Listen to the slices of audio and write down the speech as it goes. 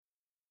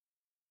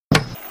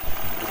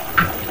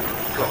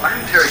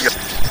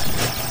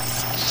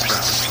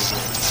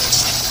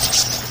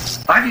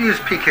I've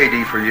used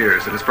PKD for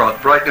years, and it's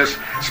brought brightness,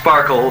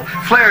 sparkle,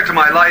 flair to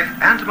my life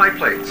and to my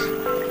plates.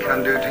 It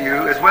can do to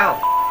you as well.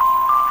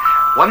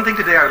 One thing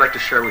today I would like to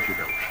share with you,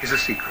 though, is a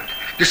secret.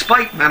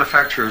 Despite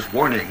manufacturers'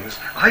 warnings,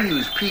 I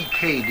use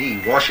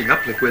PKD washing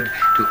up liquid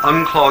to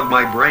unclog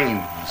my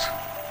brains.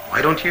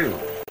 Why don't you?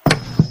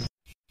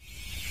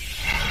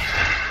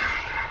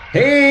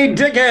 Hey,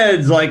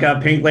 dickheads! Like a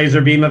pink laser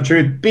beam of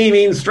truth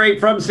beaming straight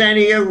from San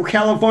Diego,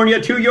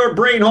 California to your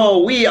brain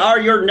hole. We are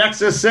your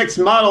Nexus 6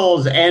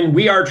 models, and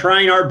we are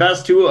trying our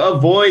best to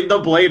avoid the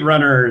Blade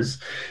Runners.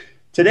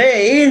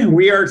 Today,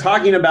 we are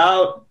talking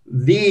about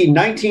the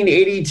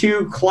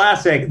 1982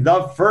 classic,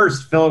 the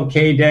first Philip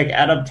K. Dick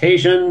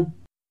adaptation,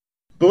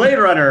 Blade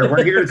Runner.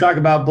 We're here to talk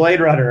about Blade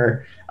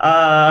Runner.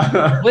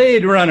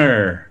 Blade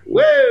Runner!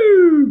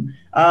 Woo!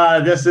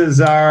 This is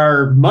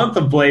our month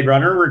of Blade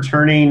Runner,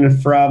 returning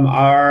from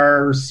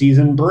our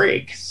season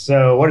break.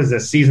 So, what is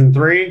this, season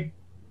 3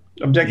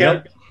 of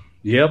Dickhead?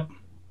 Yep.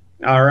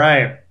 All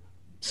right.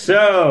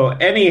 So,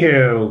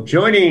 anywho,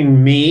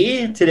 joining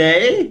me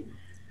today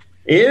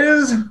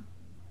is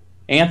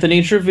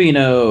Anthony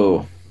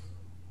Trevino.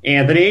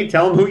 Anthony,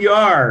 tell them who you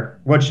are,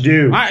 what you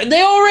do.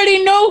 They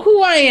already know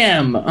who I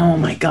am. Oh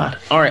my god.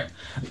 All right.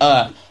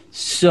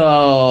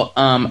 So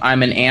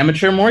I'm an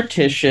amateur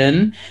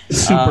mortician,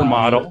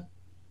 Supermodel,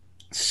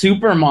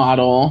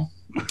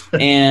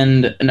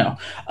 and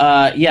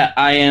I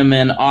am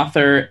an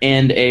author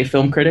and a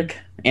film critic.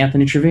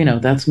 Anthony Trevino,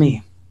 that's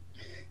me.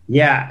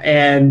 Yeah,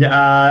 and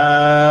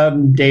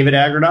David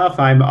Agranoff.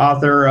 I'm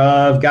author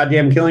of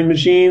Goddamn Killing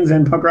Machines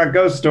and Punk Rock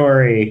Ghost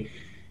Story.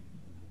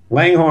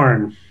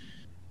 Langhorn.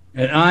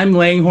 and I'm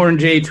Langhorn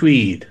J.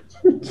 Tweed.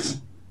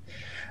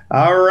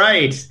 All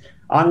right.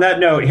 On that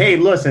note, hey,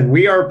 listen,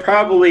 we are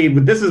probably,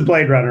 this is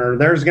Blade Runner.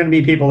 There's going to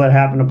be people that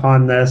happen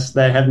upon this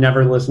that have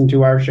never listened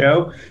to our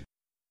show.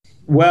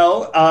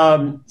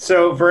 Well,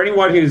 so for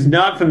anyone who's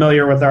not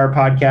familiar with our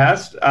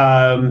podcast,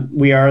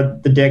 we are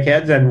the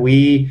Dickheads, and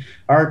we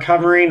are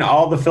covering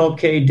all the Philip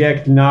K.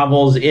 Dick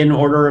novels in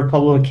order of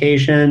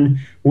publication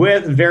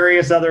with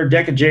various other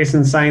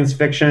Dick-adjacent science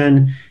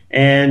fiction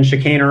and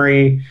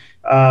chicanery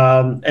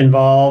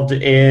involved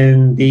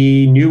in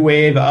the new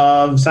wave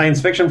of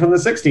science fiction from the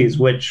 60s,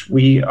 which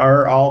we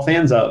are all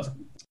fans of.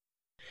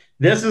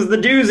 This is the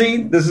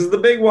doozy. This is the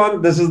big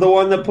one. This is the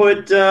one that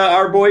put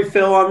our boy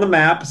Phil on the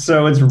map,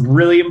 so it's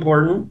really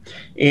important.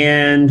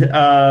 And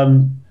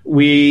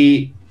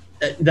the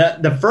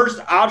first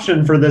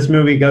option for this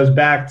movie goes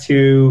back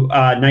to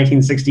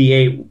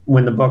 1968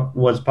 when the book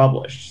was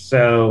published.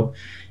 So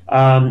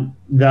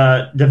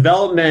the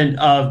development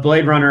of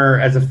Blade Runner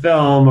as a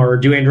film, or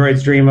Do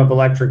Androids Dream of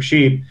Electric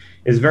Sheep,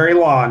 is very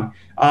long.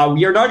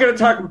 We are not going to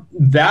talk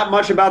that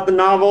much about the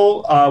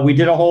novel. We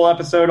did a whole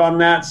episode on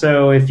that,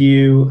 so if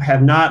you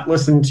have not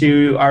listened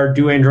to our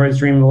Do Androids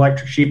Dream of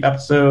Electric Sheep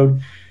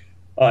episode,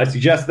 I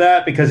suggest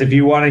that, because if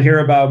you want to hear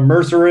about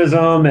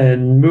mercerism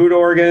and mood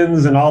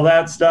organs and all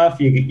that stuff,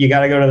 you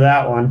got to go to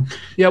that one.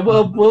 Yeah,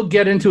 we'll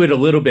get into it a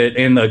little bit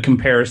in the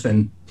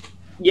comparison.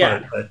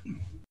 Yeah. But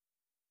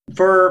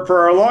For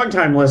our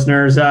longtime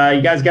listeners,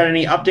 you guys got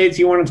any updates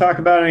you want to talk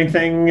about?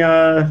 Anything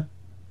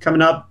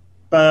coming up?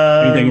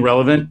 Anything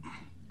relevant?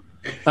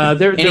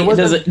 Does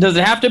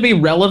it have to be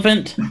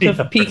relevant to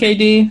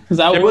PKD? Is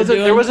that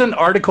there was an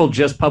article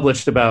just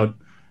published about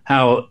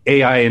how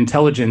AI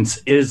intelligence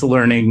is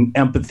learning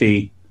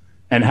empathy,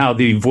 and how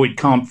the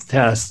Voight-Kampff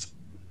test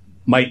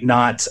might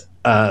not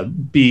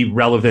be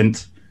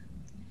relevant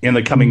in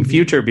the coming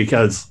future,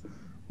 because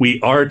we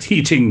are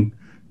teaching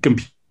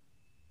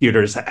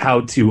computers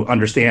how to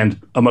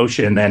understand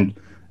emotion and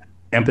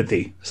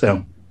empathy.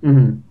 So,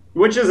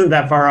 Which isn't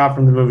that far off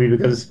from the movie,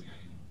 because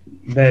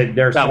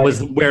that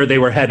was where they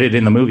were headed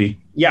in the movie.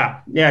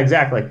 Yeah,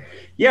 exactly.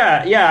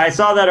 Yeah, I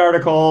saw that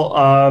article.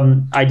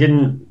 I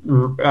didn't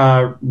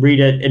read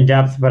it in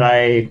depth, but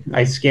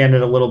I scanned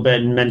it a little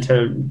bit and meant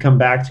to come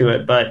back to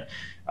it. But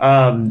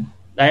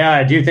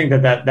I do think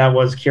that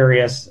was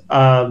curious.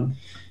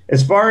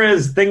 As far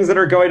as things that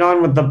are going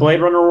on with the Blade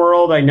Runner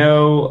world, I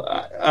know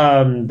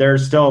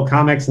there's still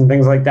comics and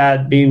things like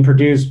that being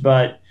produced,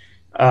 but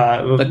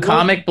the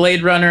comic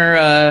Blade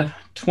Runner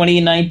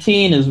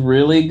 2019 is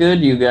really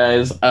good, you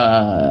guys.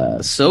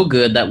 So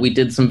good that we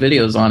did some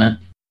videos on it.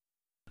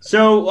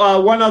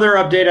 So one other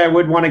update I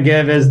would want to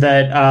give is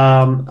that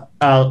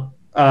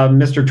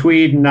Mr.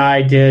 Tweed and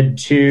I did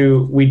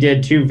two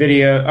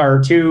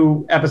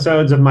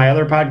episodes of my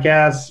other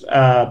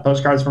podcast,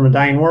 Postcards from a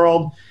Dying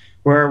World,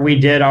 where we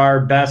did our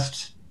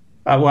best.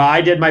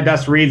 I did my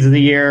best reads of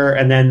the year,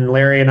 and then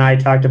Larry and I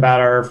talked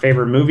about our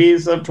favorite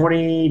movies of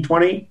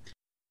 2020.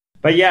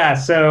 But yeah,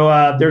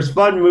 so there's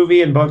fun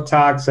movie and book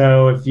talk.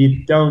 So if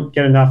you don't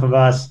get enough of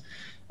us,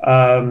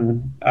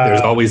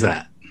 there's always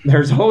that.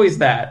 There's always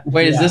that.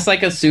 Wait, is this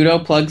like a pseudo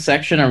plug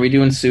section? Are we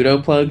doing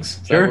pseudo plugs?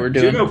 Is that what we're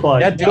doing? Pseudo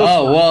plug? Yeah, do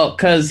Oh, well,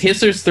 because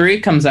Hissers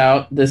 3 comes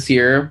out this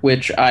year,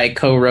 which I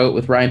co-wrote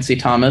with Ryan C.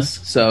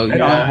 Thomas, so you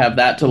have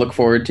that to look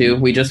forward to.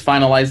 We just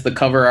finalized the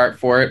cover art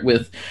for it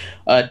with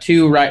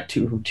two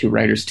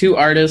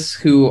artists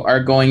who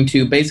are going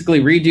to basically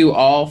redo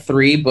all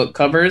 3 book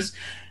covers,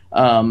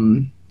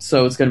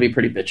 so it's going to be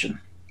pretty bitchin'.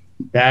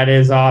 That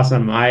is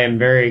awesome. I am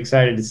very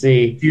excited to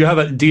see. Do you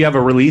have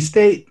a release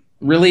date?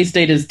 Release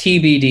date is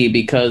TBD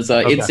because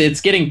it's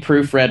getting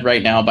proofread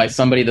right now by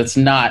somebody that's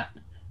not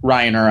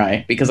Ryan or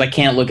I, because I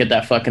can't look at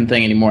that fucking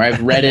thing anymore.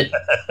 I've read it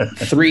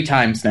 3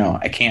 times now.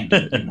 I can't do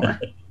it anymore.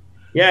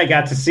 Yeah, I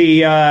got to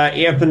see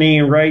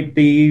Anthony write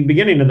the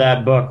beginning of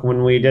that book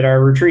when we did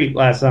our retreat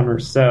last summer.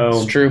 So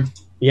It's true.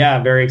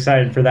 Yeah, very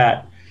excited for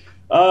that.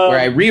 Where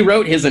I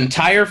rewrote his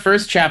entire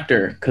first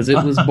chapter because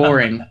it was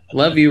boring.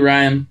 Love you,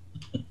 Ryan.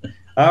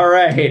 All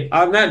right.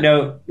 On that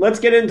note,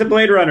 let's get into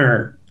Blade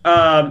Runner.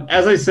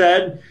 As I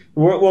said,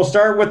 we'll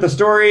start with the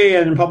story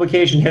and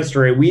publication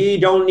history. We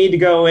don't need to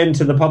go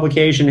into the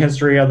publication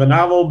history of the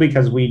novel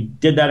because we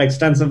did that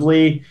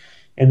extensively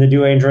in the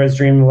Do Androids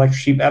Dream of Electric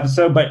Sheep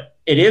episode, but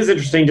it is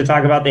interesting to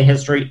talk about the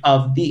history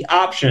of the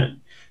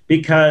option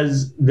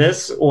because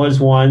this was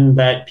one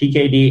that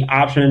PKD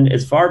optioned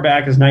as far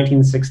back as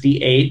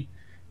 1968.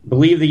 I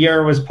believe the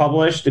year it was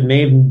published. It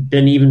may have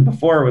been even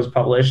before it was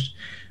published.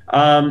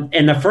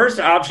 And the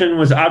first option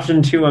was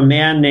optioned to a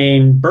man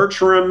named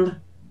Bertram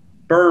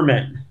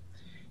Berman.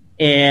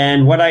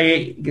 And what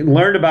I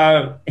learned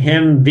about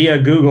him via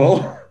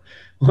Google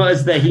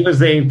was that he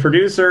was a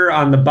producer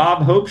on the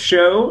Bob Hope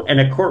Show and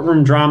a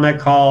courtroom drama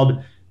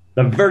called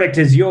The Verdict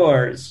Is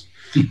Yours.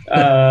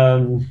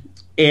 And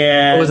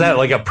Was that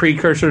like a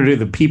precursor to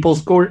the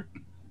People's Court?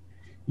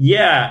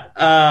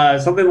 Yeah,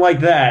 something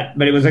like that.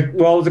 But it was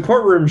a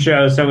courtroom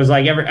show, so it was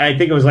like I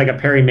think it was like a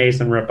Perry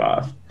Mason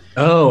ripoff.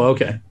 Oh,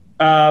 okay.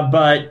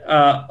 But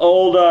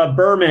old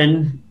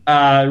Berman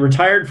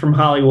retired from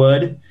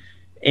Hollywood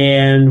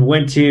and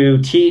went to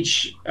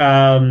teach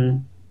at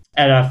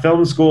a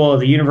film school at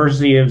the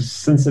University of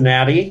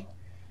Cincinnati.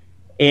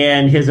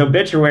 And his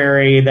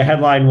obituary, the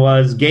headline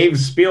was, gave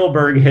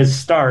Spielberg his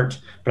start.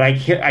 But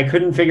I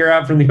couldn't figure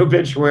out from the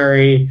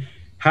obituary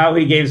how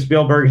he gave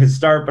Spielberg his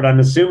start. But I'm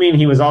assuming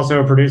he was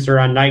also a producer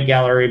on Night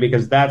Gallery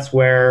because that's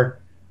where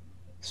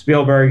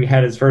Spielberg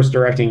had his first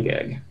directing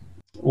gig,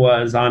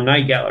 was on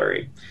Night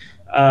Gallery.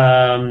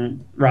 Rod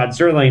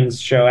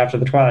Serling's show after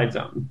The Twilight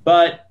Zone.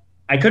 But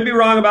I could be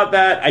wrong about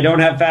that. I don't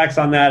have facts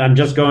on that. I'm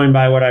just going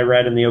by what I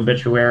read in the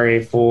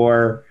obituary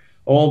for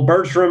old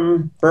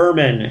Bertram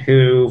Berman,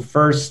 who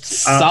first...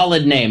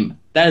 solid name.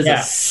 That is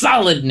a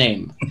solid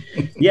name.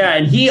 Yeah,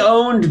 and he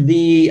owned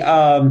the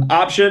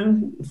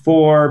option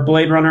for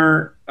Blade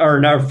Runner, or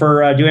no,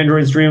 for Do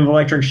Androids Dream of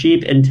Electric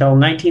Sheep until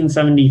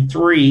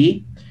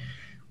 1973,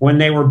 when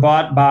they were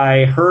bought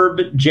by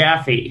Herb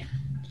Jaffe.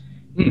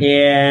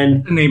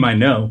 And the name I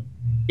know.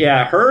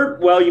 Yeah,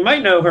 Herb. Well, you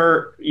might know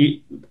her.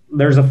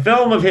 There's a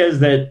film of his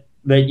that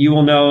you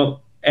will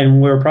know,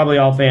 and we're probably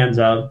all fans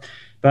of.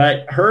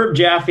 But Herb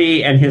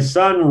Jaffe and his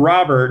son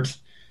Robert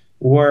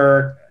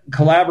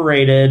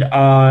collaborated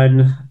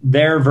on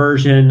their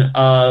version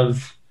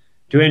of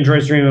Do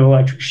Androids Dream of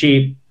Electric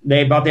Sheep.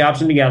 They bought the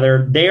option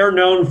together. They are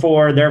known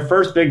for their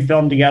first big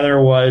film together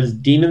was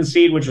Demon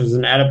Seed, which was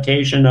an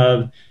adaptation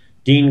of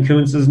Dean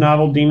Koontz's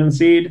novel Demon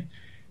Seed.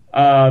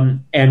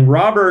 And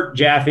Robert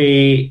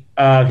Jaffe,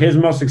 his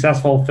most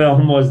successful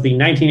film was the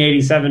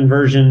 1987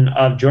 version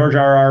of George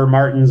R.R.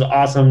 Martin's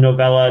awesome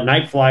novella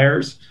Night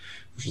Flyers,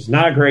 which is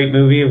not a great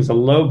movie. It was a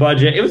low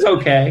budget. It was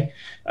okay.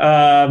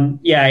 Yeah,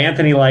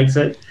 Anthony likes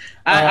it.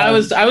 I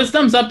was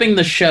thumbs upping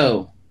the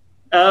show.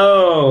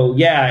 Oh,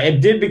 yeah,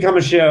 it did become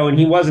a show, and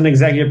he was an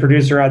executive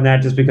producer on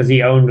that just because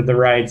he owned the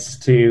rights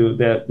to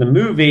the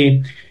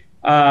movie.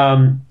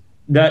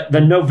 The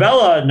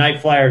novella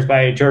Night Flyers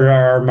by George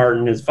R.R.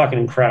 Martin is fucking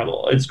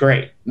incredible. It's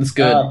great. It's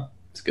good.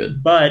 It's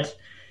good. But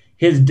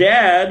his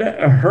dad,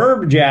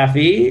 Herb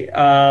Jaffe,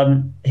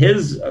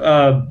 his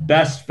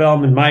best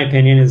film, in my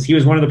opinion, is he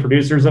was one of the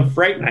producers of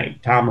Fright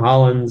Night, Tom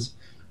Holland's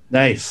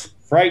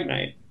Fright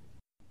Night.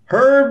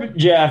 Herb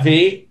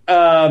Jaffe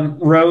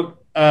wrote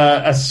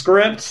a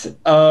script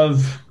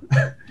of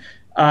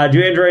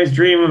Do Androids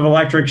Dream of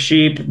Electric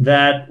Sheep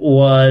that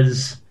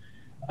was...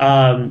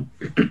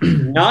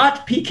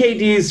 not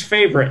PKD's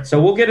favorite,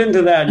 so we'll get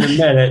into that in a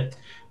minute.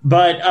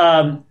 But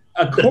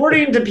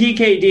according to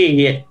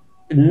PKD,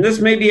 and this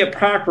may be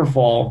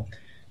apocryphal,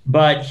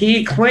 but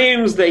he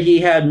claims that he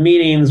had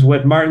meetings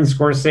with Martin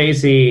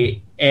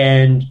Scorsese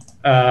and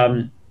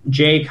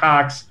Jay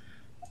Cox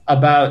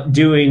about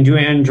doing Do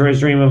Androids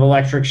Dream of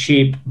Electric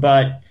Sheep,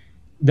 but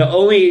the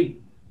only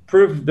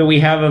proof that we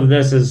have of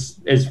this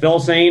is Phil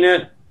saying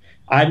it.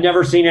 I've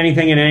never seen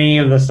anything in any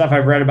of the stuff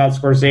I've read about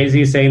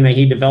Scorsese saying that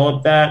he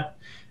developed that.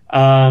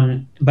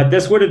 But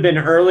this would have been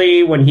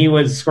early when he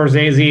was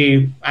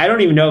Scorsese. I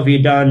don't even know if he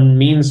had done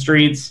Mean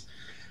Streets.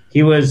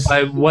 He was...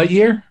 what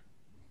year?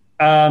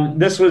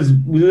 This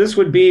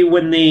would be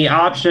when the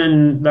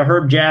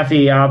Herb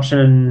Jaffe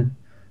option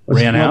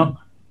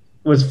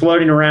was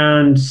floating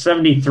around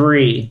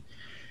 73.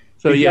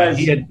 So he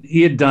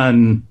had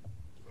done.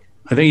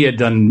 I think he had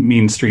done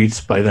Mean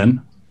Streets by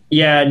then.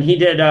 Yeah, and he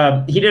did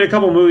a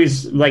couple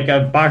movies like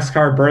a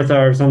Boxcar Bertha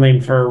or something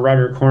for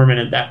Roger Corman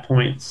at that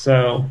point.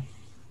 So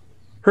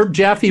Herb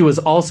Jaffe was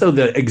also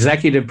the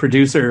executive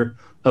producer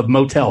of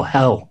Motel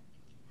Hell.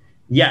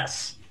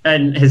 Yes,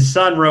 and his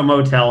son wrote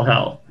Motel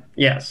Hell.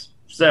 Yes.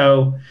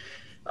 So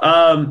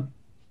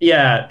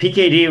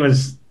PKD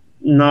was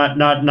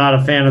not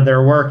a fan of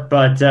their work,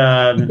 but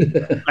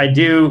I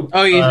do.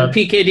 Oh,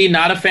 PKD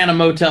not a fan of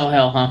Motel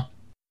Hell, huh?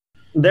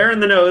 There in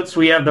the notes,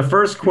 we have the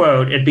first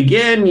quote. It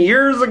began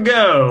years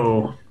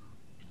ago,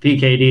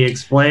 PKD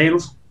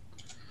explains.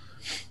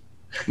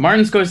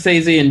 Martin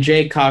Scorsese and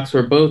Jay Cox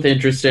were both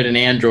interested in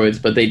androids,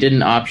 but they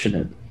didn't option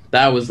it.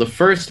 That was the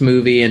first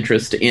movie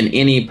interest in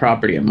any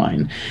property of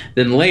mine.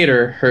 Then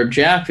later, Herb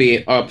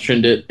Jaffe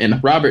optioned it,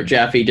 and Robert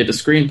Jaffe did a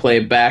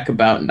screenplay back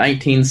about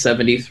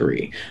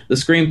 1973. The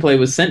screenplay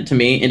was sent to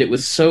me, and it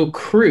was so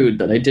crude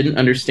that I didn't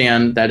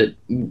understand that it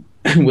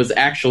was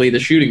actually the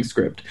shooting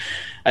script.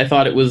 I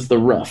thought it was the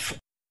rough.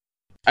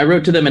 I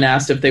wrote to them and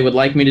asked if they would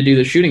like me to do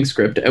the shooting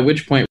script, at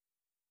which point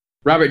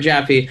Robert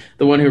Jaffe,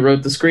 the one who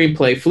wrote the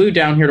screenplay, flew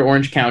down here to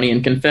Orange County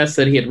and confessed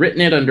that he had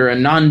written it under a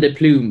nom de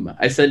plume.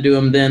 I said to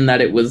him then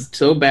that it was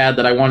so bad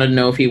that I wanted to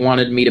know if he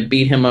wanted me to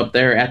beat him up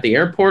there at the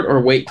airport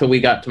or wait till we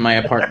got to my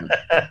apartment.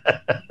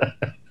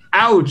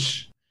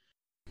 Ouch!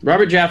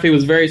 Robert Jaffe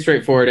was very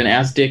straightforward and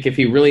asked Dick if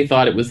he really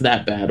thought it was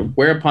that bad,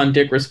 whereupon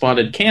Dick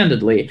responded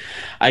candidly,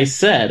 I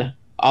said,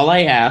 all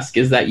I ask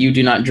is that you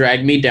do not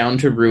drag me down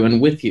to ruin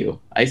with you.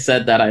 I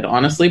said that I'd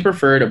honestly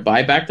prefer to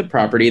buy back the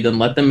property than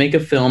let them make a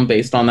film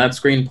based on that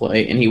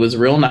screenplay, and he was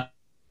real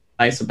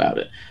nice about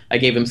it. I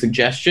gave him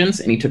suggestions,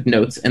 and he took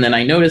notes, and then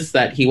I noticed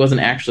that he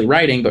wasn't actually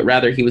writing, but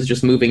rather he was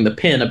just moving the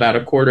pen about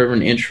a quarter of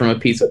an inch from a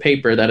piece of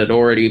paper that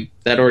already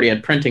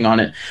had printing on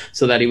it,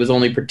 so that he was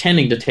only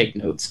pretending to take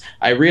notes.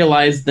 I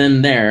realized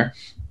then there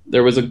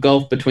was a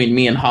gulf between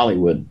me and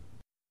Hollywood.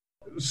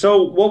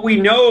 So what we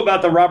know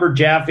about the Robert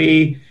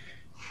Jaffe...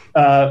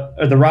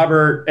 the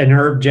Robert and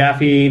Herb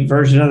Jaffe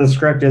version of the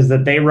script is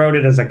that they wrote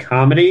it as a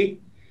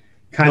comedy.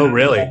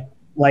 Really?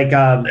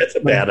 That's a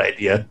bad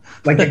idea.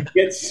 Like a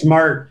Get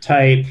Smart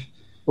type.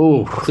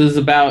 Oh, this is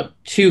about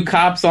two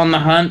cops on the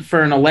hunt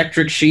for an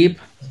electric sheep.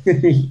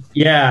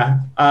 Yeah,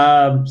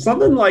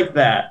 something like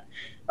that.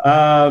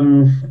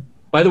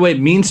 By the way,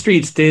 Mean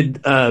Streets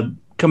did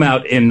come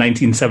out in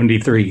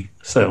 1973.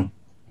 So,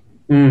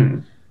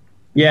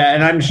 yeah,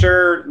 and I'm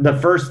sure the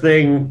first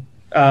thing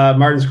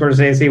Martin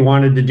Scorsese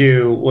wanted to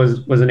do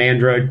was an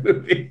android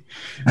movie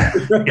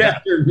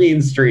after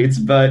Mean Streets,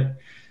 but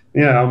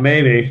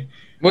maybe.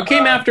 What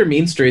came after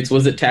Mean Streets?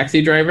 Was it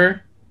Taxi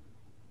Driver?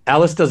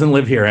 Alice Doesn't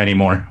Live Here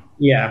Anymore.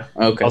 Yeah.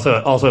 Okay.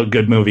 Also a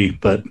good movie,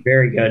 but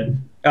very good.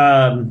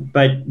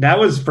 But that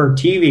was for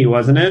TV,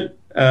 wasn't it?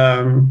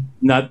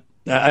 Not.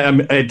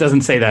 It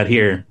doesn't say that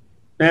here.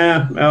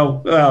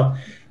 Oh well.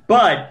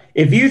 But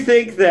if you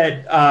think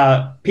that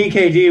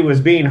PKD was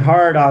being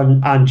hard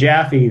on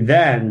Jaffe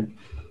then,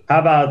 how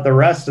about the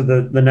rest of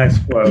the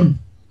next quote?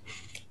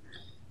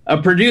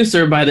 A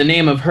producer by the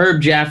name of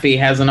Herb Jaffe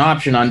has an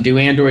option on Do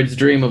Androids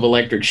Dream of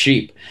Electric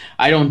Sheep.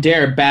 I don't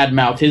dare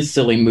badmouth his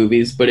silly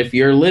movies, but if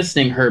you're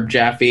listening, Herb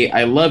Jaffe,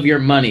 I love your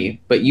money,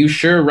 but you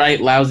sure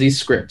write lousy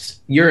scripts.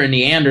 You're a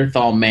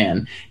Neanderthal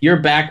man. You're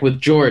back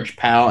with George,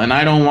 pal, and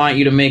I don't want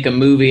you to make a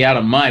movie out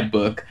of my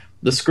book.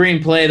 The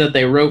screenplay that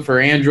they wrote for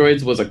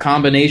Androids was a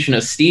combination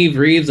of Steve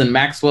Reeves and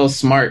Maxwell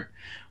Smart.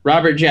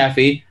 Robert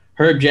Jaffe,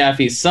 Herb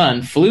Jaffe's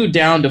son, flew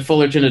down to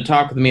Fullerton to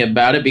talk with me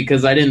about it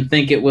because I didn't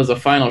think it was a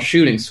final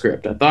shooting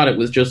script. I thought it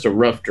was just a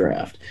rough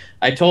draft.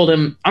 I told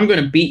him, I'm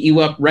going to beat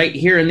you up right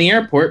here in the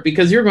airport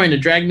because you're going to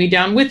drag me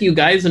down with you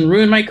guys and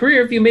ruin my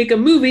career if you make a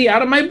movie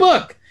out of my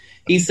book.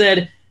 He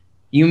said,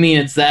 you mean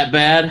it's that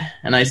bad?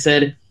 And I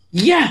said,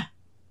 yeah.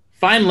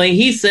 Finally,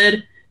 he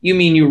said, you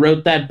mean you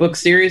wrote that book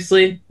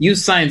seriously? You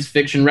science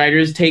fiction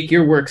writers take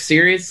your work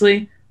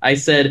seriously? I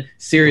said,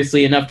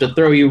 seriously enough to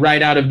throw you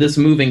right out of this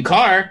moving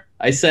car.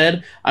 I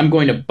said, I'm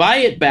going to buy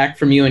it back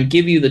from you and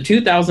give you the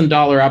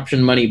 $2,000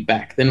 option money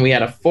back. Then we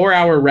had a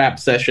 4-hour rap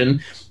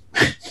session,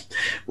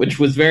 which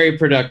was very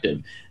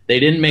productive.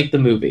 They didn't make the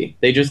movie.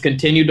 They just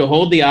continued to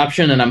hold the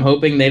option, and I'm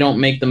hoping they don't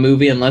make the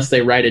movie unless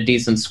they write a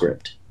decent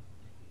script.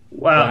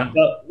 Wow,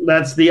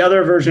 that's the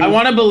other version. I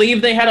want to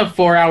believe they had a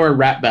 4-hour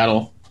rap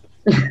battle.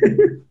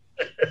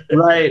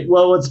 Right.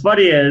 Well, what's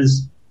funny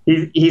is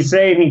he's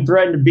saying he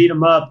threatened to beat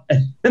him up,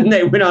 and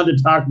they went on to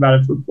talk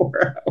about it for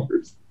 4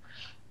 hours.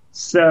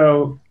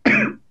 So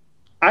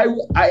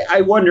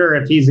I wonder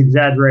if he's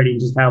exaggerating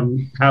just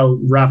how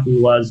rough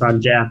he was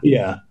on Jaffe.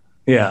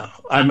 Yeah.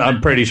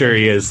 I'm pretty sure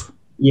he is.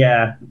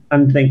 Yeah,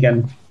 I'm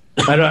thinking.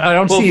 I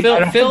don't see.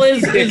 Phil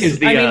is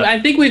the,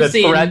 I think we've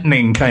seen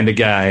threatening kind of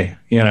guy.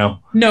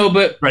 No,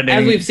 but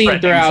as we've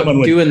seen throughout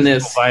doing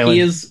this, violence.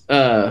 He is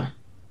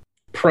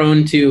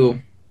prone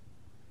to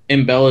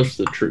embellish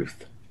the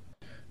truth.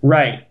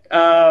 Right.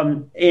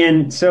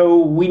 And so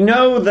we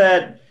know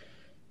that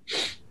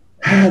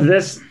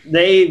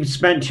They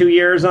spent 2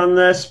 years on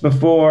this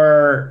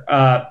before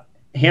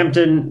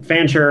Hampton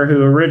Fancher,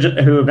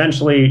 who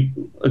eventually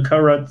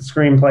co-wrote the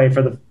screenplay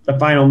for the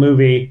final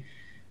movie,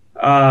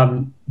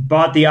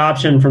 bought the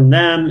option from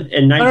them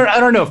in. I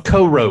don't know if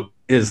co-wrote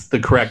is the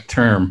correct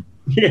term.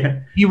 Yeah,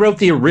 he wrote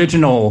the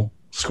original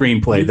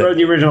screenplay. He wrote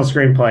the original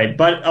screenplay,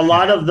 but a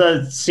lot of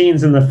the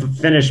scenes in the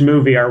finished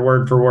movie are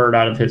word for word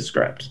out of his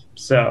script.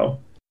 So,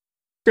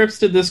 scripts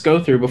did this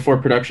go through before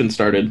production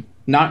started,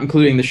 not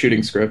including the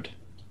shooting script?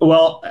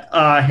 Well,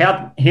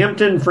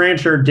 Hampton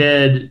Fancher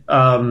did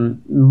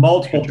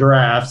multiple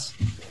drafts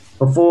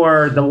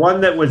before the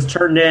one that was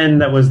turned in.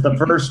 That was the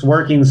first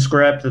working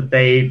script that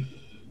they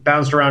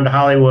bounced around to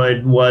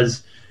Hollywood.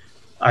 Was,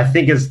 I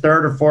think, his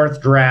third or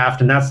fourth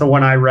draft, and that's the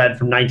one I read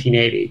from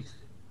 1980.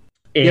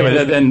 Yeah,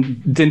 but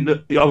then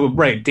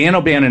right. Dan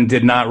O'Bannon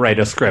did not write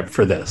a script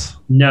for this.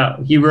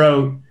 No, he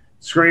wrote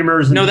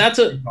Screamers. No, that's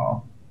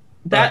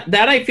that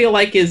I feel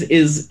like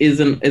is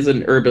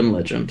an urban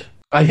legend.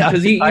 I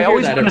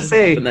always want to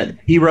say that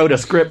he wrote a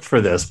script for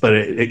this, but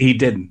he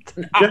didn't.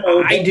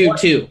 I do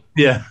too.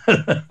 Yeah.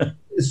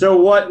 So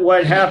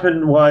what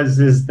happened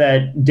is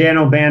that Dan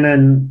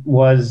O'Bannon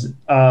was,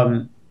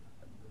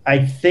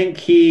 I think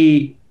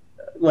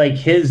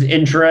his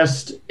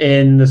interest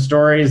in the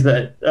stories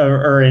that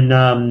are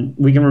in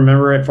We Can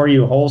Remember It For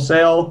You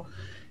Wholesale,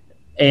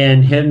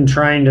 and him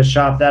trying to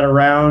shop that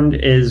around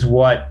is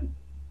what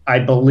I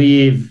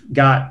believe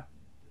got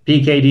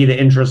PKD the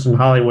interest in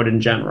Hollywood in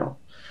general.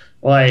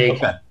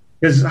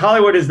 Because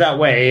Hollywood is that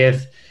way.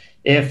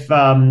 If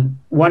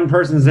one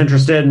person's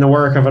interested in the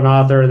work of an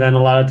author, then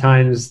a lot of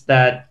times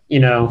that,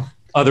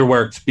 other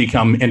works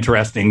become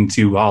interesting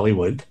to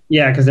Hollywood.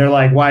 Yeah, because they're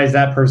like, why is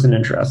that person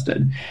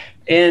interested?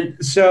 And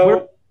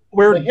so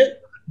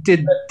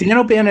did Dan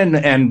O'Bannon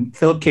and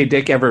Philip K.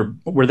 Dick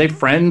were they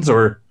friends,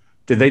 or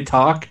did they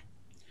talk?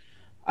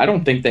 I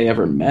don't think they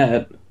ever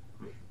met.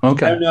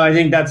 Okay. I don't know. I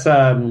think that's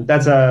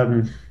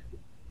a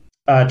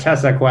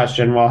Tessa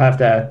question. We'll have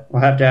to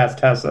ask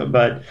Tessa,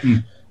 but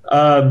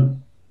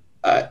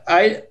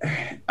I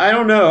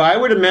don't know. I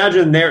would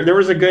imagine there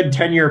was a good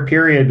 10-year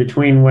period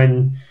between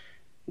when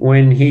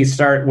he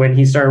started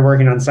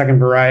working on Second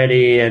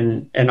Variety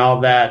and all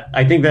that.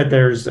 I think that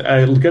there's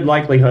a good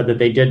likelihood that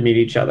they did meet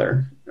each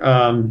other.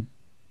 And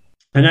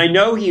I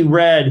know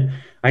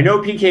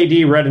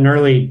PKD read an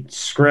early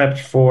script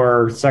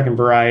for Second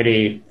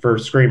Variety for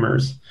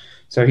Screamers.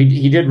 So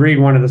he did read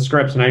one of the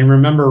scripts, and I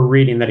remember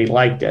reading that he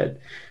liked it.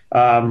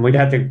 We'd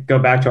have to go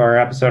back to our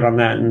episode on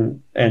that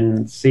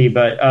and see,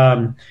 but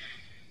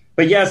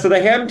yeah. So the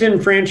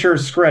Hampton Fancher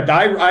script,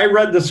 I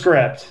read the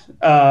script,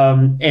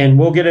 and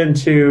we'll get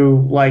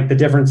into the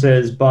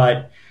differences.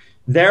 But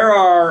there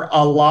are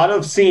a lot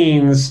of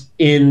scenes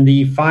in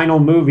the final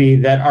movie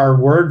that are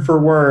word for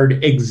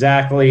word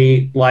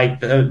exactly like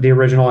the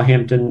original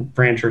Hampton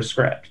Fancher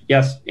script.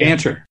 Yes,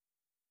 Fancher.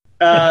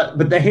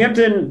 But the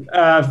Hampton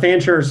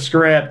Fancher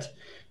script,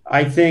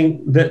 I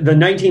think the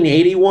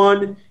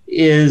 1981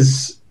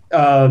 is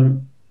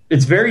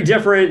it's very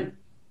different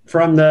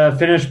from the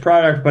finished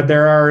product, but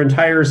there are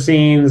entire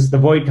scenes, the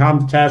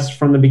Voight-Kampff test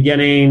from the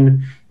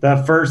beginning,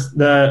 the first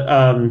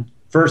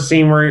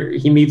scene where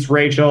he meets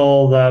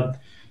Rachel,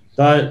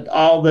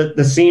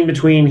 the scene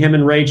between him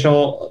and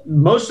Rachel.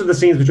 Most of the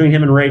scenes between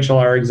him and Rachel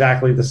are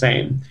exactly the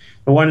same.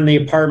 The one in the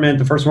apartment,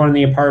 the first one in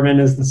the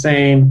apartment is the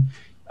same.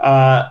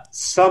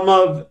 Some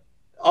of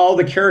all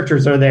the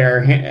characters are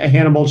there.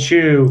 Hannibal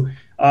Chu,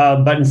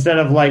 but instead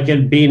of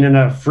it being in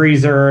a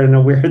freezer and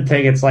a weird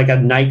thing, it's like a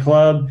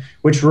nightclub,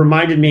 which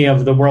reminded me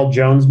of The World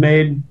Jones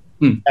Made,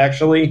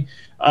 actually.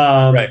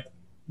 Right.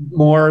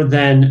 More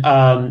than,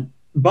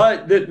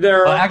 but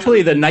there are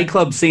actually the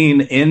nightclub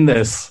scene in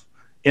the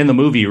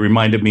movie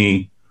reminded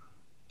me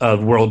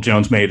of World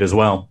Jones Made as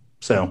well.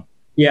 So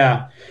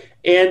yeah.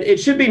 And it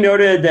should be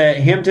noted that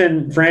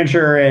Hampton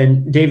Fancher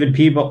and David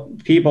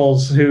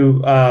Peoples,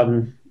 who,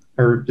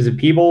 or is it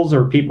Peebles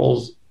or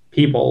Peoples?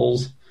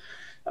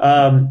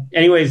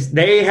 Anyways,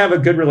 they have a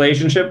good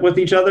relationship with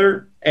each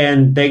other,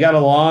 and they got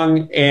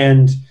along.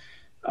 And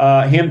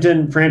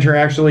Hampton Fancher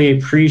actually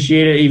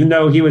appreciated, even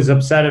though he was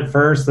upset at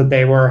first that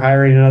they were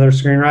hiring another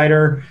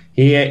screenwriter.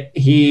 He said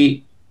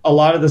that a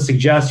lot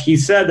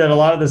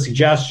of the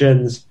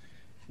suggestions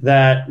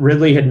that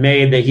Ridley had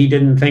made that he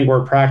didn't think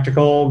were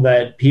practical,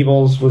 that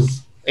Peoples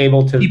was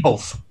able to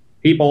fix.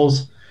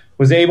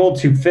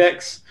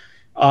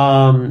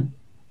 And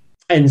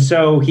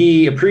so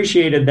he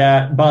appreciated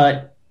that,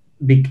 but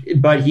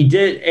he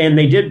did, and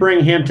they did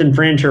bring Hampton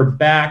Fancher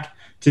back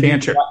to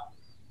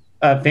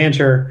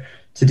Fancher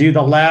to do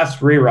the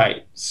last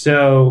rewrite.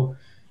 So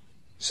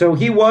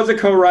he was a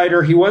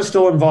co-writer. He was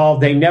still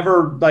involved. They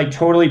never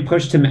totally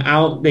pushed him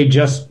out. They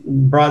just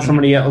brought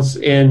somebody else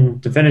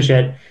in to finish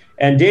it.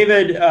 And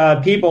David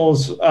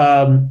Peoples,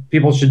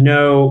 people should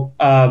know,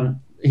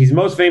 he's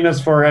most famous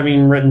for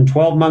having written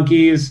 12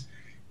 Monkeys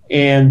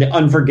and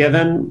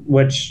Unforgiven,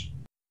 which...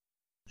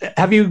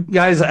 Have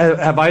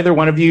either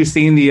one of you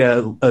seen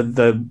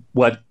the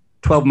what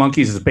 12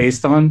 Monkeys is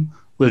based on?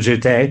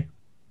 Legite?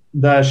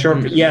 The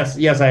short, yes,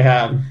 I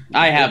have.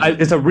 I have.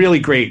 It's a really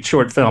great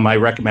short film. I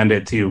recommend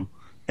it to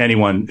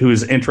anyone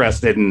who's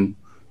interested in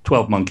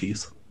 12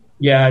 Monkeys.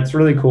 Yeah, it's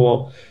really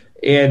cool.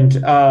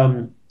 And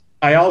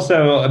I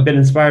also have been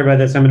inspired by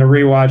this. I'm going to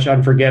rewatch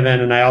Unforgiven,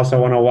 and I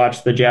also want to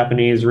watch the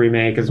Japanese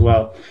remake as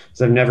well,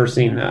 because I've never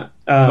seen that.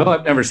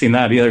 I've never seen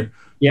that either.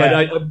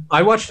 Yeah. But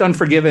I watched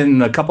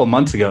Unforgiven a couple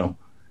months ago.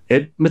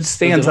 It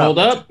stands hold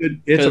up.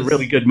 It's a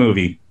really good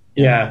movie.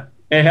 Yeah.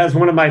 It has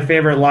one of my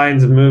favorite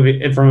lines from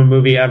a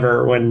movie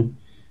ever, when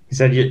he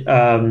said,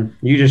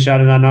 you just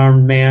shot an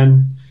unarmed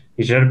man.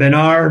 He should have been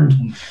armed.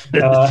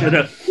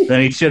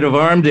 Then he should have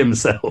armed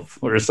himself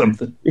or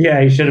something.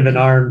 Yeah, he should have been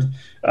armed.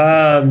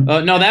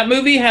 No, that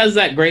movie has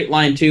that great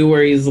line, too,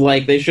 where he's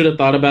like, they should have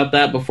thought about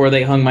that before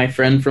they hung my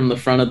friend from the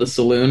front of the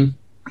saloon.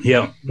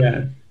 Yeah.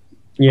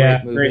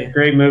 Yeah,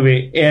 great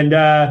movie. And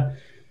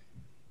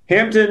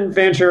Hampton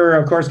Fancher,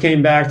 of course,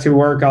 came back to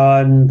work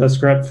on the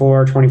script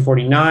for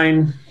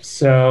 2049.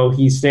 So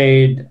he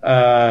stayed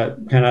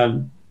kind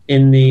of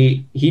in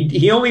the...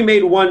 He only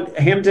made one...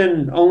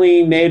 Hampton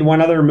only made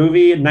one other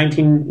movie in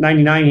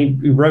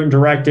 1999. He wrote and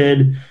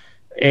directed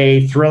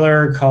a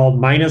thriller called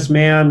Minus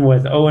Man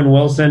with Owen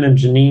Wilson and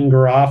Janine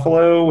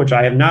Garofalo, which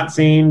I have not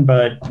seen,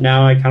 but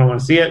now I kind of want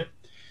to see it.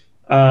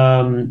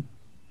 And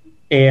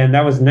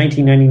that was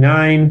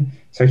 1999.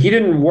 So he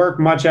didn't work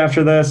much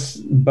after this,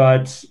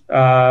 but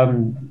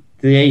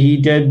he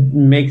did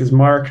make his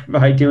mark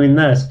by doing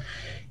this.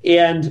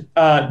 And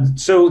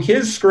so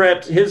his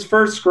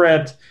first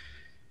script,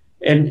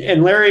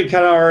 and Larry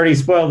kind of already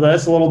spoiled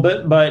this a little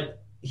bit,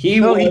 but he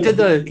wrote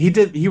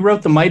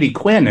The Mighty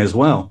Quinn as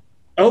well.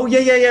 Oh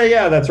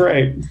yeah, that's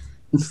right.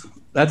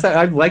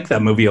 I like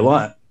that movie a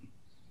lot.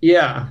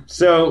 Yeah,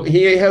 so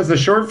he has the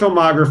short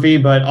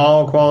filmography, but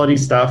all quality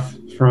stuff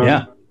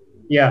from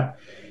yeah.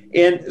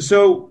 And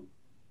so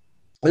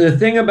the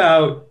thing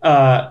about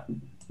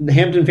the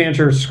Hampton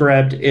Fancher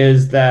script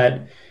is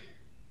that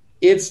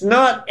it's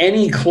not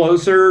any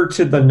closer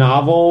to the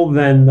novel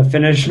than the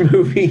finished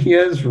movie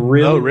is.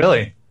 Really? Oh,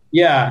 really?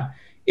 Yeah,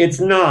 it's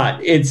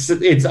not.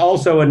 It's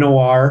also a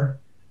noir,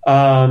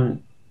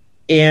 and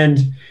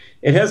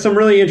it has some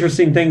really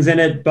interesting things in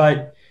it.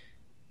 But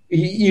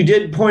you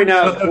did point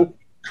out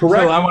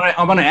correct. So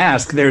I want to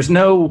ask. There's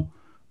no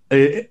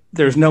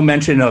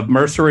mention of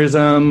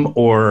mercerism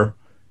or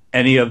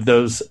any of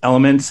those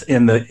elements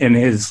in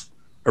his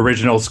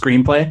original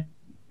screenplay?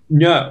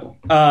 No.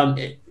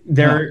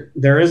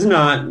 There is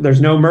not.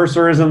 There's no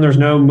mercerism. There's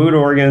no mood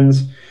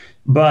organs.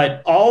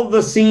 But all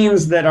the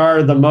scenes that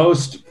are the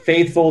most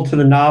faithful to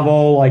the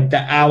novel, like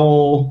the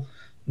owl,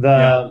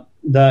 the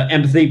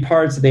empathy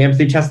parts, the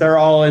empathy test, they're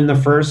all in the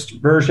first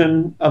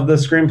version of the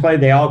screenplay.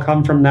 They all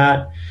come from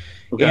that.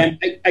 Okay.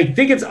 And I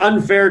think it's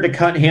unfair to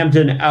cut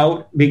Hampton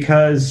out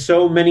because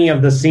so many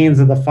of the scenes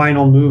of the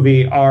final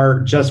movie are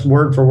just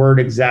word for word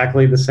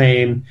exactly the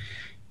same.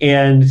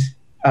 And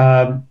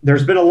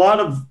there's been a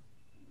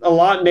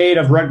lot made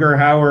of Rutger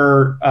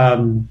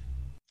Hauer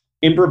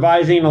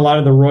improvising a lot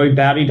of the Roy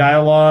Batty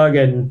dialogue,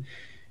 and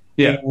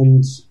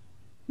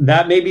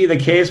that may be the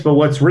case. But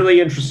what's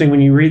really interesting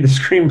when you read the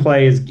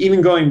screenplay is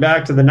even going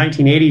back to the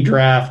 1980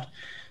 draft,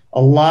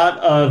 a lot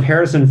of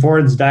Harrison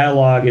Ford's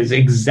dialogue is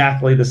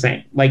exactly the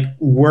same, like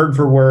word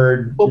for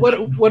word. Well,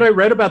 what I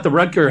read about the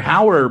Rutger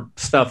Hauer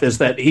stuff is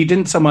that he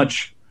didn't so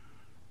much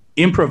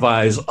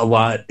improvise a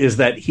lot, is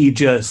that he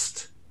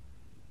just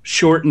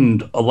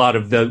shortened a lot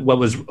of what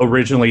was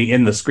originally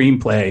in the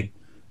screenplay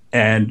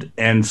and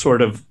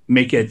sort of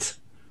make it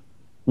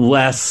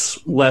less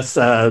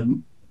I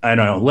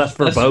don't know, less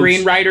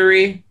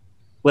verbose,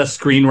 less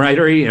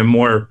screenwritery and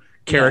more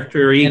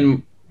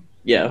charactery.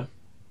 Yeah.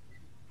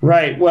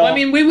 Right. Well, I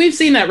mean, we've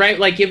seen that, right?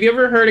 Like, have you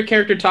ever heard a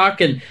character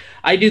talk? And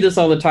I do this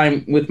all the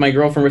time with my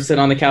girlfriend. We're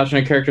sitting on the couch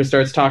and a character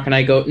starts talking.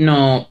 I go,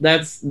 no,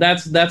 that's a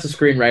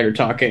screenwriter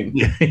talking.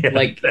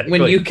 Like exactly.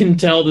 When you can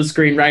tell the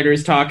screenwriter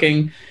is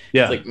talking,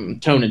 it's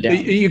like, tone it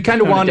down. You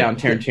kind of want down,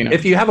 Tarantino.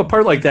 If you have a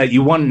part like that,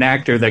 you want an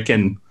actor that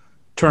can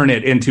turn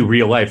it into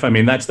real life. I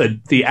mean, that's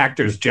the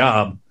actor's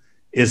job,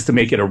 is to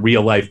make it a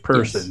real life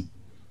person.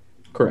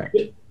 Yes. Correct.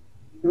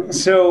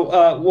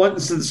 So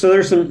so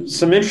there's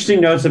some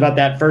interesting notes about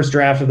that first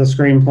draft of the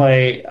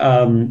screenplay,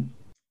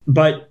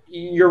 but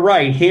you're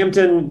right.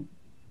 Hampton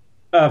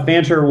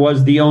Fancher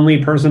was the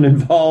only person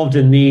involved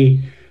in the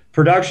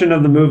production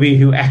of the movie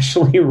who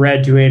actually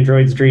read To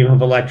Android's Dream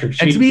of Electric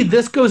Sheep. And to me,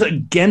 this goes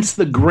against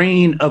the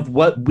grain of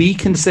what we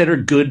consider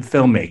good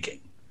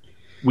filmmaking.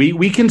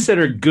 We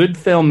consider good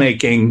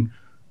filmmaking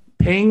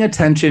paying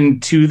attention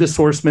to the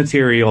source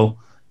material,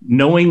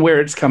 knowing where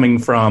it's coming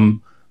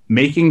from,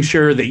 making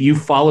sure that you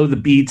follow the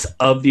beats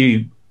of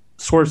the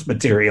source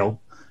material,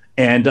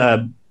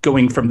 and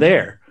going from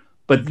there.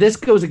 But this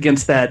goes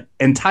against that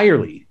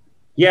entirely.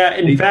 Yeah,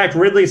 in fact,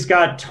 Ridley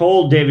Scott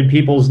told David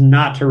Peoples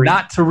not to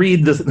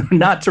read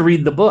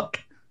the book.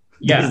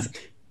 Yeah.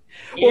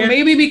 Well,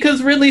 maybe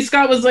because Ridley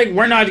Scott was like,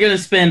 we're not going to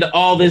spend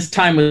all this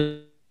time with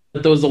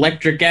those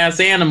electric ass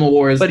animal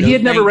wars. But he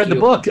had never read the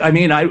book. I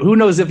mean, who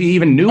knows if he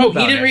even knew about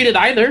it. He didn't read it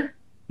either.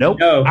 Nope.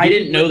 No, I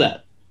didn't know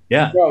that.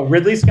 Yeah. Bro,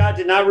 Ridley Scott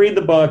did not read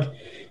the book.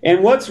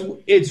 And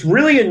it's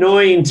really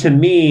annoying to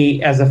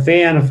me as a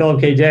fan of Philip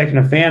K. Dick and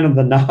a fan of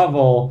the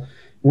novel,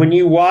 when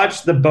you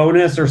watch the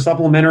bonus or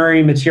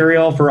supplementary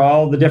material for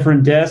all the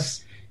different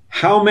discs,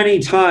 how many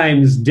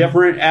times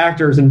different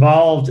actors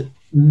involved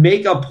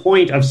make a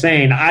point of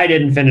saying, I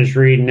didn't finish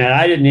reading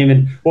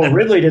it.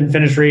 Ridley didn't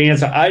finish reading it,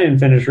 so I didn't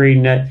finish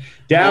reading it.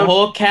 The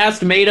whole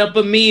cast made up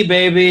of me,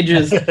 baby.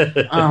 Just,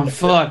 oh,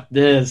 fuck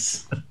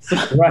this.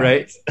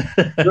 Right.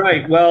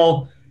 Right.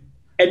 Well,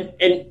 and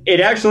it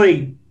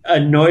actually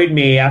annoyed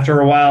me after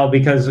a while,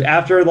 because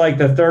after like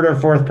the third or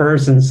fourth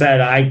person said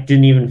I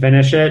didn't even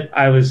finish it,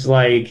 I was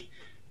like,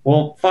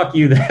 well, fuck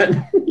you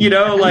then.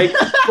 Like,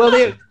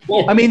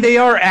 they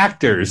are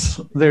actors.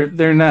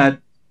 They're not.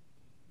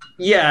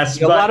 Yes,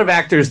 a lot of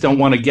actors don't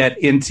want to get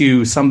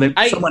into someone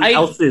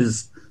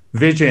else's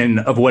vision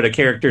of what a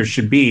character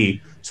should be,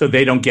 so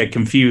they don't get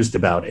confused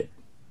about it.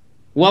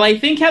 Well, I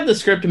think had the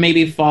script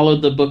maybe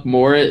followed the book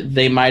more,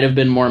 they might have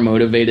been more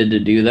motivated to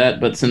do that.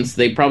 But since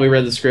they probably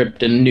read the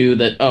script and knew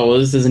that,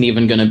 this isn't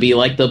even going to be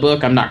like the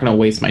book, I'm not going to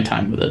waste my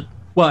time with it.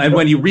 Well, and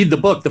when you read the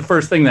book, the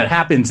first thing that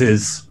happens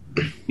is,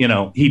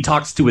 he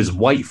talks to his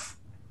wife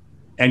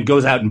and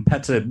goes out and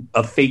pets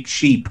a fake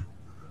sheep.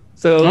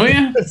 So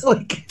it's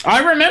like,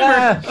 I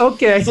remember.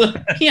 Okay, so,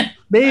 yeah,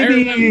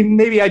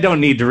 maybe I don't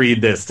need to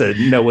read this to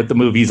know what the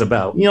movie's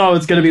about.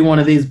 It's going to be one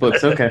of these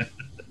books. Okay.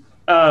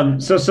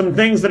 So some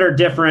things that are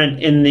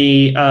different in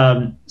the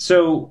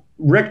so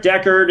Rick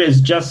Deckard is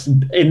just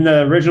in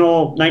the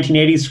original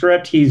 1980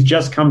 script. He's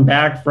just come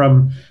back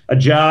from a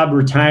job,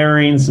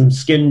 retiring some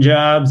skin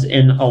jobs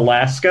in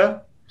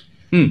Alaska,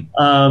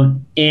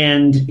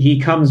 and he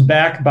comes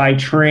back by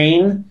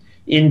train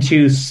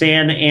into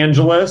San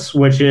Angeles,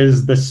 which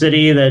is the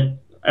city that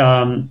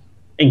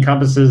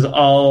encompasses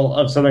all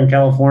of Southern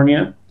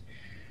California.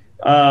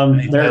 I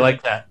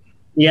like that.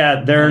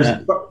 Yeah, there's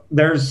in fact,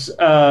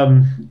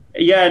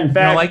 you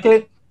don't like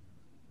it?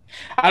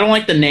 I don't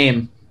like the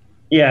name.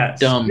 Yeah,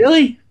 dumb.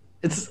 Really?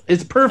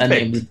 It's perfect. That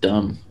name is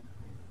dumb.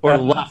 Or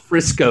La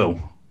Frisco.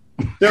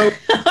 So,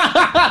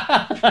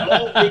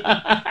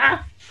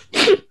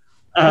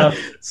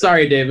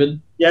 sorry, David.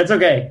 Yeah, it's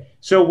okay.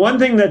 So one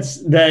thing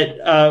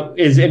that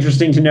is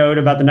interesting to note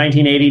about the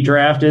 1980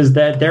 draft is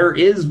that there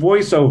is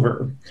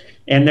voiceover,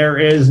 and there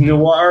is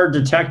noir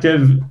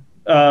detective.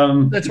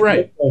 That's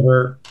right.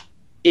 Voiceover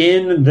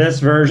in this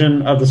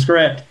version of the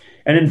script.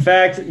 And in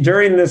fact,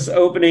 during this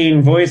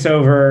opening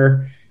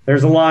voiceover,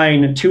 there's a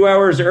line, 2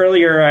 hours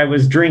earlier, I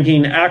was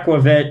drinking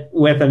Aquavit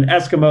with an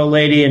Eskimo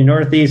lady in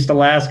Northeast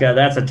Alaska.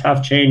 That's a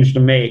tough change to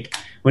make.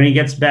 When he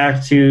gets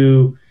back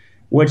to,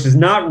 which is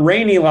not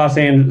rainy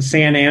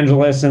San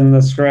Angeles in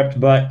the script,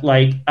 but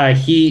like a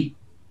heat,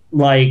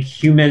 like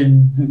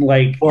humid,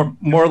 like. Or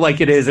more like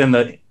it is in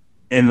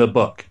the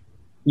book.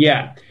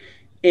 Yeah.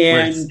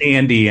 Where it's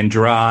sandy and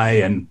dry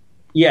and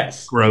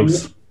yes,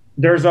 gross.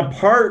 There's a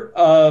part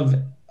of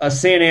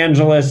San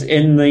Angeles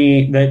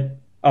that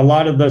a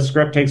lot of the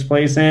script takes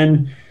place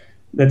in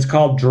that's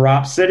called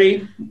Drop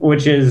City,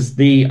 which is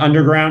the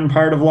underground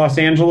part of Los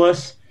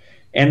Angeles.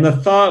 And the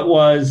thought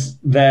was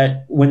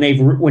that when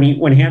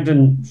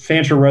Hampton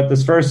Fancher wrote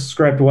this first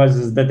script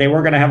is that they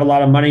weren't going to have a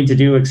lot of money to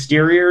do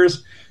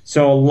exteriors,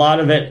 so a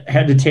lot of it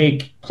had to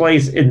take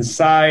place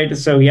inside.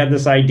 So he had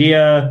this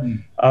idea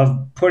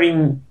of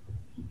putting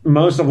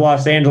most of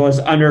Los Angeles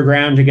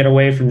underground to get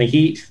away from the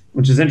heat,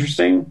 which is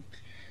interesting.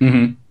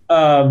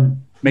 Mm-hmm.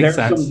 Makes there's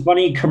sense. Some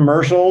funny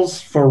commercials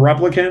for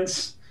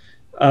replicants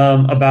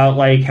about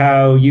like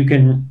how you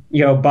can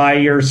buy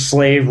your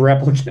slave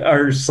replicant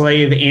or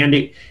slave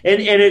Andy,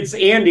 and it's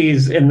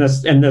Andy's in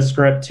this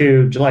script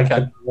too.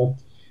 Okay.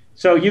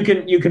 So you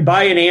can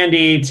buy an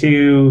Andy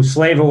to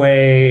slave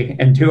away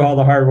and do all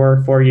the hard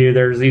work for you.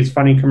 There's these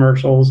funny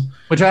commercials,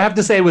 which I have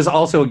to say was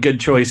also a good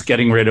choice,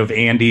 getting rid of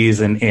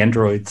Andys and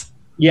androids.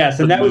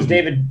 Yes, and that was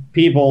David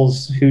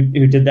Peebles who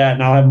did that,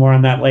 and I'll have more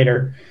on that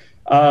later.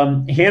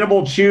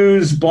 Hannibal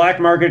Chew's black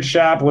market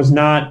shop was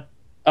not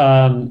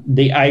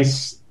the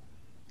ice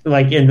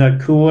like in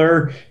the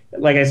cooler.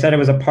 Like I said, it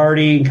was a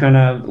party, kind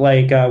of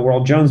like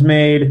World Jones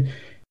made.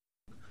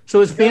 So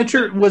was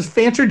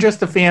Fancher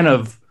just a fan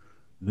of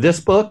this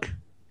book,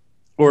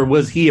 or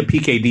was he a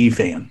PKD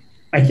fan?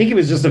 I think he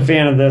was just a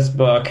fan of this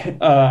book.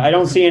 I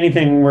don't see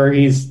anything where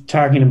he's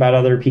talking about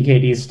other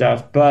PKD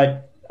stuff,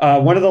 but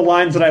one of the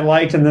lines that I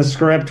liked in this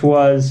script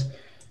was,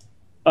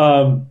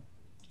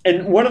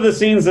 and one of the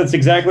scenes that's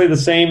exactly the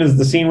same as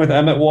the scene with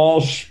Emmett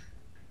Walsh,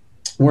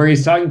 where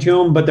he's talking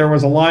to him, but there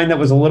was a line that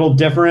was a little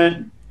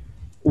different,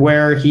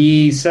 where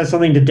he says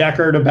something to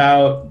Deckard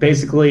about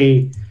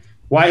basically,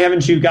 why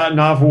haven't you gotten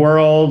off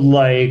world?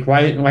 Like,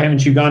 why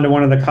haven't you gone to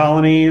one of the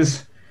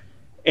colonies?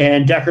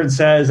 And Deckard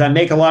says, I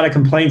make a lot of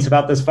complaints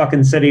about this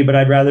fucking city, but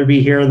I'd rather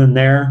be here than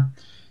there.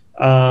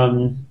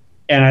 And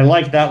I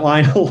like that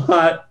line a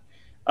lot.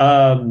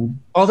 I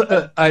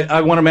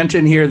want to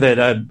mention here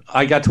that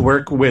I got to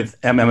work with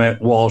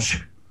Emmett Walsh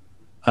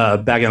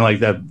back in like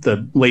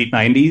the late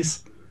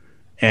 90s,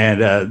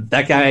 and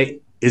that guy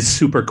is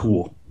super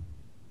cool.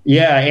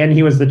 Yeah, and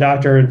he was the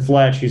doctor in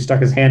Fletch who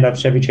stuck his hand up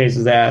Chevy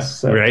Chase's ass.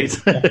 So. Right.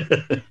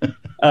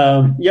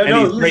 And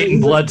he's great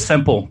in Blood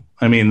Simple.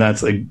 I mean,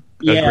 that's a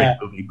great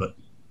movie. But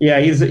yeah,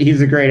 he's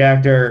a great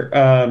actor,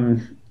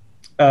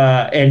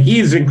 and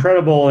he's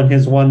incredible in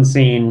his one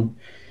scene.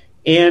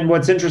 And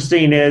what's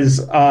interesting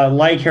is,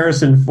 like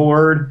Harrison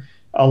Ford,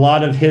 a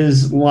lot of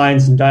his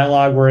lines and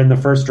dialogue were in the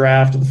first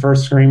draft of the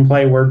first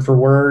screenplay, word for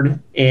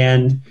word.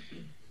 And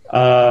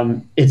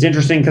it's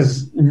interesting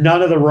because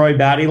none of the Roy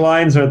Batty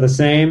lines are the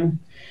same.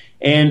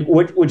 And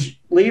which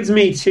leads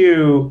me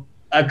to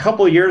a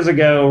couple years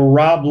ago,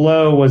 Rob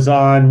Lowe was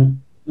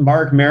on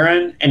Marc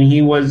Maron, and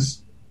he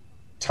was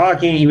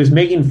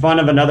making fun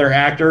of another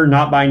actor,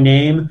 not by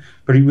name,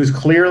 but he was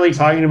clearly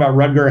talking about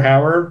Rutger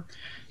Hauer.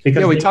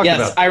 Because we talked about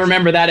this. I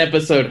remember that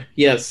episode.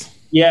 Yes.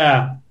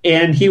 Yeah,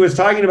 and he was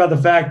talking about the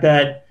fact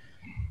that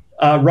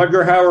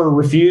Rutger Hauer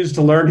refused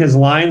to learn his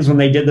lines when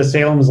they did the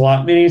Salem's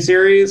Lot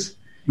miniseries.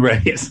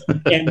 Right.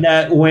 And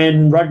that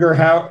when Rutger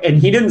Hauer, and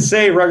he didn't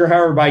say Rutger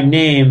Hauer by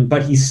name,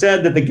 but he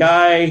said that the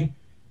guy,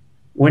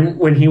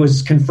 when he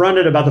was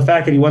confronted about the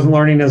fact that he wasn't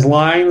learning his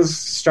lines,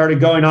 started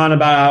going on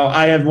about how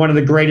I have one of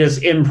the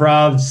greatest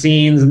improv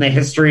scenes in the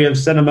history of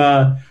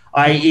cinema,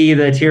 i.e.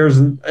 the Tears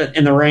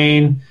in the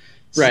Rain.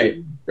 Right.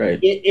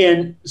 Right.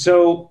 And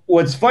so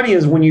what's funny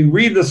is when you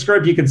read the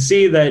script, you can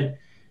see that,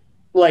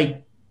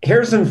 like,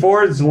 Harrison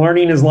Ford's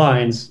learning his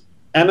lines,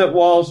 Emmett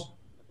Walsh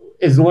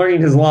is learning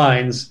his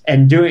lines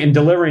and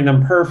delivering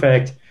them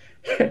perfect,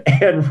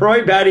 and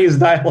Roy Batty's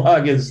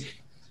dialogue is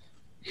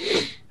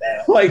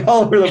like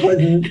all over the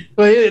place.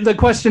 But the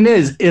question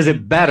is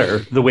it better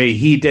the way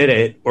he did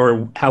it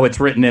or how it's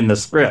written in the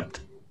script?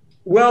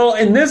 Well,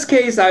 in this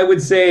case, I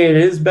would say it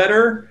is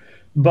better,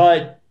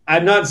 but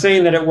I'm not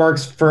saying that it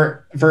works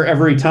for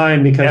every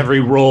time, because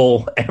every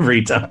role,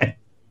 every time.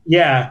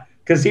 Yeah,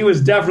 because he was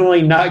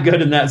definitely not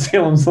good in that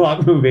Salem's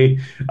Lot movie.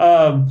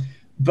 I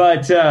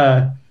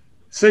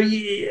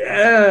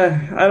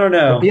don't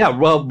know. Yeah,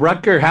 well,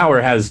 Rutger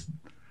Hauer has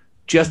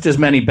just as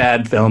many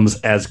bad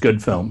films as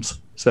good films.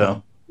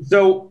 So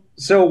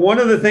one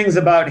of the things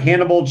about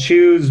Hannibal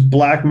Chu's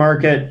black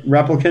market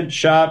replicant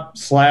shop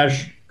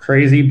 /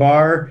 crazy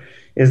bar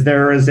is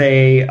there is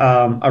a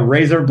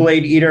razor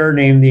blade eater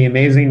named the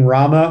Amazing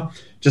Rama,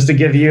 just to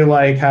give you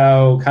like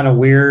how kind of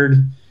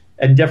weird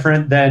and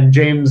different than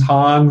James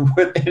Hong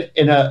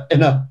in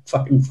a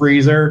fucking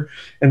freezer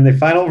in the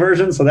final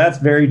version. So that's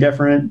very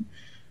different.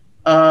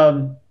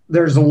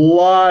 There's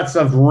lots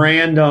of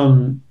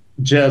random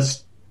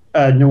just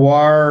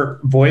noir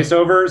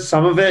voiceovers.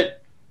 Some of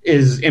it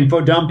is info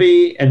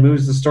dumpy and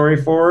moves the story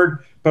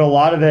forward, but a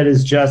lot of it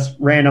is just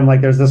random. Like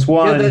there's this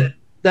one. Yeah,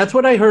 that's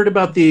what I heard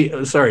about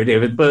sorry,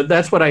 David, but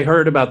that's what I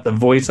heard about the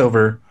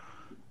voiceover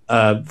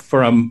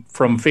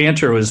from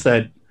Fancher, was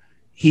that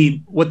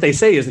what they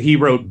say is he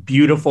wrote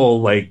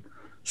beautiful like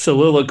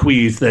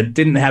soliloquies that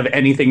didn't have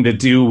anything to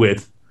do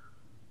with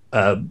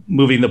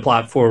moving the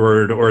plot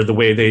forward or the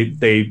way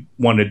they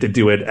wanted to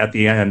do it at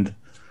the end.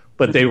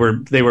 But they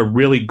were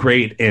really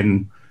great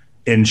in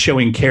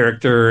showing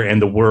character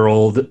and the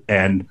world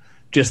and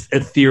just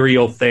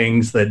ethereal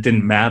things that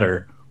didn't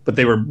matter, but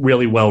they were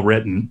really well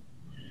written.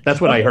 That's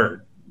what I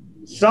heard.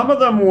 Some of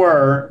them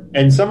were,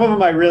 and some of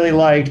them I really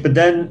liked, but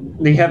then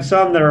they have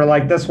some that are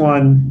like this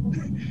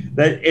one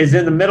that is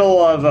in the middle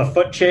of a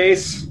foot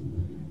chase.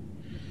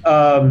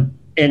 And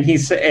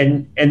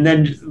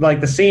then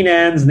like the scene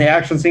ends and the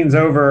action scene's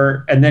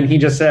over, and then he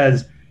just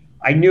says,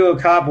 I knew a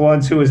cop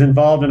once who was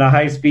involved in a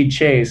high-speed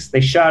chase. They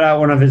shot out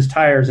one of his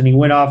tires and he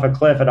went off a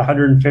cliff at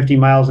 150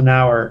 miles an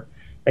hour.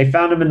 They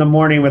found him in the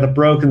morning with a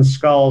broken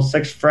skull,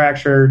 six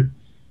fractured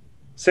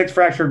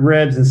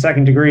ribs and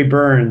second-degree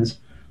burns.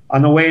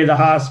 On the way to the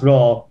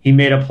hospital, he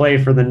made a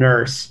play for the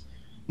nurse.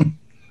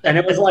 And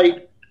it was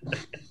like...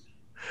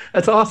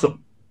 That's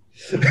awesome.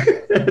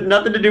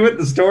 Nothing to do with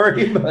the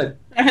story, but...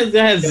 That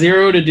has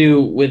zero to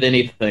do with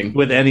anything.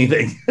 With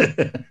anything.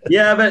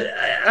 Yeah, but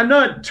I'm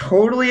not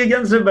totally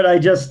against it, but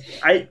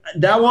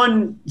that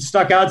one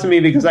stuck out to me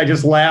because I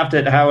just laughed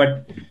at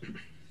how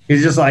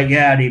he's just like,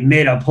 yeah, and he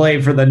made a play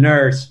for the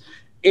nurse.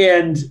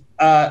 And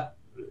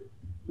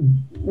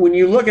when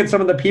you look at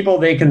some of the people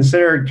they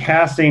considered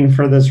casting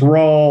for this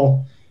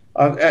role,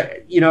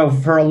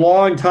 for a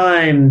long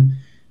time,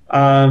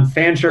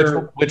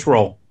 Fancher... Which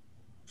role?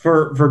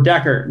 For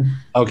Deckard.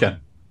 Okay.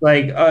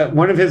 Like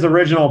one of his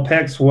original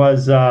picks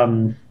was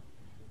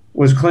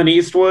Clint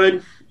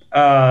Eastwood,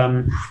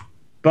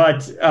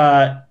 but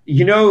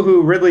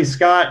who Ridley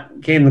Scott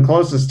came the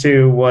closest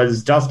to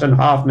was Dustin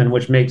Hoffman,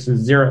 which makes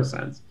zero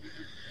sense.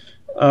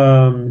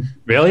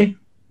 Really?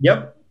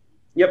 Yep.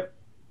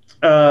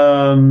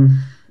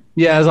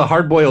 Yeah, as a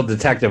hard-boiled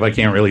detective, I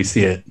can't really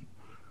see it.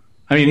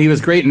 I mean, he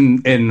was great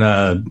in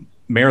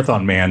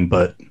Marathon Man,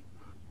 but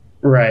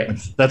right,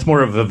 that's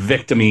more of a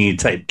victim-y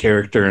type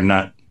character and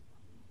not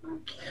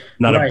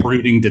right. A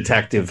brooding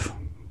detective.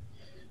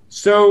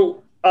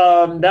 So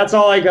that's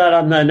all I got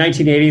on the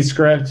 1980s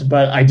script,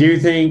 but I do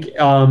think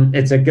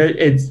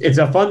it's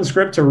a fun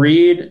script to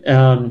read.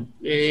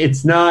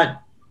 It's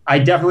not. I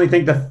definitely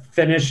think the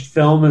finished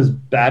film is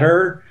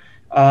better.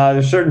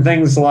 There's certain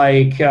things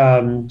like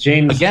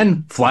James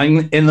again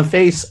flying in the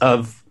face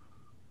of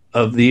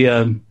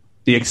the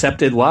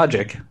accepted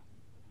logic.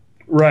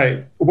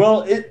 Right.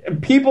 Well,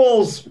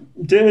 Peoples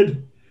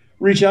did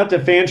reach out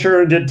to Fancher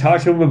and did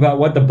talk to him about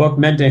what the book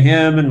meant to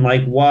him and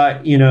like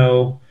what he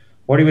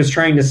was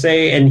trying to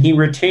say, and he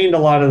retained a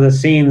lot of the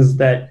scenes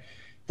that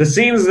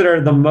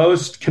are the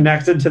most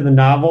connected to the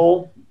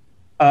novel.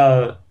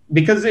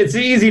 Because it's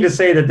easy to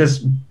say that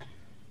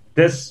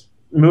this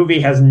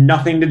movie has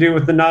nothing to do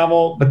with the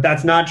novel, but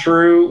that's not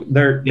true.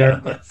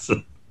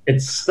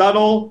 It's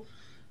subtle,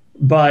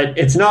 but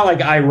it's not like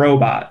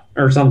iRobot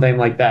or something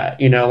like that.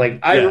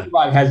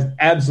 iRobot has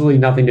absolutely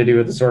nothing to do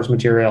with the source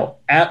material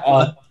at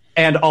all.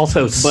 And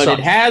also but it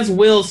has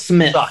Will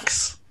Smith.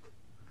 Sucks.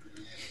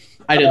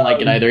 I didn't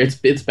like it either.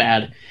 It's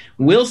bad.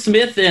 Will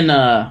Smith and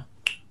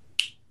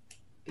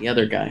the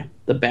other guy,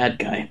 the bad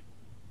guy.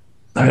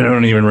 I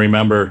don't even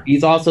remember.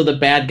 He's also the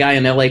bad guy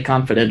in LA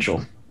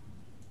Confidential.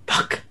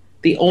 Fuck.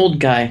 The old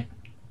guy.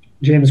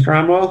 James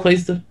Cromwell?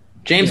 Plays the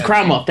James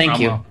Cromwell, thank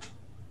you.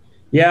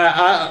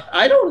 Yeah,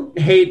 I don't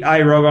hate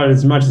iRobot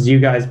as much as you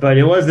guys, but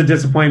it was a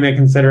disappointment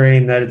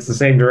considering that it's the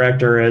same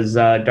director as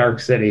Dark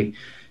City.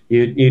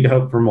 You'd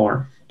hope for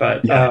more.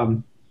 But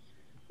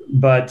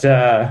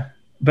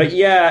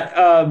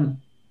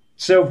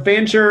so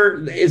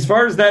Fancher, as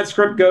far as that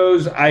script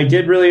goes, I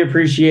did really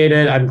appreciate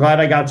it. I'm glad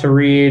I got to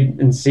read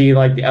and see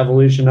like the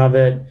evolution of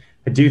it.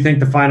 I do think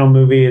the final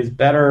movie is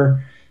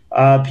better.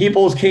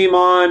 Peoples came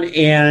on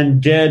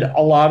and did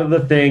a lot of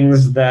the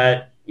things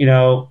that,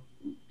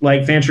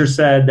 like Fancher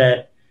said,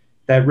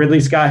 that Ridley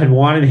Scott had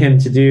wanted him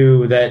to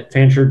do that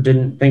Fancher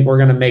didn't think were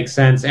going to make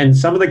sense. And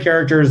some of the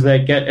characters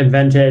that get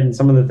invented and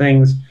some of the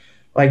things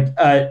like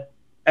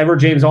Edward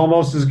James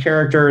Olmos'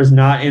 character is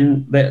not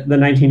in the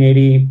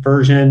 1980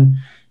 version.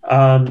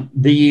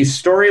 The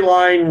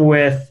storyline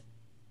with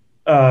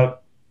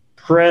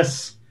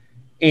Chris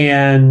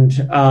and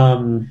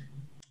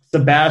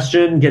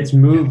Sebastian gets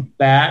moved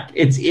back.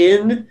 It's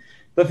in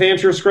the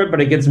Fancher script, but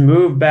it gets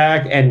moved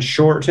back and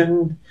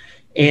shortened.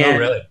 And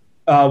really?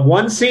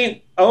 One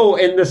scene. Oh,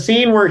 and the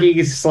scene where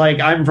he's like,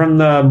 I'm from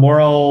the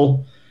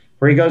moral,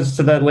 where he goes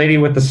to that lady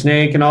with the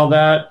snake and all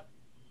that.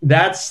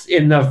 That's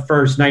in the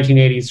first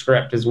 1980s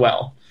script as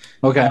well.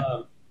 Okay.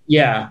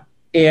 Yeah.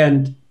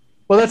 And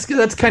well,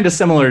 that's kind of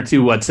similar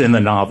to what's in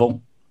the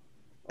novel.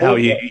 How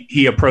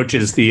he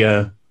approaches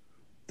the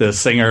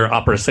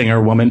opera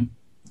singer woman.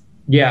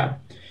 Yeah.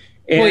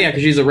 And,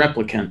 because she's a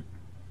replicant.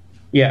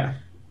 Yeah.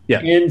 Yeah.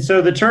 And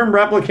so the term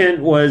replicant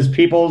was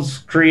Peoples'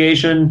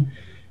 creation.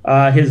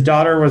 His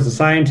daughter was a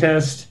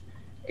scientist,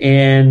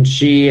 and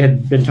she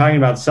had been talking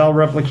about cell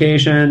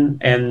replication,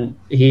 and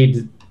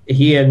he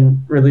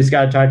and Ridley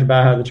Scott talked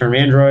about how the term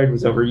android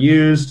was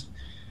overused.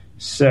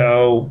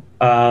 So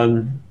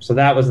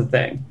that was the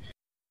thing.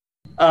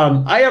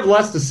 I have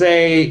less to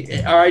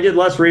say, or I did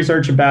less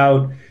research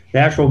about the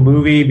actual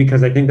movie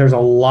because I think there's a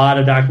lot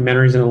of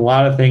documentaries and a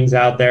lot of things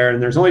out there,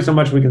 and there's only so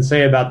much we can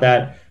say about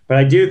that. But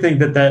I do think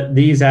that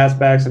these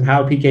aspects and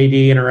how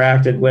PKD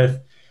interacted with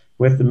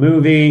the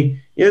movie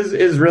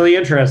is really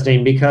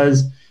interesting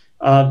because,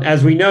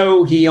 as we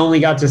know, he only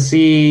got to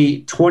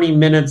see 20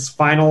 minutes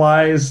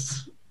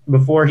finalized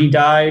before he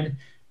died.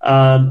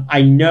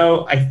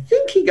 I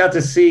think he got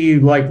to see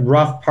like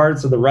rough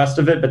parts of the rest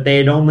of it, but they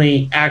had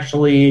only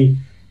actually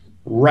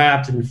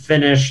wrapped and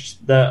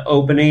finished the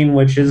opening,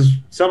 which is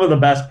some of the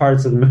best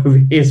parts of the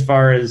movie as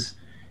far as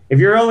if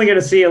you're only going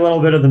to see a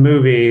little bit of the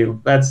movie,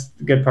 that's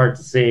the good part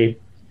to see.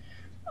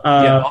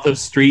 All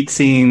those street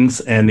scenes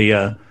and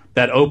the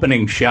that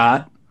opening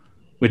shot,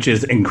 which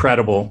is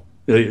incredible.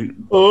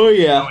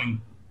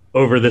 Going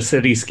over the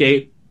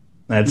cityscape.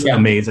 That's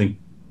amazing.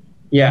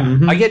 Yeah.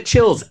 Mm-hmm. I get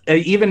chills.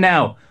 Even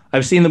now,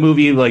 I've seen the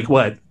movie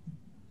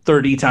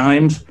 30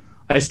 times.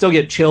 I still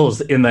get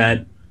chills in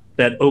that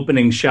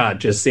opening shot,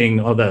 just seeing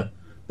all the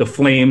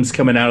flames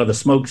coming out of the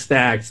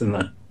smokestacks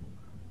and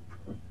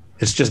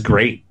it's just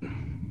great.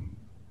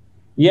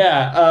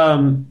 Yeah.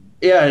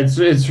 It's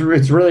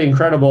really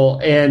incredible,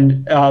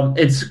 and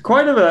it's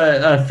quite of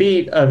a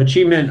feat of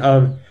achievement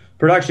of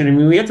production. I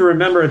mean, we have to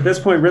remember at this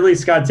point, Ridley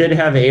Scott did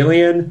have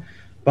Alien,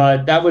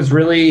 but that was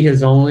really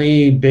his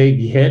only big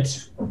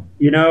hit.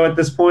 At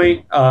this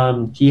point,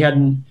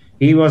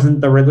 he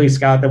wasn't the Ridley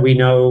Scott that we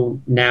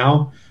know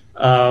now,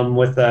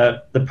 with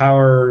the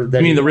power that.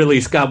 I mean, the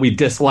Ridley Scott we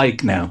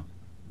dislike now,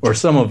 or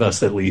some of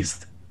us at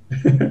least.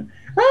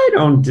 I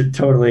don't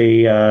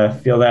totally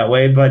feel that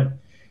way, but.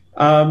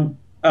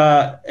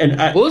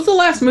 What was the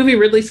last movie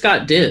Ridley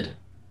Scott did?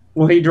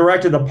 Well, he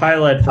directed the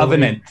pilot.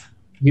 Covenant.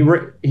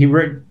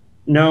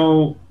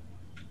 No,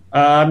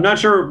 I'm not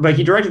sure, but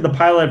he directed the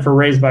pilot for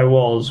Raised by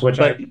Wolves, which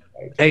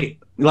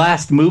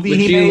last movie which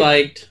you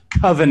liked.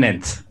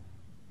 Covenant.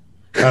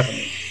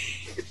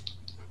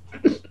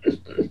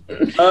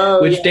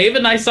 Which Dave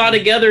and I saw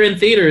together in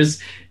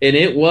theaters, and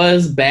it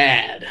was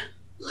bad.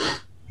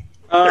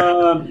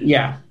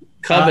 Yeah.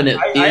 Covenant.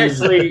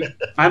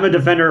 I'm a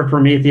defender of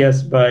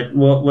Prometheus, but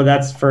well,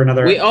 that's for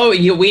another.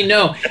 We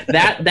know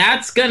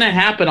that's gonna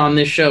happen on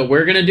this show.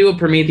 We're gonna do a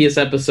Prometheus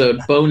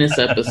bonus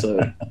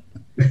episode.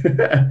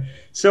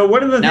 So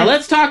what are the now?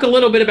 Let's talk a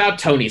little bit about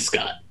Tony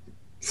Scott.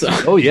 So.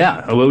 Oh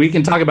yeah, well we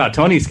can talk about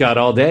Tony Scott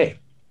all day.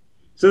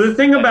 So the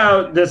thing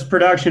about this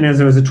production is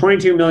it was a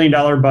 $22 million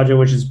budget,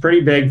 which is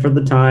pretty big for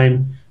the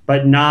time,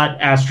 but not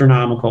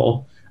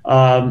astronomical.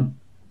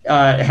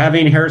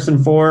 Having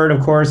Harrison Ford,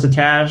 of course,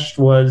 attached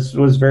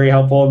was very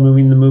helpful in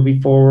moving the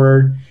movie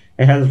forward.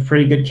 It has a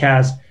pretty good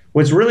cast.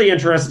 What's really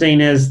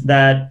interesting is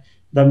that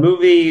the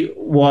movie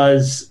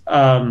was,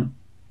 I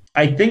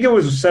think it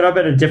was set up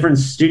at a different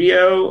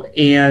studio,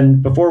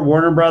 and before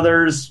Warner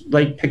Brothers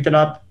picked it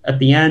up at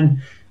the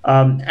end,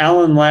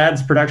 Alan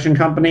Ladd's production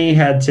company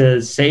had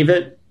to save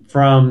it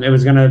from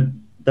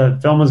the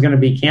film was going to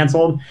be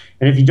canceled.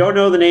 And if you don't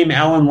know the name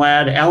Alan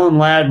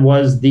Ladd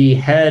was the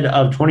head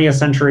of 20th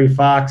Century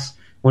Fox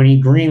when he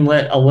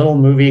greenlit a little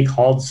movie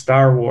called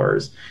Star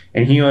Wars.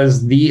 And he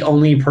was the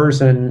only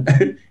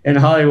person in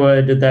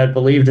Hollywood that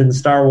believed in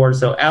Star Wars.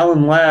 So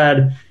Alan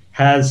Ladd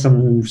has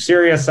some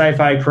serious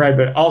sci-fi cred,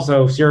 but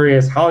also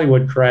serious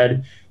Hollywood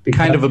cred.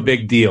 Kind of a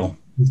big deal.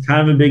 It's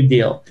kind of a big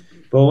deal.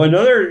 But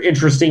another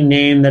interesting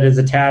name that is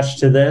attached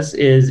to this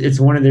is it's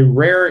one of the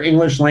rare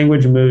English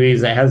language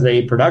movies that has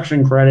a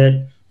production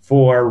credit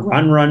for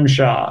Run Run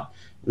Shaw,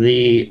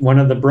 one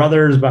of the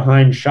brothers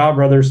behind Shaw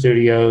Brothers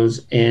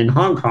Studios in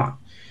Hong Kong,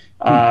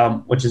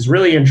 which is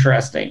really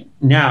interesting.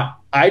 Now,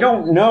 I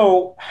don't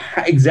know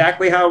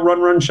exactly how Run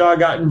Run Shaw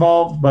got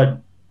involved,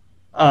 but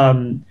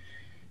from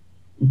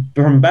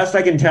best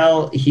I can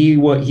tell,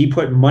 he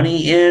put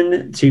money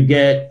in to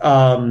get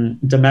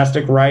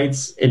domestic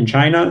rights in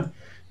China.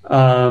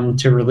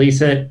 To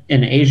release it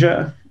in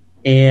Asia,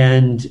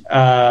 and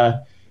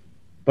but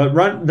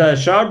the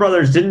Shaw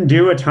Brothers didn't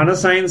do a ton of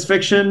science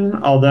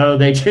fiction, although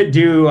they did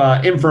do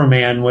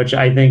Inframan, which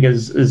I think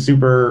is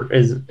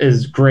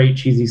great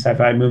cheesy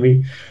sci-fi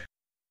movie.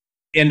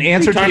 In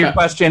answer to your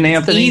question,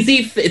 Anthony,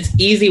 it's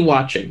easy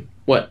watching.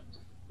 What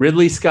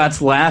Ridley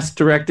Scott's last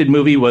directed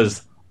movie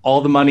was All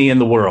the Money in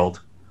the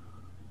World,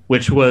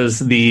 which was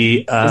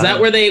the was that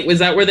where they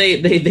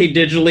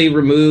digitally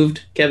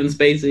removed Kevin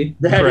Spacey?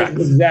 That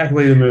is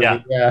exactly the movie.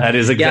 Yeah, that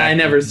is exactly. Yeah, I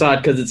never saw it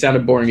because it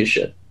sounded boring as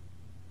shit.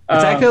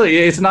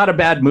 It's not a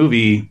bad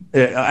movie.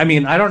 I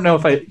mean, I don't know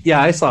if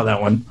I saw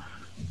that one.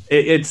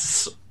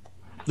 It's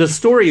the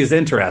story is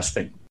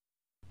interesting.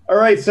 All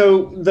right,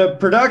 so the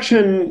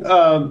production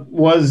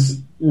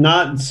was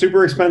not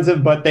super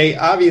expensive, but they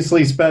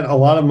obviously spent a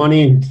lot of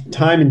money and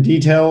time and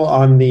detail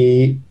on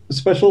the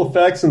special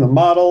effects and the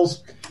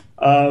models.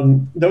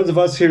 Those of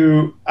us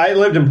I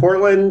lived in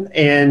Portland,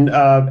 and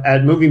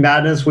at Movie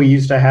Madness we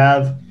used to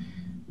have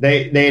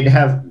they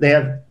have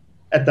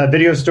at the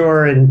video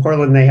store in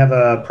Portland, they have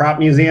a prop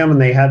museum, and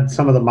they had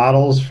some of the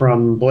models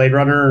from Blade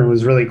Runner, and it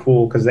was really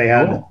cool because they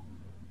had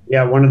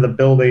one of the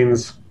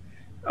buildings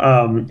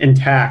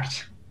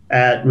intact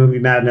at Movie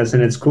Madness,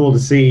 and it's cool to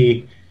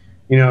see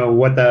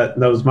what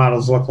those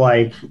models look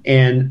like.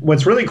 And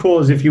what's really cool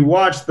is if you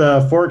watch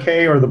the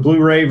 4K or the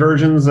Blu-ray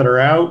versions that are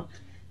out,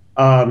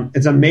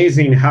 it's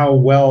amazing how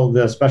well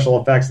the special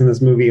effects in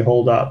this movie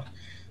hold up.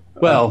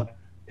 Well,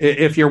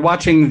 if you're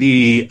watching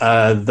the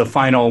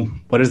final,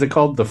 what is it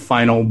called? The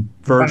final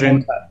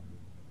version?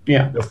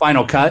 The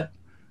final cut.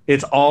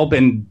 It's all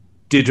been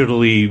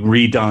digitally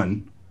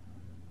redone.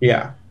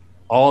 Yeah.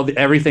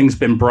 Everything's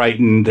been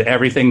brightened.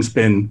 Everything's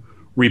been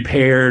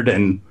repaired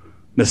and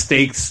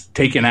mistakes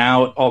taken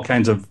out. All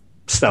kinds of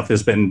stuff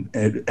has been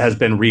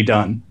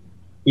redone.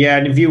 Yeah,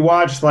 and if you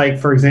watch,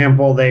 for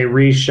example, they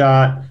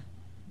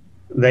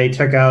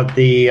took out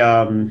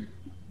the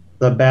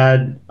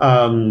bad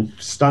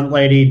stunt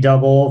lady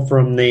double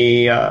from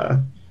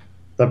the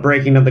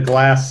breaking of the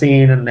glass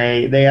scene, and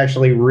they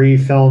actually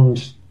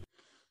refilmed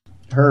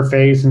her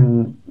face.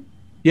 And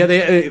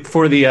they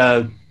for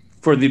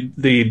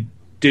the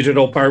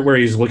digital part where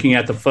he's looking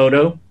at the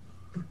photo.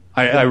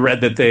 I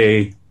read that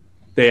they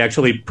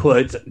actually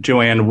put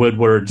Joanne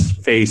Woodward's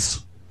face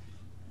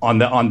on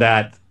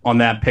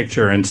that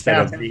picture instead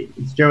of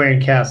it's Joanna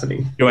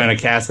Cassidy. Joanna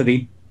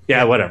Cassidy.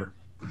 Yeah, whatever.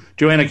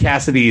 Joanna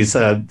Cassidy's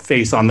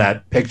face on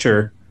that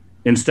picture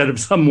instead of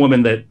some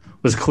woman that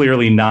was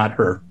clearly not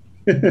her.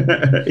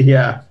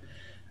 Yeah.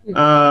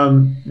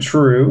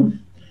 True.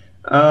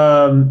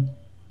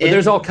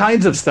 There's all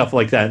kinds of stuff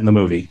like that in the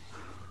movie.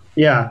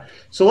 Yeah.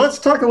 So let's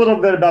talk a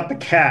little bit about the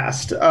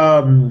cast.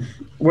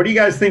 What do you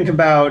guys think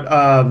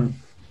about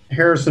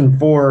Harrison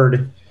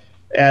Ford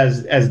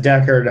as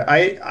Deckard?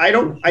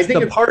 I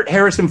think the part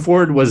Harrison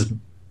Ford was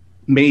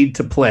made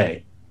to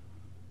play.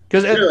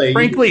 Because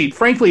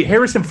frankly,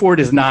 Harrison Ford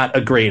is not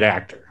a great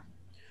actor.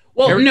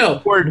 Well, Harrison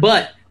Ford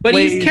but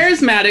he's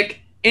charismatic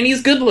and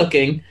he's good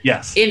looking.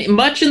 Yes. In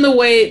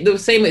the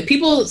same way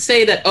people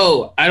say that,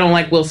 I don't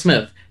like Will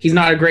Smith. He's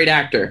not a great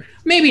actor.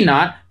 Maybe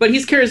not, but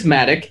he's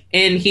charismatic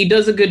and he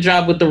does a good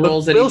job with the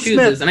roles that he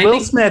chooses. And Will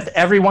Smith,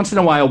 every once in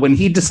a while, when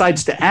he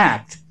decides to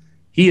act,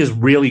 he is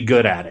really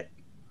good at it.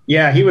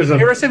 Yeah,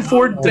 Harrison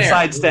Ford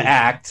decides to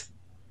act.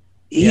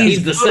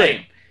 he's the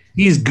same.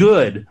 He's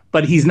good,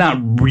 but he's not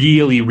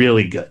really,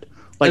 really good.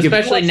 Like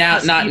especially now,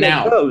 not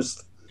now.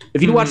 Coast,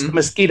 if you watch the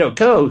Mosquito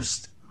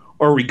Coast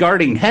or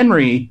Regarding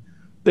Henry,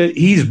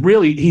 he's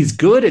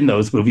good in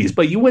those movies,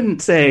 but you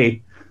wouldn't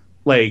say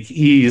like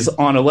he's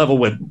on a level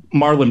with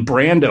Marlon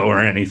Brando or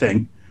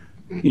anything.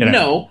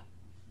 No.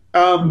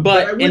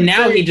 But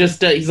now he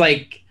just he's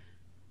like,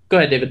 go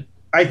ahead, David.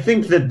 I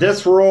think that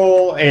this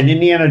role and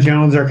Indiana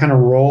Jones are kind of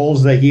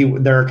roles that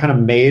they're kind of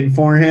made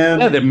for him.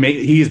 Yeah,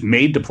 he's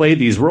made to play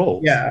these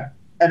roles. Yeah,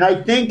 and I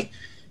think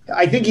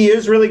he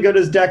is really good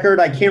as Deckard.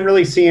 I can't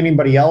really see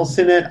anybody else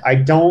in it. I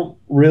don't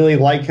really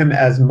like him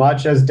as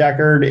much as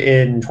Deckard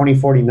in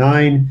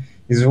 2049.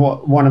 He's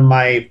one of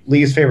my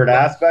least favorite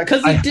aspects.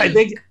 Because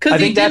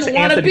he didn't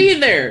want to be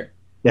there.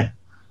 Yeah.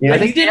 I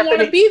think he didn't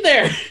want to be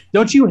there.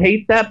 Don't you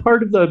hate that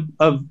part of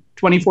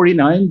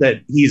 2049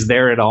 that he's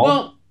there at all?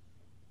 Well,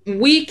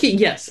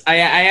 yes. I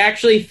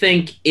actually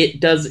think it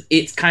does.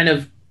 It's kind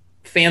of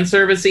fan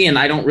servicey, and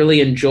I don't really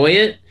enjoy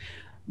it.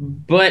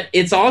 But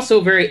it's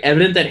also very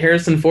evident that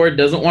Harrison Ford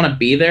doesn't want to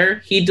be there.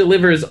 He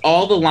delivers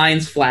all the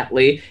lines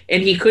flatly,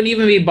 and he couldn't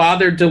even be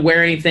bothered to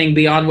wear anything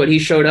beyond what he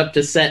showed up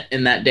to set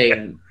in that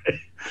day.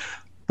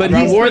 But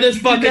I wore this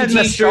fucking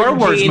t-shirt and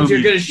jeans. Movie.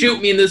 You're going to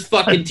shoot me in this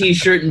fucking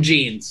t-shirt and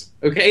jeans.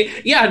 Okay?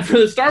 Yeah, and for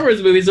the Star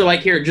Wars movies, they're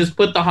like, here, just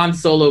put the Han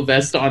Solo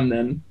vest on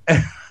then.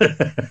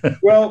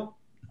 Well,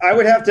 I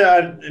would have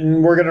to,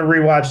 and we're going to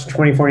rewatch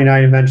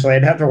 2049 eventually.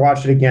 I'd have to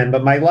watch it again.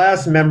 But my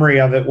last memory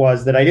of it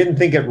was that I didn't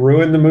think it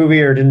ruined the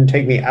movie or didn't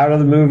take me out of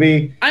the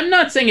movie. I'm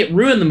not saying it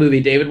ruined the movie,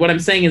 David. What I'm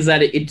saying is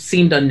that it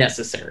seemed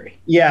unnecessary.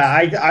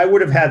 Yeah, I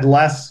would have had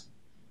less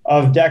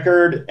of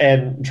Deckard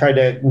and tried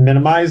to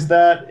minimize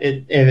that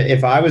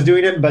if I was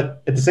doing it.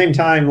 But at the same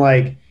time,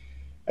 like,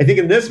 I think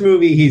in this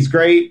movie, he's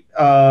great.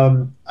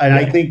 And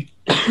I think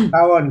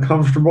how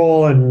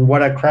uncomfortable and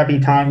what a crappy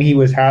time he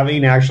was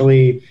having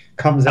actually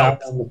comes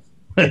out in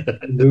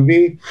the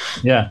movie.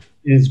 Yeah.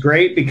 It's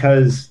great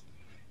because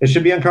it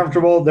should be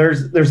uncomfortable.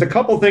 There's a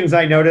couple things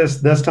I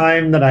noticed this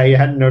time that I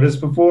hadn't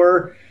noticed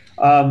before.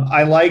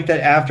 I like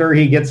that after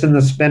he gets in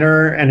the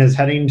spinner and is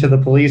heading to the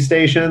police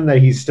station that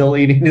he's still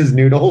eating his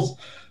noodles,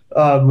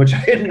 which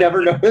I had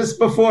never noticed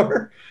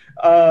before.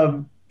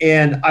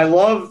 And I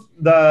love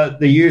the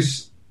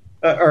use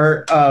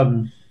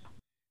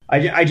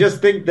I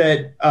just think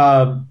that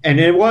and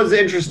it was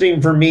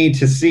interesting for me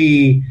to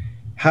see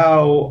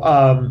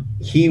how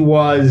he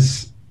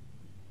was.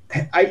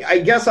 I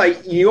guess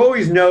you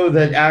always know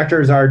that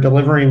actors are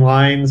delivering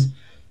lines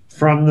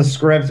from the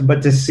script,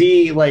 but to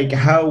see like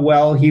how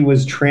well he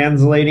was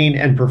translating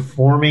and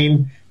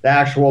performing the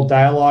actual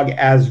dialogue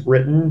as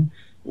written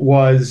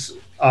was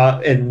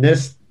in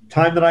this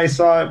time that I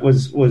saw it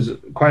was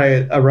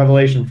quite a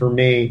revelation for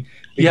me.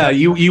 Yeah,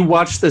 you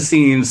watch the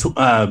scenes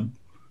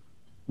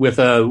with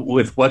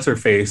what's her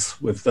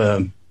face with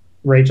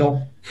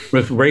Rachel,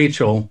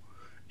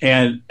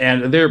 and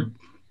they're,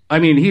 I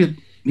mean,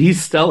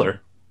 he's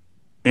stellar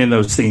in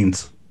those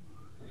scenes.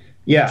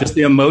 Yeah, just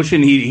the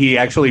emotion he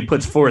actually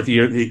puts forth.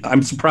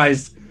 I'm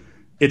surprised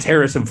it's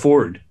Harrison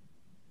Ford.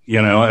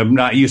 I'm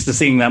not used to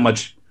seeing that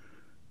much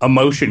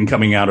emotion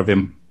coming out of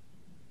him.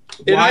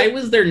 Why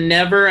was there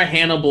never a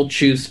Hannibal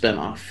Chew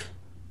spinoff?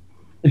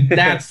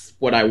 That's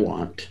what I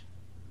want.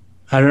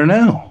 I don't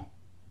know.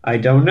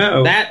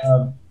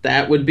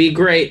 That would be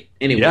great.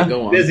 Anyway, yeah.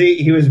 Go on.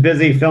 He was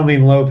busy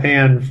filming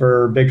Lo-Pan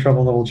for Big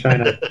Trouble in Little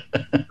China.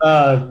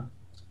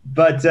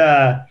 But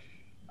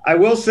I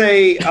will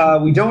say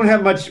we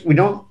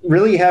don't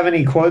really have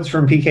any quotes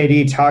from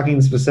PKD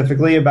talking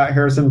specifically about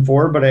Harrison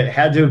Ford, but it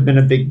had to have been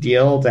a big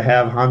deal to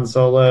have Han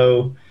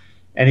Solo,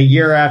 and a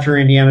year after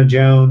Indiana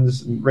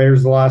Jones, Raiders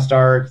of the Lost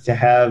Ark, to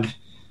have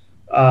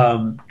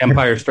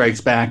Empire Strikes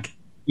Back.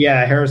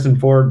 Yeah, Harrison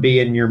Ford be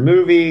in your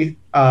movie.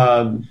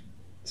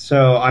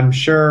 So I'm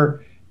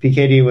sure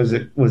PKD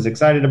was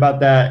excited about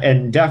that,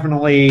 and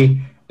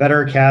definitely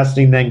better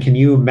casting than. Can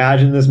you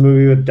imagine this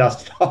movie with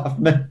Dustin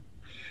Hoffman?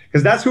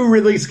 Because that's who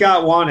Ridley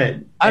Scott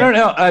wanted. I don't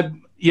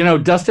know.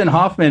 Dustin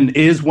Hoffman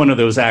is one of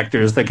those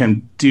actors that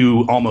can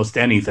do almost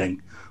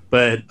anything,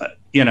 but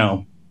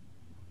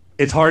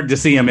it's hard to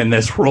see him in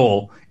this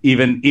role,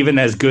 even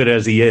as good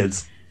as he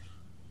is.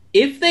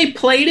 If they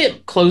played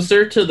it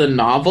closer to the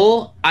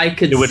novel, I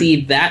could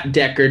see that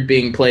Deckard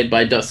being played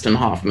by Dustin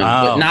Hoffman,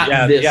 but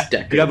not this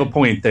Deckard. You have a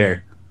point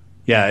there.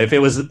 Yeah, if it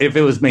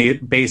was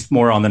based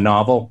more on the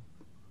novel.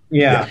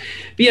 Yeah,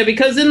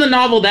 because in the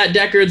novel, that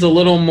Deckard's a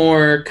little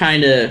more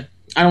kind of,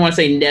 I don't want to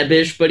say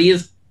nebbish, but he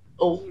is.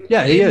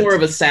 He is more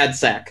of a sad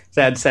sack.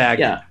 Sad sack.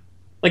 Yeah,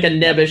 like a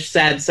nebbish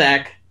sad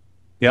sack.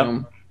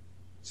 Yep.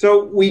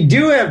 So we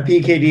do have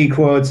PKD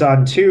quotes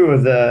on two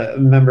of the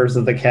members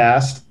of the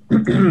cast.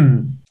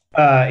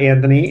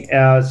 Anthony,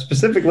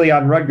 specifically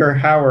on Rutger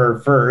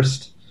Hauer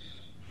first.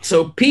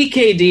 So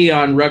PKD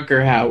on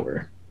Rutger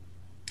Hauer.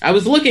 I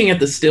was looking at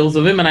the stills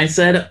of him and I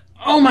said,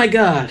 oh my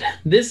god,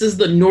 this is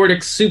the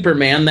Nordic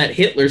Superman that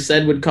Hitler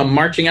said would come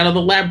marching out of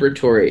the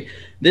laboratory.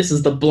 This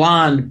is the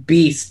blonde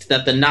beast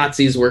that the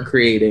Nazis were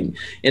creating.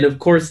 And of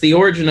course, the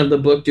origin of the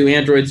book, Do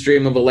Androids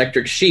Dream of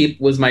Electric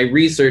Sheep, was my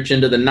research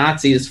into the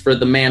Nazis for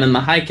The Man in the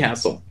High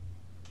Castle.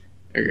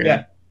 Okay.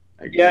 Yeah.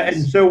 Yeah,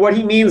 and so what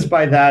he means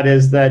by that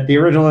is that the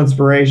original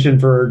inspiration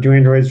for Do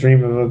Androids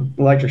Dream of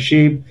Electric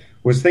Sheep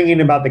was thinking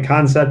about the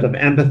concept of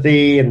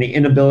empathy and the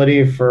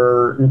inability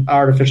for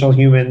artificial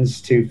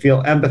humans to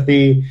feel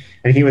empathy.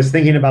 And he was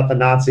thinking about the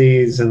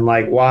Nazis and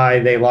like why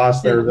they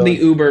lost their ability.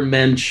 The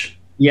Ubermensch.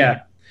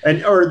 Yeah.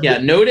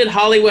 Noted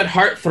Hollywood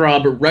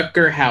heartthrob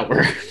Rutger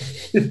Hauer.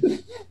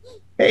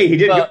 Hey, he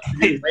did. Well,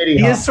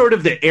 he is sort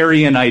of the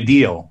Aryan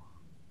ideal.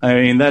 I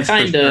mean, that's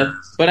kind of. Sure.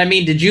 But I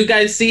mean, did you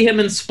guys see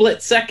him in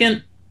Split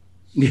Second?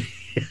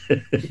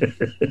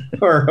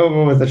 Or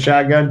Hobo with a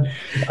Shotgun.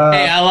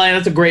 Hey, I lie.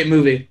 That's a great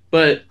movie.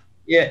 But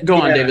yeah, go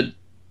on, David.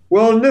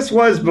 Well, and this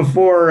was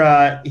before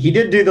he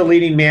did do the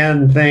leading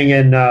man thing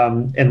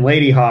in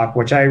Lady Hawk,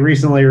 which I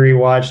recently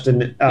rewatched.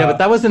 And yeah, but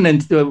that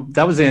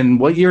was in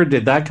what year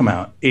did that come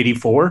out?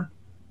 84?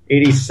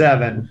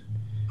 87.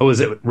 Oh, was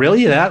it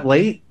really that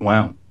late?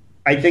 Wow.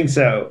 I think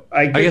so.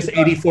 I guess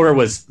 84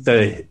 was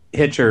the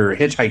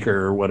Hitchhiker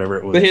or whatever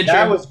it was. The Hitcher.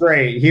 That was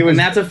great. And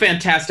that's a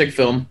fantastic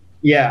film.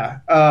 Yeah.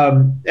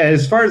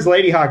 As far as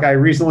Lady Hawk, I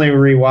recently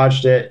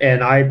rewatched it,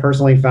 and I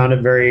personally found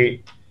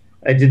it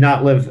it did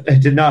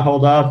not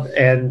hold up.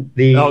 And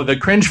the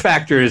cringe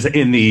factor is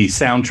in the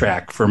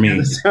soundtrack for me.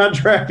 The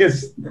soundtrack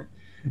is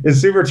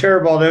super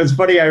terrible. And it was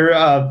funny.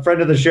 A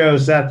friend of the show,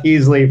 Seth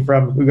Heasley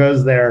from Who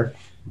Goes There,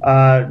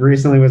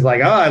 recently was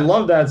like, "Oh, I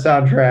love that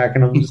soundtrack,"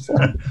 and I'm just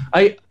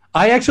like,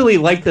 I actually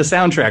like the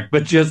soundtrack,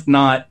 but just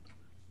not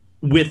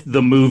with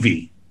the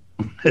movie.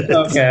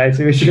 Okay, I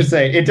see what you're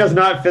saying. It does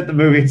not fit the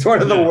movie. It's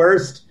one of the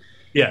worst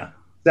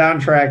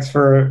soundtracks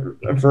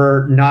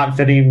for not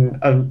fitting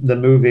the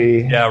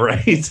movie. Yeah,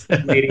 right.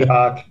 Lady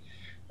Hawk.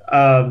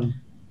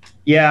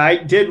 Yeah, I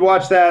did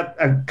watch that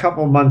a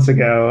couple months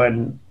ago,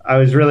 and I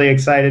was really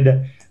excited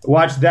to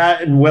watch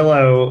that and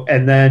Willow,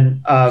 and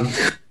then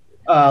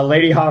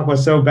Lady Hawk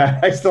was so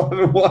bad I still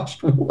haven't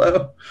watched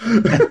Willow.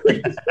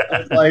 I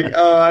was like,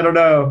 I don't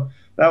know.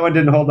 That one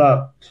didn't hold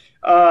up.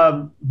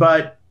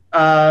 But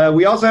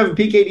we also have a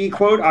PKD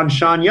quote on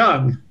Sean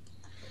Young.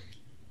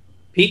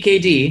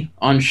 PKD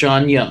on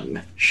Sean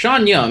Young.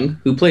 Sean Young,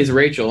 who plays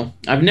Rachel,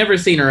 I've never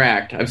seen her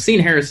act. I've seen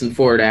Harrison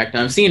Ford act,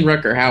 and I've seen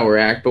Rutger Hauer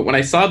act, but when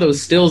I saw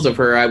those stills of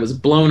her, I was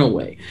blown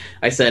away.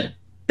 I said,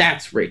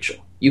 that's Rachel.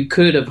 You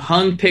could have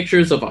hung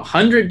pictures of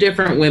 100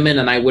 different women,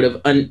 and I would have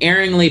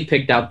unerringly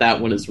picked out that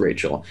one as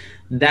Rachel.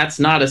 That's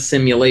not a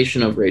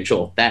simulation of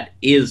Rachel. That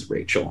is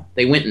Rachel.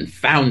 They went and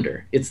found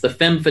her. It's the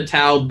femme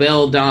fatale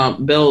Belle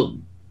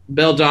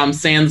Dom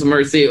Sans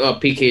Mercy. Oh,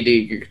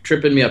 PKD, you're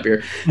tripping me up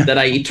here. That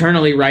I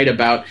eternally write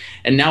about,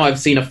 and now I've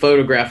seen a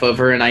photograph of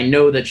her, and I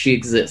know that she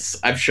exists.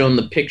 I've shown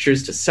the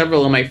pictures to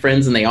several of my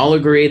friends, and they all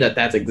agree that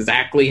that's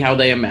exactly how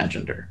they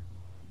imagined her.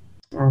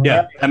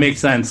 Yeah, that makes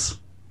sense.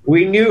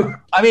 We knew.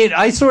 I mean,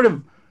 I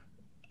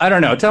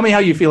don't know. Tell me how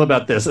you feel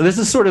about this. This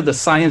is sort of the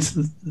science.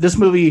 This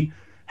movie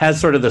has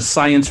sort of the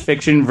science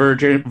fiction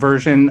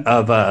version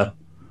of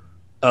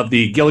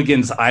the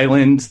Gilligan's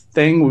Island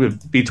thing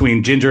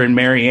between Ginger and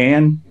Mary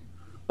Ann.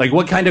 Like,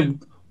 what kind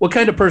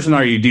of person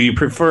are you? Do you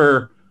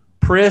prefer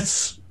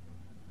Pris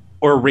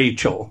or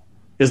Rachel?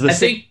 Is the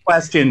same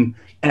question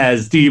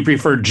as do you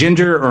prefer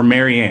Ginger or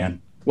Mary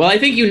Ann? Well, I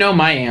think you know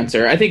my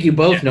answer. I think you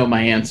both know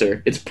my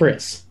answer. It's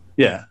Pris.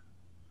 Yeah.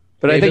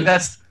 But David? I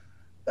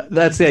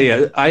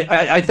think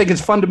I think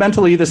it's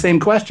fundamentally the same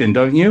question,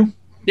 don't you?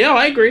 Yeah,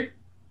 I agree.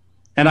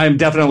 And I'm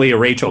definitely a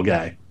Rachel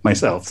guy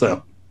myself.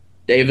 So,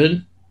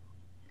 David,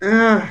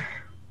 I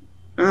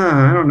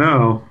don't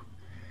know.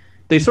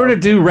 They sort of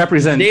do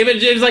represent.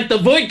 David is like the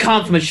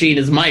Voight-Kampff machine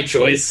is my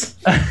choice.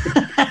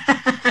 I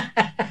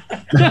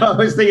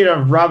was thinking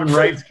of Robin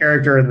Wright's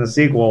character in the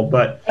sequel,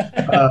 but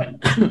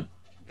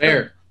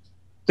fair.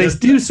 They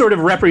do sort of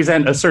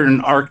represent a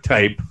certain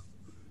archetype.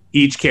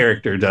 Each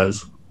character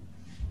does.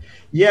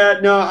 Yeah,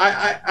 no,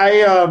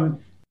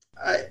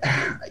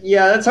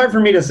 yeah, that's hard for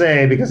me to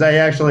say because I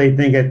actually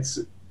think it's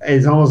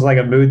almost like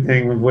a mood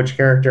thing of which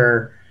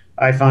character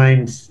I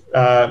find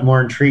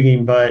more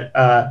intriguing. But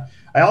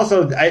I'm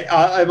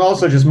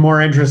also just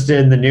more interested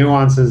in the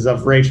nuances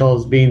of Rachel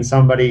as being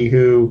somebody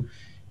who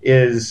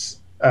is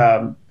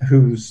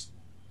who's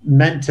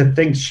meant to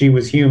think she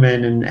was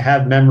human and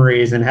have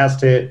memories and has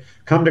to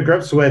come to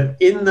grips with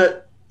in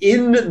the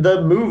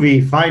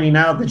movie finding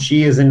out that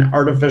she is an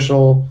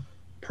artificial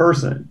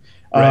person.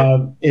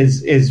 Right.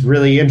 Is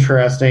really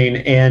interesting.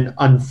 And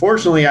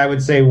unfortunately, I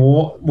would say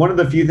one of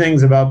the few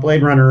things about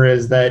Blade Runner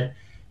is that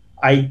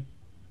I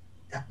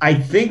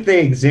think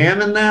they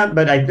examined that,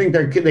 but I think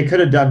they could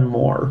have done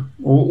more.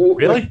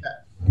 Really?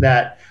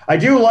 That I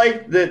do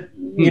like that.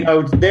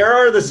 There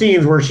are the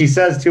scenes where she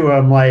says to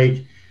him,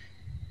 like,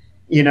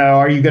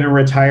 are you going to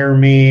retire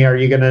me? Are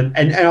you going to?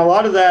 And a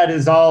lot of that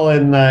is all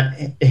in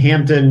the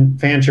Hampton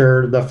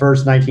Fancher, the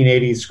first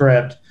 1980s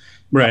script.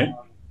 Right.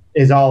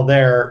 Is all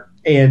there.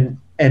 And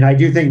I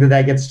do think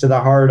that gets to the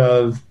heart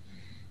of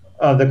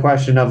the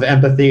question of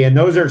empathy, and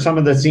those are some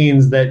of the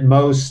scenes that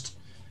most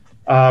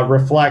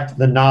reflect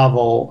the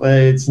novel.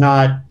 It's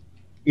not,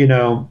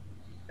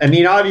 I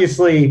mean,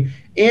 obviously,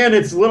 and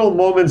it's little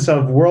moments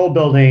of world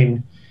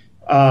building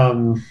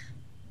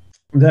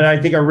that I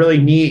think are really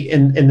neat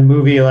in the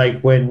movie.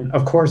 Like when,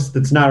 of course,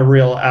 it's not a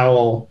real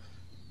owl,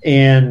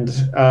 and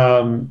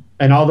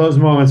all those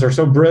moments are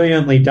so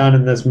brilliantly done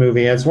in this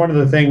movie. It's one of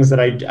the things that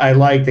I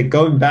like, that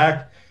going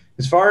back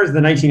as far as the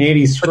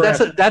 1980s script.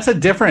 But that's a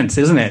difference,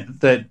 isn't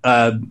it?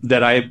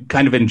 That I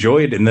kind of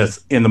enjoyed in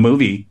the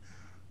movie,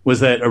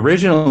 was that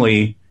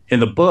originally in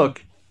the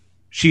book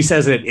she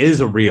says it is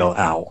a real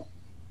owl,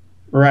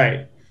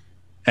 right?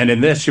 And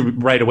in this, she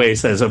right away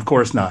says, "Of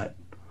course not."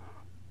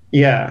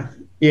 Yeah,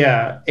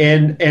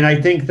 and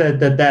I think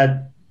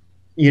that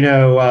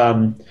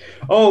and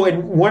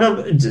one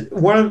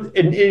of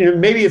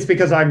and maybe it's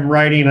because I'm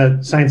writing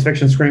a science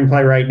fiction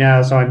screenplay right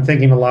now, so I'm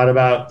thinking a lot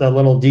about the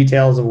little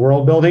details of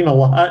world building a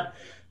lot.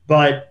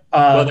 But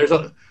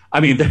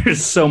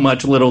there's so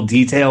much little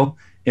detail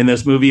in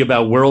this movie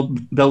about world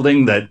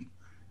building that,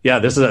 yeah,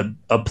 this is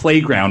a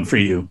playground for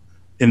you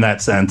in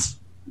that sense.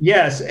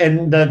 Yes,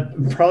 and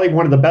probably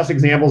one of the best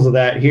examples of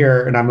that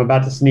here, and I'm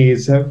about to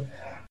sneeze. So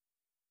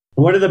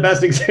one of the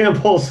best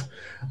examples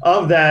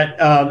of that,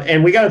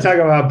 and we got to talk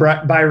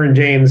about Byron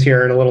James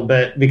here in a little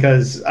bit,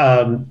 because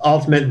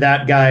ultimate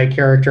that guy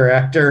character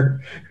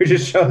actor who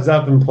just shows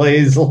up and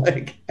plays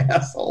like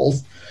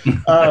assholes.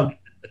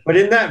 But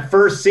in that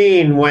first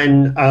scene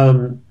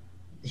when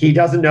he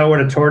doesn't know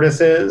what a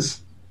tortoise is,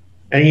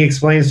 and he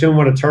explains to him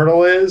what a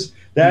turtle is,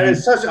 that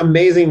is such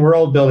amazing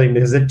world building,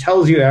 because it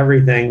tells you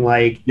everything.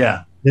 Like,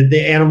 that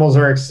the animals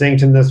are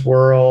extinct in this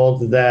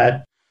world,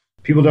 that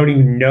people don't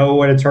even know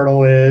what a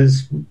turtle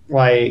is,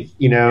 and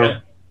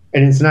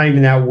it's not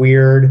even that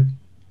weird.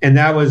 And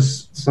that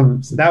was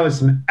some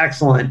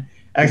excellent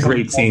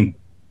great scene.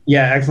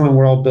 Yeah, excellent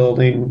world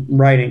building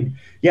writing.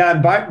 Yeah,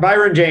 and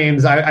Byron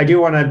James, I do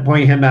want to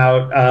point him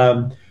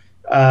out.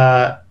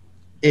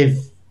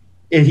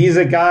 If he's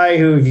a guy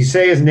who, if you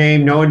say his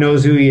name, no one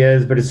knows who he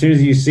is, but as soon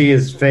as you see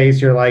his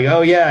face, you're like, oh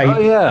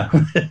yeah,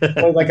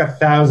 like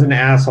 1,000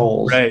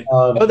 assholes. Right.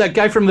 That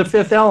guy from The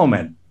Fifth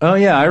Element. Oh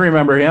yeah, I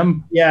remember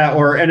him. Yeah,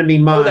 or Enemy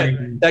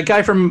Mine. That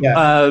guy from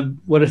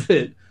what is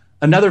it?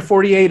 Another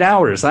 48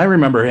 Hours. I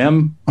remember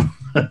him.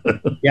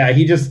 Yeah,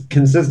 he just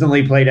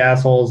consistently played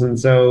assholes,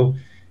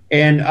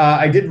 and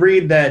I did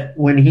read that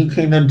when he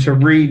came in to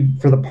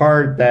read for the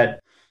part,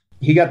 that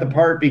he got the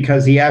part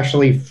because he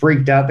actually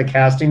freaked out the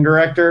casting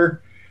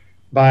director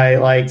by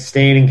like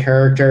staying in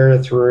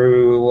character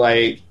through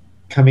like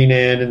coming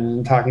in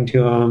and talking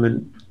to him.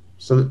 And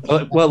so,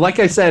 well, like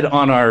I said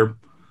on our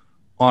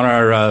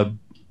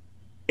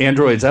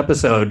Androids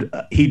episode,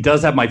 he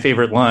does have my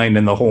favorite line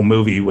in the whole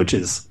movie, which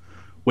is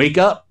 "Wake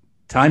up,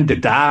 time to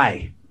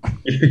die."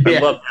 I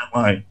love that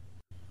line.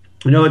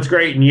 No, it's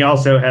great. And he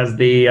also has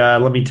the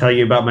 "Let me tell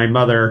you about my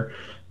mother"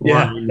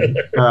 line,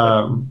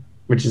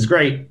 which is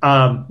great.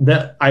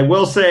 I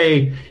will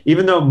say,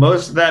 even though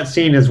most of that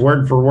scene is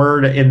word for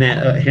word in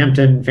the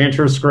Hampton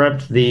Fancher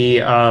script, the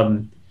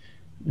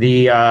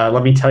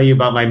 "Let me tell you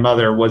about my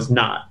mother" was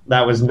not.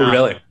 That was not.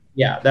 Really?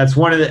 Yeah, that's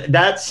one of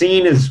that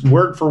scene is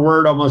word for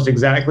word, almost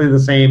exactly the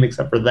same,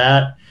 except for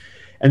that.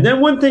 And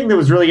then one thing that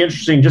was really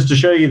interesting, just to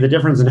show you the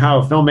difference in how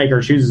a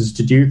filmmaker chooses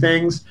to do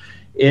things,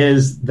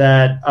 is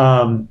that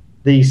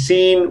the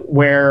scene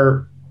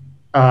where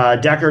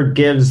Deckard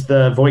gives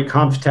the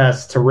Voight-Kampff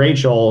test to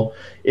Rachel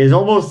is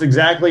almost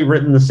exactly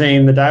written the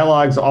same. The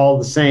dialogue's all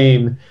the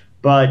same,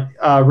 but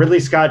Ridley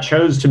Scott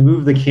chose to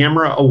move the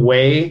camera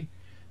away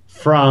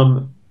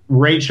from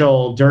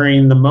Rachel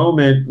during the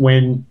moment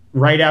when,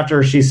 right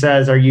after she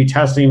says, "Are you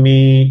testing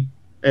me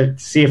to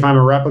see if I'm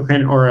a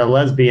replicant or a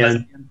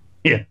lesbian?"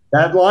 Yeah.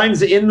 That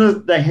line's in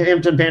the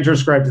Hampton Fancher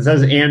script. It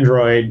says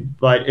android,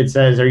 but it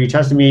says, "Are you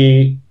testing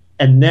me?"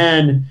 And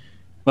then...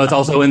 Well, it's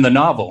also in the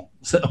novel.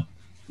 So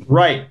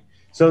right.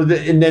 So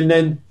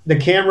then the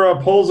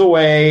camera pulls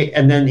away,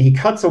 and then he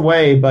cuts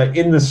away. But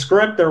in the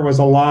script, there was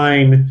a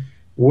line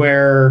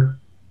where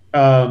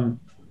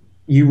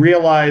you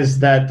realize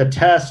that the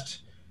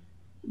test,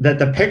 that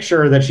the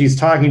picture that she's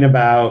talking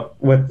about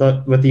with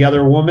the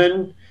other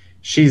woman,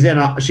 she's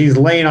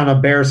laying on a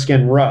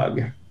bearskin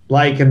rug,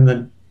 like in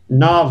the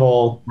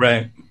novel.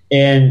 Right.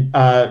 And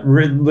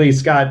Ridley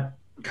Scott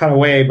cut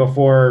away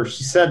before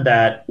she said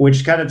that,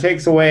 which kind of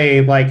takes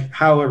away like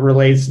how it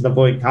relates to the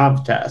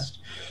Voight-Kampff test.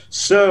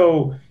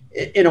 So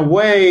in a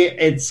way,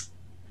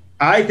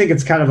 I think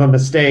it's kind of a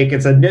mistake.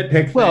 It's a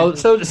nitpick thing. Well,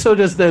 so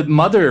does the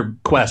mother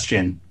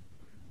question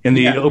in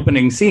the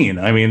opening scene.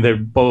 I mean, they're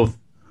both,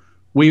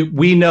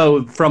 we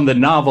know from the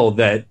novel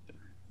that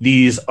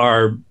these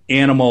are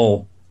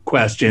animal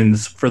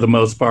questions for the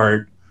most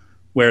part,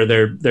 where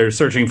they're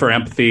searching for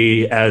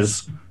empathy,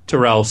 as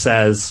Terrell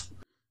says.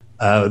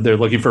 They're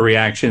looking for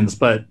reactions,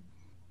 but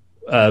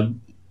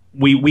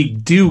we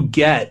do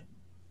get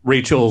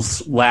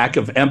Rachel's lack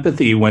of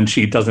empathy when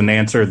she doesn't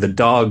answer the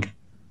dog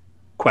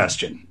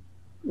question.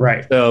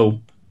 Right.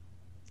 So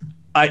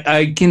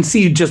I can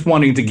see just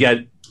wanting to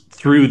get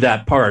through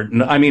that part.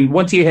 And I mean,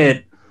 once you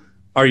hit,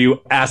 are you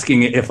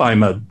asking if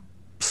I'm a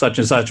such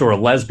and such or a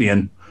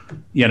lesbian?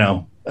 You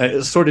know,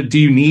 sort of. Do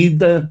you need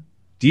the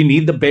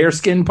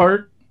bearskin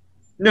part?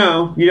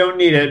 No, you don't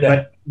need it,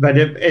 Yeah. but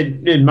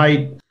it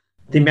might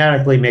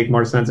thematically make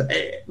more sense.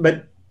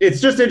 But it's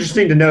just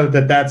interesting to note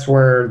that that's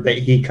where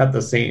he cut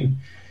the scene,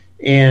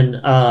 and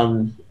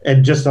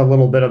just a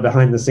little bit of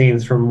behind the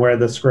scenes from where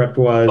the script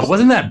was. But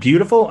wasn't that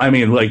beautiful? I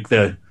mean, like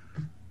the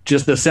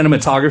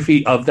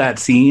cinematography of that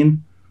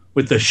scene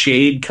with the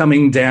shade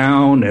coming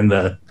down and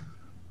the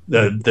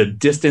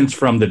distance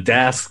from the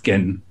desk,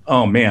 and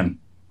oh man,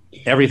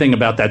 everything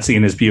about that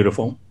scene is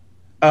beautiful.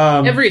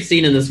 Every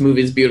scene in this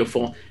movie is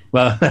beautiful.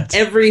 Well,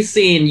 every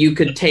scene you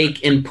could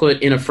take and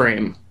put in a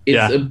frame.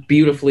 It's a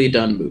beautifully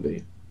done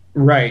movie.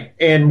 Right.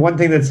 And one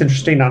thing that's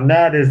interesting on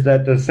that is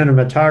that the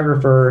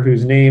cinematographer,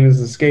 whose name is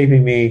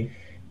escaping me,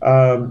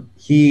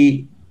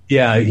 he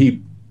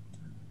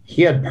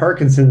had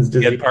Parkinson's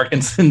disease. He had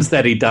Parkinson's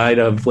that he died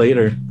of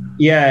later.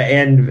 Yeah,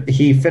 and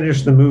he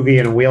finished the movie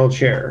in a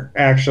wheelchair,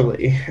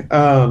 actually.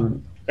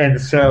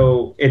 And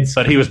so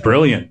But he was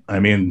brilliant. I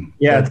mean,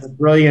 yeah, it's a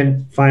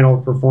brilliant final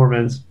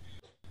performance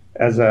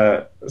as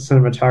a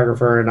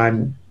cinematographer. And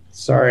I'm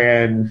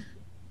sorry,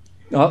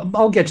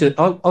 I'll get you.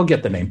 I'll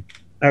get the name.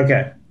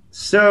 Okay.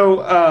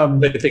 So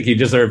I think he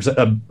deserves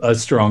a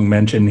strong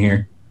mention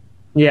here.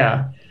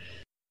 Yeah.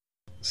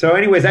 So,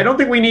 anyways, I don't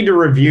think we need to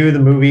review the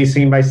movie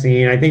scene by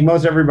scene. I think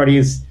most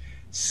everybody's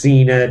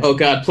seen it. Oh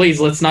God, please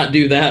let's not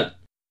do that.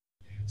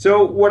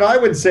 So, what I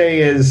would say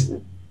is,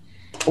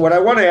 what I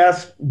want to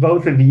ask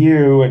both of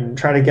you and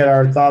try to get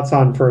our thoughts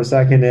on for a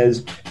second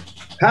is,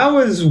 how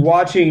is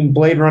watching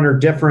Blade Runner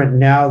different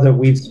now that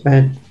we've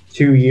spent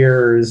 2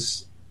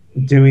 years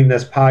doing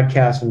this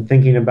podcast and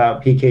thinking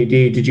about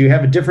PKD? Did you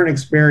have a different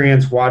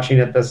experience watching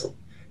it this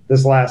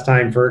last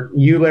time? For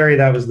you, Larry,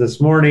 that was this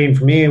morning.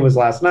 For me, it was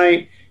last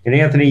night. And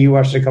Anthony, you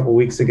watched it a couple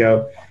weeks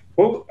ago.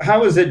 Well,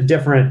 how is it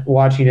different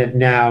watching it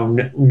now,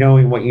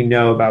 knowing what you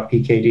know about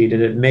PKD?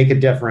 Did it make a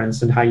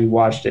difference in how you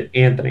watched it,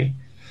 Anthony?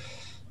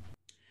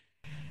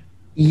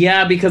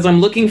 Yeah, because I'm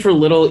looking for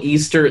little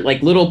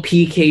little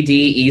PKD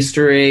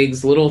Easter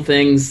eggs, little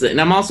things. And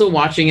I'm also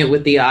watching it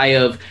with the eye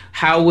of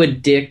how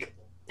would Dick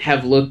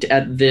have looked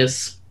at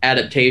this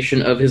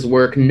adaptation of his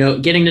work,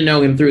 getting to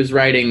know him through his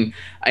writing.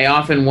 I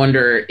often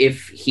wonder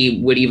if he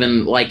would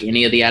even like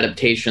any of the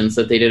adaptations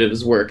that they did of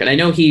his work. And I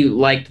know he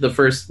liked the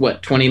first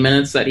 20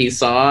 minutes that he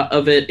saw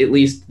of it, at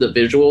least the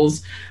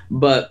visuals,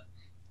 but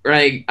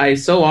I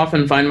so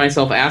often find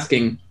myself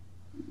asking,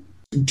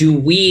 do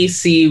we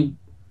see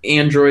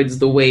androids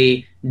the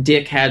way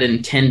Dick had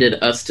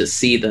intended us to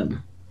see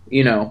them?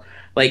 You know,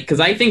 because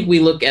I think we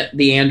look at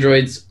the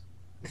androids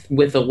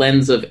with a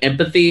lens of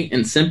empathy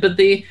and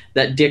sympathy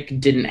that Dick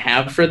didn't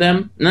have for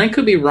them. And I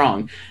could be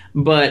wrong,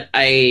 but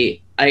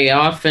I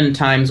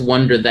oftentimes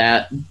wonder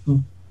that.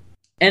 And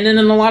then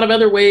in a lot of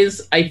other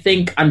ways, I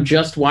think I'm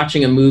just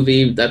watching a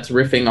movie that's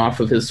riffing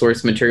off of his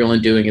source material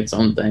and doing its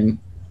own thing.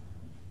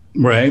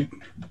 Right.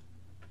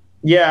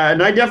 Yeah,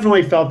 and I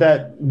definitely felt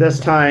that this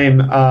time.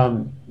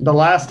 The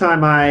last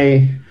time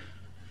I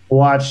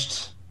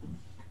watched...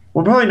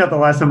 Well, probably not the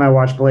last time I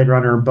watched Blade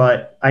Runner,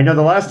 but I know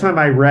the last time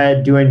I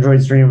read Do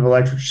Androids Dream of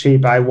Electric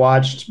Sheep, I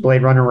watched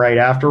Blade Runner right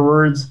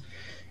afterwards.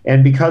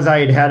 And because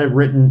I had it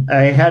written,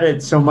 I had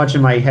it so much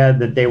in my head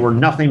that they were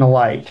nothing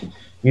alike,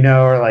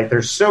 or like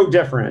they're so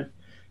different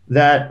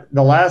that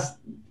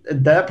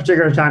that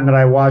particular time that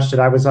I watched it,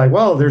 I was like,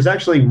 well, there's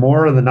actually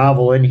more of the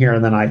novel in here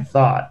than I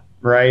thought,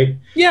 right?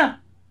 Yeah.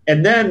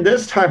 And then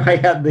this time I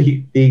had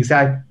the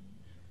exact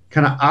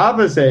kind of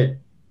opposite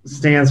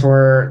stance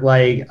where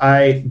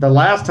the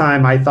last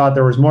time I thought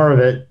there was more of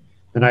it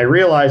than I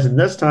realized, and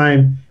this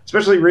time,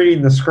 especially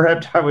reading the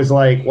script, I was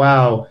like,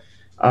 wow,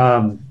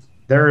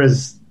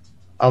 there's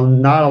a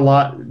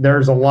lot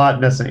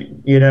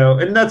missing,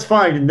 and that's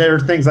fine. And there are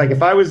things like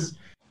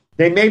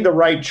they made the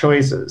right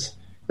choices.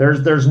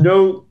 There's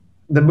no,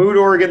 the mood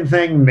organ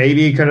thing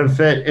maybe could have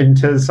fit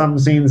into some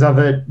scenes of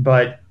it,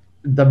 but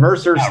the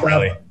Mercer Not stuff,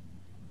 really.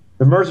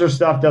 the Mercer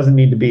stuff doesn't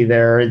need to be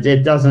there.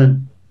 It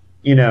doesn't,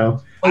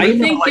 Well, I you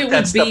think like it that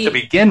would stuff be- to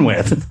begin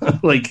with.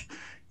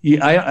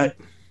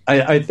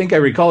 I think I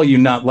recall you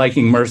not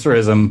liking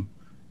Mercerism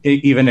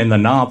even in the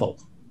novel.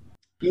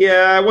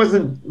 Yeah, I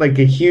wasn't like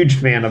a huge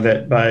fan of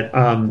it, but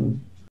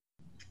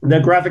the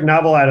graphic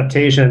novel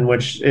adaptation,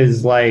 which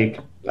is like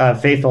a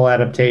faithful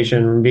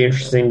adaptation, would be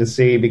interesting to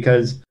see,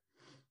 because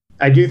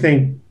I do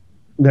think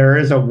there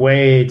is a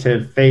way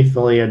to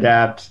faithfully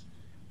adapt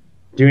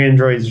Do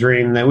Androids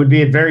Dream that would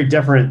be a very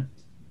different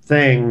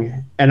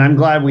thing, and I'm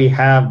glad we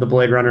have the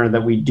Blade Runner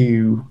that we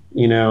do,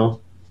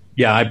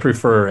 Yeah, I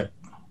prefer it.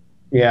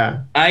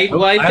 Yeah. I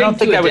don't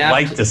think I would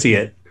like to see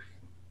it.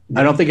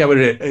 I don't think I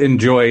would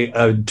enjoy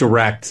a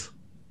direct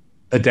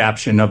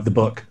adaptation of the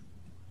book.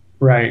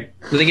 Right.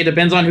 I think it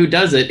depends on who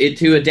does it.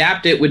 To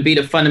adapt it would be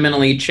to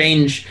fundamentally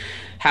change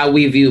how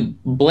we view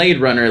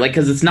Blade Runner,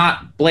 because it's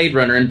not Blade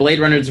Runner, and Blade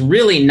Runner is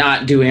really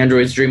not Do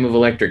Androids Dream of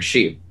Electric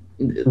Sheep.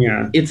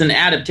 it's an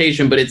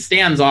adaptation, but it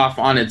stands off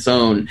on its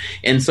own,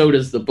 and so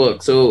does the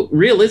book. So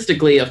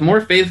realistically, a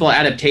more faithful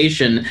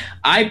adaptation,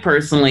 I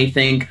personally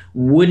think,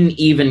 wouldn't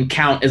even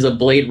count as a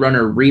Blade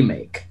Runner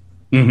remake.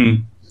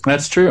 Mm-hmm.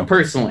 That's true.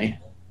 Personally.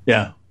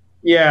 Yeah.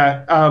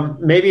 Yeah.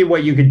 Maybe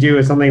what you could do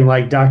is something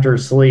like Dr.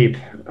 Sleep.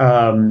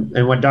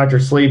 And what Dr.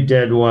 Sleep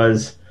did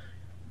was...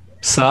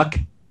 Suck?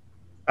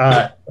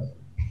 I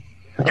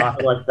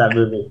liked that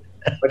movie.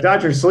 What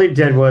Dr. Sleep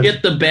did was...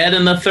 Get the bed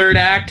in the third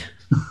act?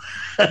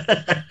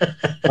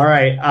 All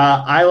right.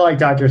 I like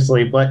Dr.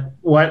 Sleep. But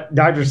what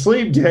Dr.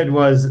 Sleep did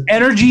was...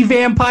 Energy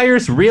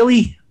vampires?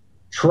 Really?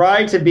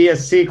 Try to be a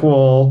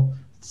sequel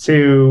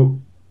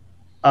to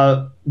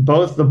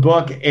both the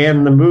book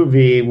and the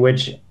movie,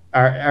 which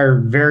are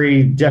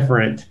very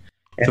different.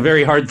 It's a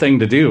very hard thing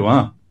to do,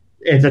 huh?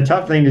 It's a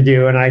tough thing to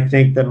do, and I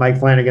think that Mike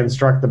Flanagan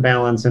struck the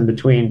balance in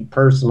between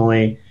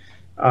personally.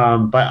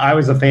 But I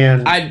was a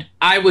fan.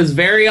 I was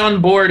very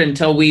on board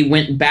until we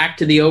went back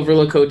to the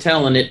Overlook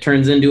Hotel and it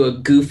turns into a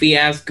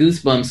goofy-ass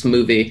Goosebumps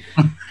movie.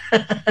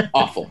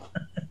 Awful.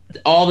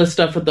 All the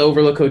stuff at the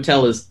Overlook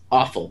Hotel is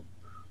awful.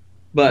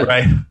 But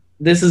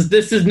this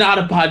is not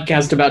a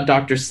podcast about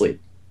Dr.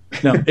 Sleep.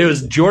 No, it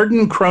was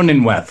Jordan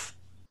Cronenweth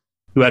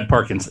who had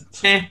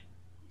Parkinson's.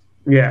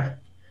 Yeah.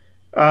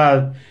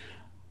 All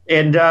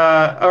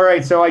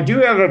right, so I do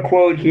have a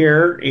quote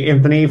here,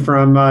 Anthony,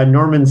 from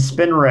Norman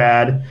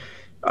Spinrad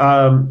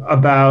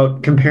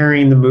about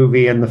comparing the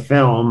movie and the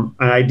film,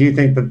 and I do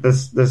think that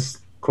this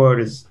quote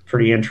is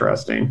pretty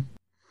interesting.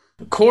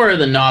 The core of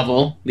the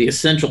novel, the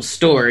essential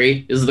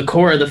story, is the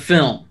core of the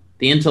film.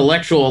 The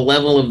intellectual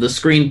level of the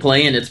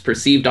screenplay and its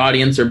perceived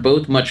audience are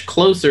both much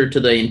closer to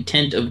the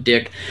intent of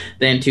Dick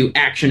than to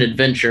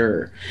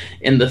action-adventure.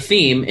 And the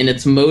theme, in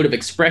its mode of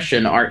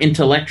expression, are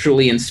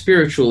intellectually and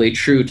spiritually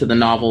true to the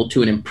novel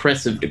to an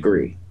impressive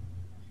degree.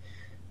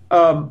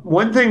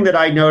 One thing that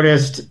I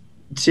noticed,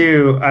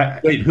 too...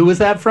 Wait, who was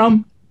that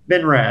from?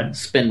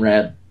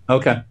 Spinrad.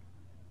 Okay.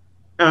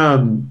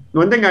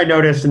 One thing I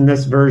noticed in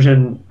this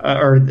version,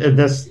 or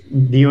this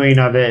viewing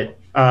of it,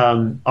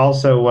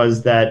 also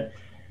was that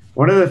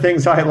one of the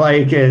things I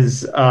like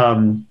is,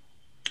 and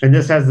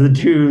this has to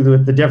do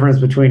with the difference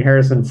between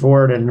Harrison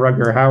Ford and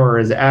Rutger Hauer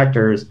as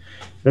actors,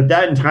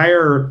 that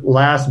entire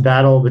last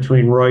battle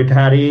between Roy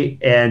Batty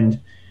and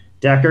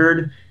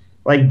Deckard,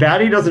 like,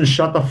 Batty doesn't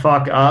shut the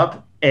fuck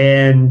up,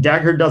 and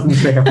Deckard doesn't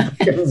say a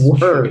fucking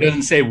word. He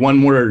doesn't say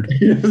one word.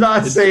 He does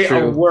not say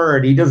a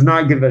word. He does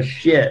not give a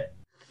shit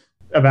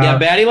about... Yeah,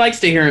 Batty likes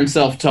to hear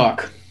himself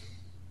talk.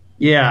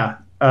 Yeah.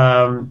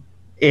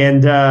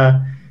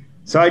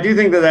 So I do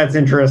think that that's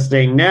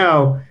interesting.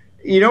 Now,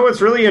 you know what's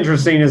really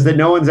interesting is that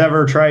no one's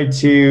ever tried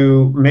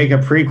to make a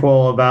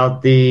prequel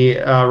about the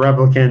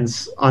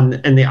replicants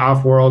in the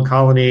off-world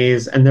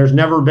colonies, and there's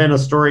never been a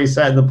story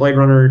set in the Blade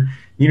Runner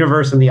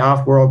universe in the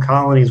off-world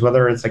colonies,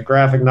 whether it's a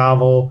graphic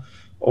novel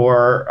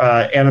or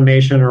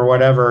animation or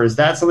whatever. Is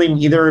that something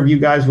either of you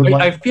guys would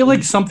like? I feel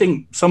like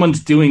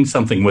someone's doing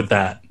something with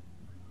that.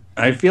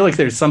 I feel like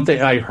there's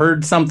something, I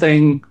heard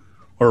something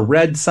or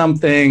read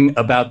something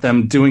about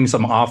them doing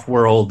some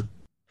off-world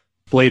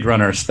Blade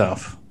Runner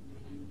stuff.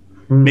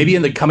 Maybe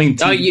in the coming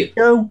TV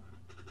show?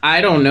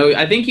 I don't know.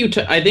 I think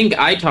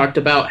I talked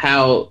about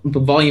how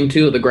Volume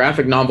 2 of the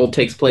graphic novel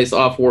takes place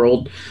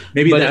off-world.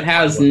 But it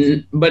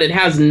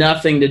has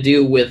nothing to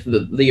do with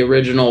the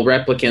original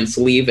replicants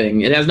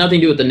leaving. It has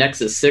nothing to do with the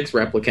Nexus 6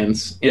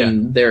 replicants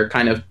and they're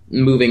kind of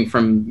moving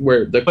from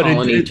where the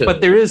colony to. But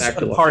there is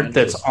a part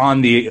that's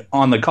on the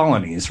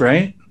colonies,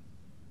 right?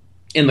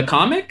 In the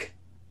comic?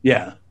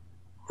 Yeah.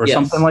 Or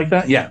something like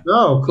that? Yeah.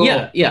 Oh, cool.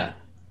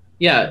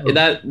 Yeah,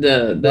 that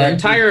the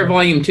entire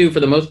Volume 2 for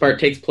the most part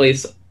takes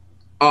place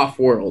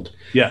off-world.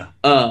 Yeah.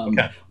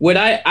 What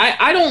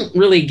I don't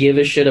really give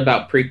a shit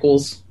about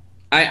prequels.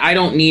 I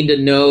don't need to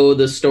know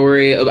the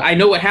story of, I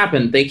know what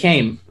happened. They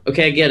came.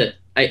 Okay, I get it.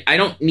 I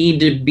don't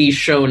need to be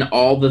shown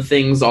all the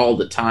things all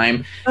the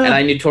time. And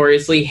I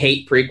notoriously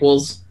hate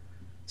prequels.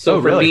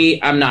 So for me,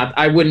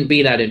 I wouldn't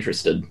be that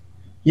interested.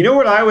 You know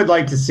what I would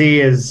like to see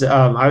is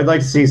I would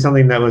like to see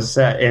something that was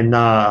set in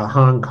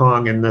Hong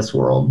Kong in this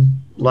world.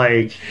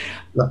 Like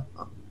the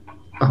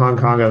Hong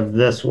Kong of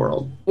this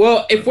world.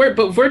 Well, if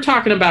we're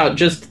talking about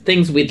just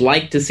things we'd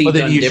like to see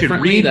done you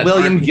differently, should read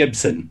William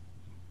Gibson.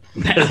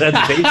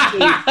 That's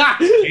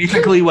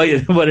basically what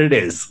it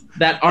is.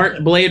 That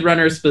aren't Blade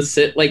Runner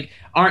specific,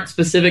 aren't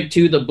specific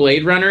to the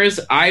Blade Runners.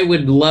 I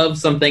would love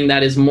something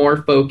that is more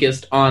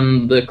focused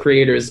on the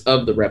creators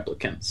of the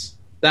replicants.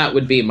 That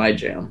would be my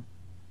jam.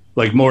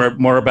 Like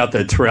more about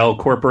the Tyrell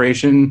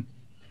Corporation.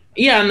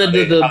 Yeah, and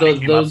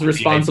those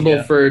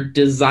responsible for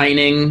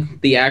designing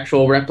the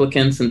actual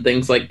replicants and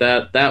things like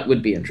that. That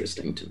would be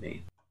interesting to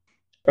me.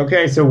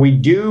 Okay, so we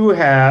do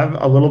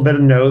have a little bit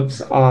of notes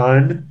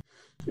on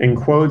and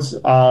quotes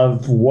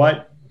of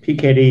what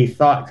PKD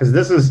thought, because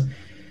this is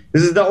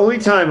the only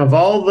time of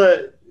all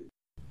the.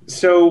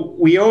 So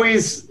we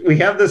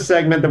have this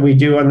segment that we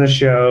do on the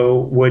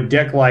show. Would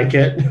Dick like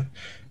it?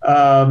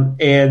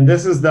 And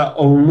this is the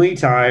only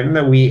time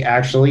that we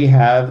actually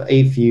have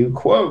a few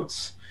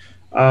quotes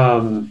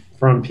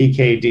from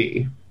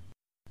PKD.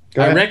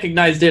 I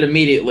recognized it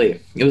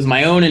immediately. It was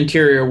my own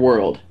interior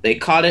world. They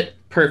caught it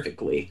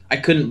perfectly. I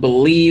couldn't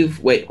believe...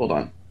 Wait, hold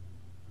on.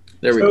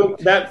 There we go.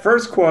 That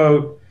first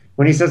quote,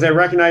 when he says, I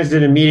recognized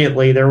it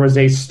immediately, there was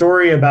a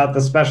story about the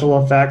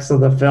special effects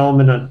of the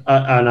film on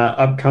an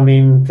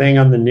upcoming thing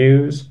on the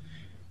news.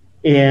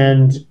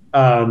 And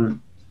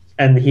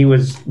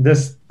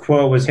this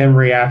quote was him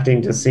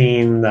reacting to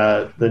seeing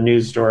the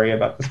news story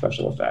about the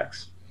special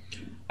effects.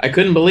 I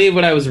couldn't believe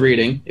what I was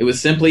reading. It was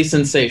simply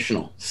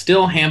sensational.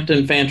 Still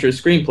Hampton Fancher's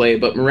screenplay,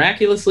 but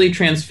miraculously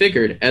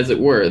transfigured, as it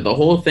were. The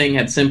whole thing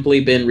had simply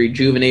been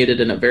rejuvenated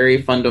in a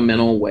very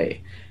fundamental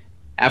way.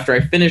 After I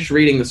finished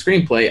reading the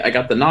screenplay, I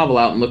got the novel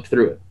out and looked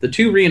through it. The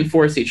two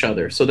reinforce each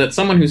other, so that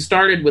someone who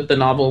started with the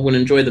novel would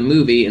enjoy the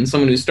movie, and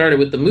someone who started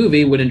with the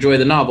movie would enjoy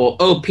the novel.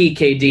 Oh,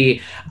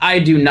 PKD, I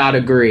do not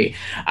agree.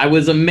 I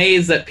was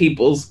amazed that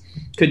people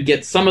could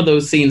get some of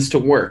those scenes to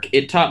work.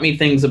 It taught me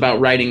things about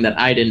writing that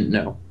I didn't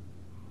know.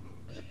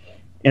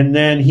 And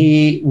then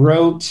he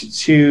wrote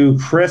to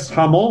Chris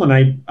Hummel, and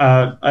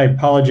I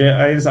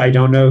apologize, I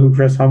don't know who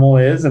Chris Hummel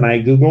is, and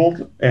I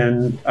Googled,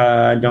 and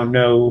I don't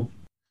know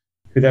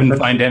who that Couldn't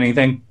find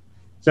anything.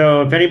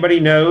 So if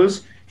anybody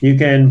knows, you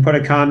can put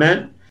a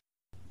comment.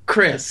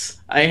 Chris,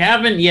 I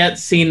haven't yet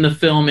seen the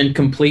film in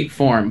complete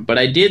form, but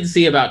I did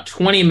see about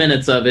 20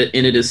 minutes of it,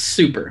 and it is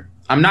super.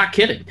 I'm not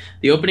kidding.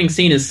 The opening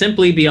scene is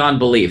simply beyond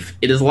belief.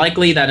 It is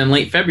likely that in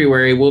late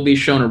February we'll be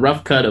shown a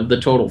rough cut of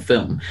the total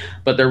film.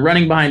 But they're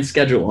running behind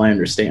schedule, I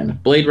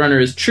understand. Blade Runner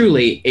is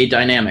truly a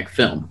dynamic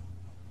film.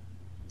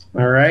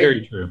 All right.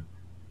 Very true.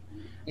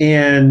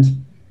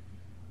 And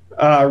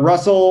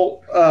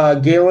Russell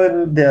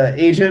Galen, the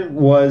agent,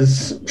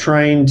 was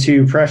trying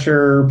to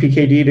pressure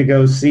PKD to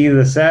go see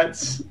the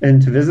sets and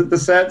to visit the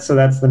sets. So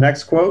that's the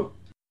next quote.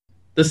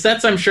 The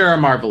sets, I'm sure, are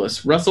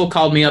marvelous. Russell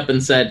called me up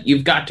and said,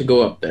 you've got to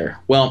go up there.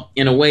 Well,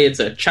 in a way, it's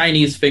a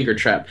Chinese finger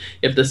trap.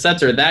 If the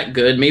sets are that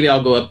good, maybe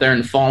I'll go up there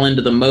and fall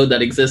into the mode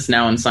that exists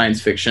now in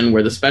science fiction,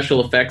 where the special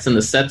effects and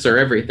the sets are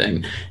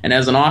everything. And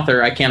as an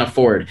author, I can't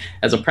afford,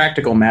 as a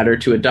practical matter,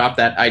 to adopt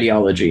that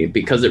ideology,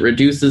 because it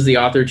reduces the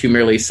author to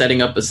merely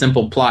setting up a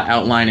simple plot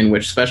outline in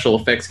which special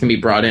effects can be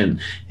brought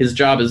in. His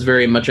job is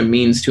very much a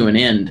means to an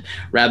end,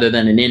 rather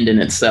than an end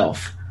in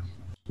itself.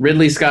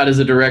 Ridley Scott is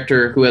a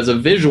director who has a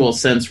visual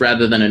sense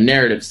rather than a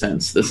narrative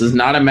sense. This is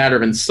not a matter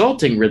of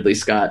insulting Ridley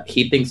Scott.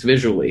 He thinks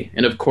visually.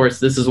 And of course,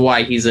 this is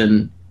why he's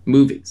in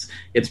movies.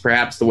 It's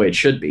perhaps the way it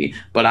should be.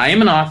 But I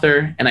am an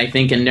author, and I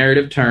think in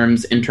narrative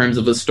terms, in terms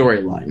of a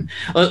storyline.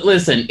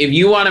 Listen, if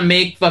you want to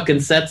make fucking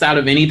sets out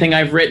of anything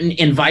I've written,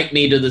 invite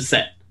me to the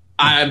set.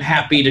 I'm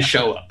happy to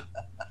show up.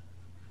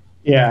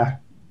 Yeah.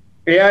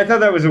 Yeah, I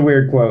thought that was a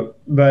weird quote.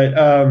 But,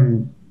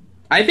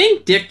 I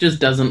think Dick just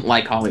doesn't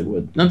like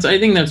Hollywood. I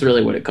think that's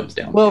really what it comes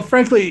down to. Well,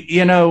 frankly,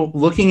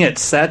 looking at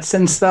sets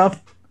and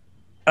stuff,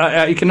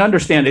 you can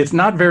understand it's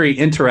not very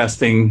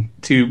interesting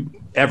to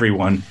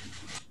everyone.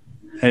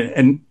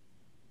 And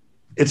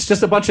it's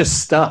just a bunch of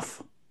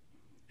stuff.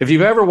 If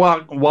you've ever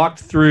walked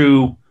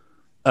through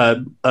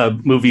a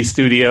movie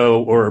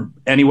studio or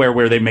anywhere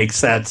where they make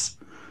sets,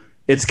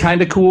 it's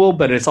kind of cool,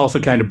 but it's also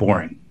kind of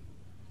boring.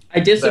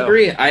 I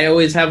disagree. So, I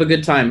always have a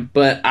good time,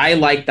 but I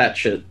like that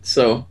shit,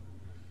 so...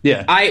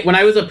 Yeah. When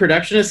I was a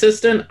production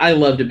assistant, I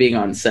loved being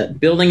on set.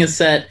 Building a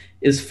set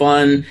is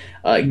fun.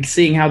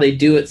 Seeing how they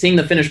do it, seeing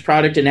the finished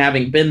product and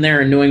having been there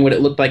and knowing what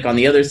it looked like on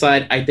the other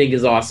side, I think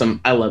is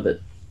awesome. I love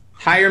it.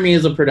 Hire me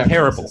as a production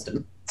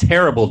assistant.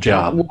 Terrible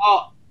job.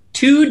 Well,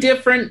 two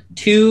different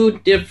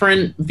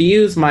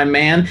views, my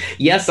man.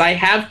 Yes, I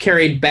have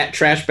carried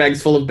trash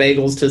bags full of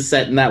bagels to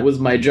set, and that was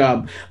my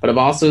job. But I've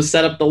also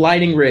set up the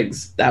lighting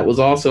rigs. That was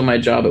also my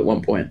job at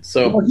one point.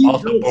 So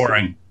also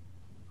boring.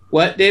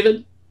 What,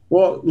 David?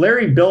 Well,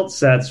 Larry built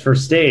sets for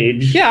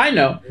stage. Yeah, I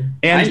know.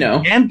 And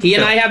he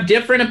and I have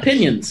different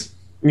opinions.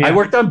 Yeah. I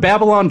worked on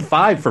Babylon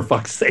 5, for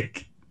fuck's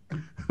sake.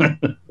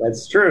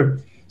 That's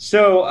true.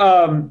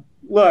 So,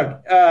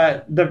 look,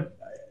 that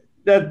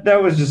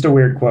was just a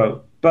weird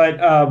quote.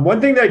 But one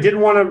thing that I did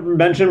want to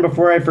mention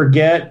before I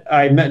forget,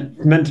 I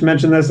meant to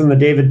mention this in the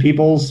David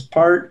Peoples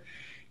part.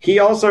 He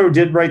also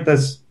did write the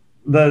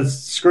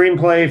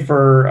screenplay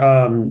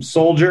for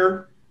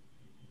Soldier.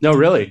 No,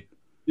 really?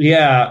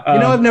 Yeah.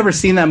 I've never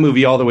seen that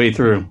movie all the way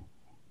through.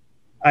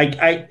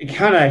 I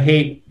kind of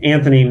hate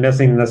Anthony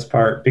missing this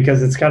part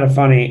because it's kind of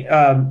funny.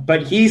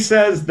 But he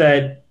says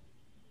that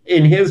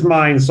in his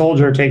mind,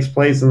 Soldier takes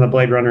place in the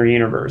Blade Runner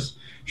universe,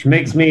 which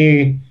makes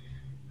me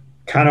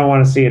kind of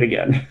want to see it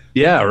again.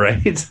 Yeah,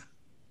 right.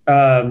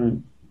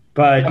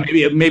 But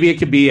maybe it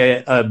could be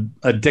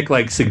a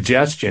Dick-like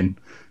suggestion.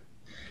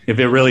 If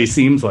it really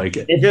seems like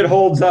it. If it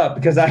holds up,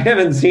 because I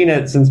haven't seen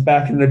it since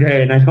back in the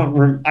day, and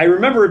I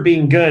remember it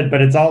being good,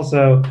 but it's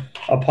also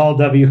a Paul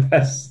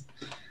W.S.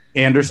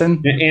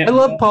 Anderson. I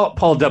love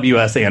Paul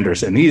W.S.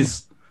 Anderson. He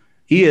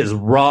is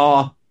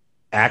raw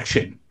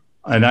action,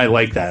 and I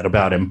like that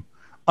about him.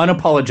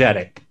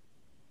 Unapologetic.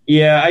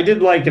 Yeah, I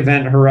did like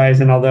Event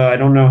Horizon, although I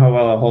don't know how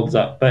well it holds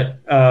up. But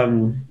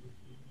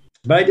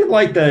I did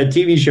like the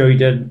TV show he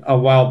did a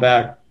while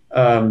back.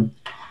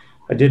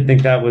 I did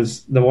think that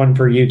was the one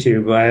for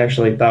YouTube. I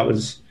actually thought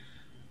was.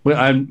 Well,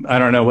 I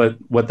don't know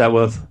what that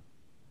was.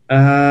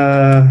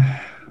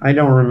 I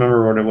don't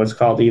remember what it was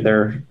called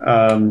either.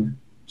 I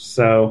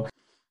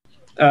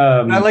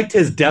liked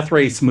his Death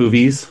Race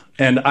movies,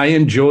 and I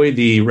enjoy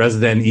the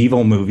Resident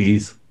Evil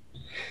movies.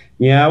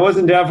 Yeah, I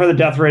wasn't down for the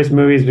Death Race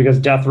movies because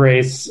Death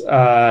Race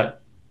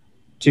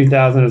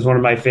 2000 is one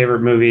of my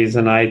favorite movies,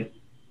 and I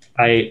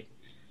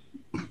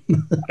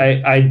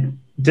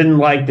didn't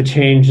like the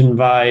change in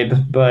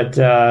vibe. But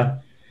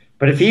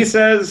if he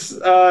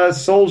says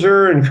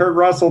Soldier and Kurt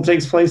Russell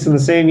takes place in the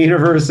same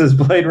universe as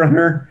Blade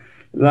Runner,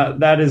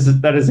 that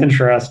is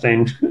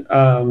interesting.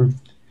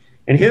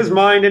 In his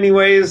mind,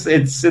 anyways,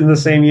 it's in the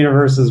same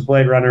universe as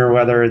Blade Runner,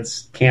 whether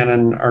it's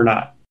canon or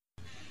not.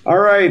 All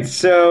right,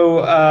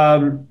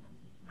 so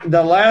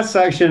the last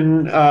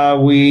section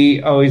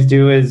we always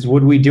do is,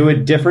 would we do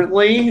it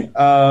differently?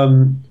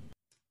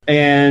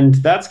 And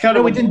that's kind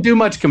of... We didn't do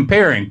much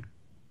comparing.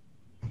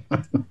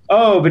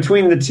 Oh,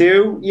 between the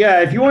two? Yeah,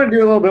 if you want to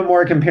do a little bit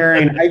more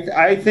comparing,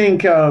 I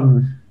think...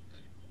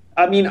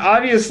 I mean,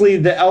 obviously,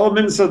 the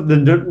elements of the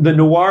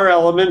noir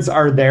elements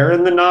are there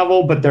in the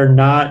novel, but they're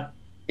not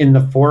in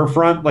the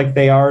forefront like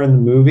they are in the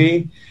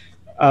movie.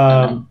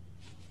 What's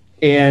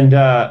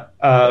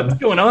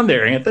going on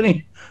there,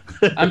 Anthony?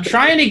 I'm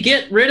trying to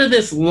get rid of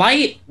this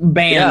light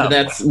band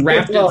that's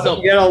wrapped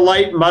itself. You got a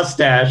light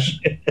mustache.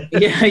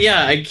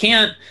 Yeah. I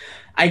can't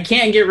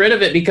get rid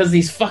of it because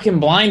these fucking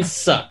blinds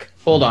suck.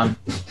 Hold on.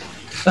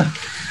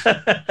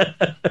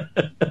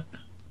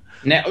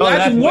 Now,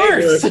 that's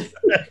worse.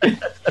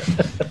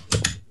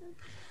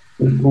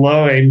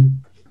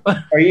 Glowing.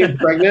 Are you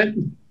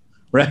pregnant?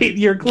 Right?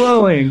 You're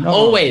glowing. Oh.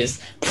 Always.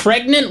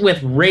 Pregnant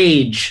with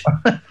rage.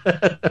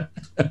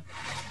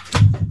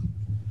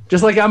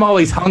 Just like I'm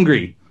always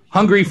hungry.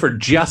 Hungry for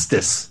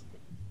justice.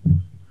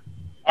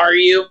 Are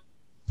you?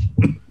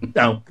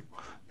 No.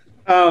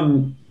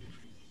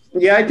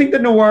 Yeah, I think the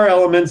noir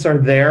elements are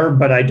there,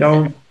 but I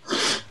don't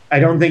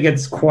think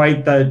it's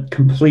quite the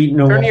complete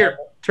noir.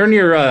 Turn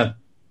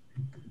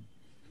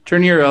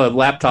your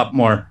laptop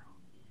more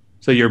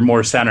so you're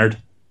more centered.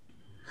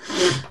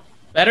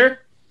 Better?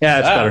 Yeah,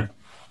 it's better.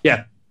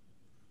 Yeah,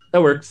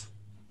 that works.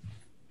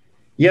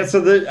 Yeah,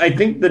 so I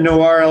think the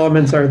noir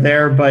elements are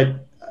there,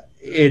 but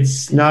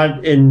it's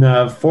not in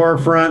the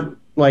forefront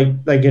like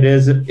it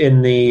is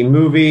in the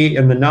movie,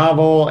 in the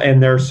novel,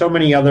 and there are so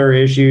many other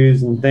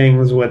issues and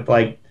things with,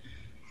 like,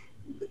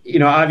 you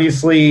know,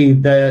 obviously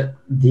the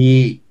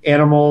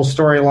animal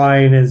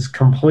storyline is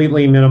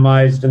completely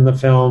minimized in the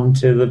film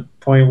to the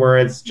point where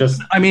it's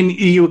just... I mean,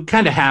 you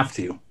kind of have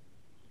to.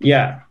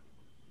 Yeah.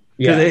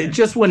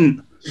 Because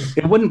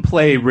it wouldn't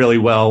play really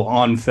well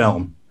on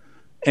film.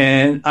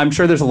 And I'm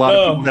sure there's a lot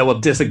of people that will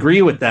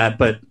disagree with that,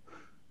 but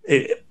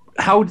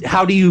how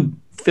do you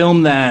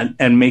film that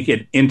and make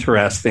it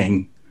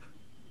interesting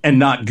and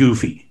not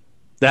goofy?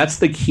 That's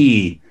the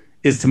key,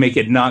 is to make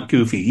it not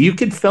goofy. You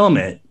could film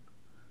it,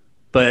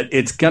 but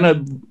it's going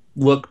to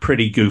look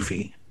pretty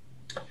goofy.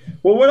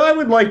 Well, what I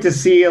would like to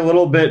see a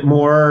little bit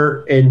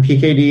more in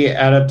PKD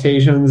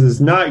adaptations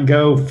is not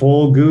go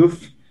full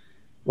goof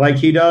like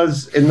he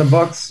does in the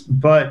books,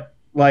 but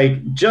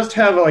like just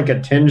have like a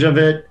tinge of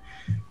it.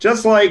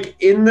 Just like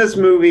in this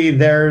movie,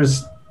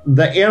 there's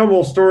the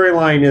animal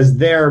storyline is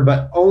there,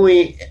 but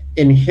only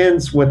in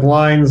hints with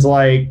lines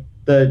like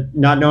the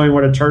not knowing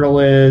what a turtle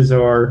is,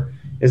 or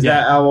is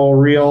that owl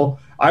real?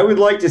 I would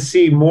like to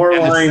see more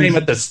lines. The same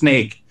with the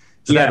snake.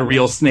 Is that a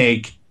real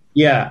snake?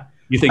 Yeah.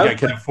 You think I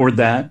could afford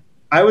that?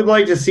 I would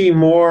like to see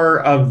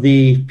more of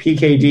the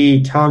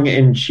PKD tongue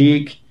in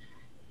cheek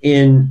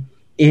in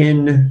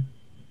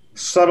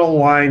subtle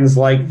lines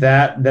like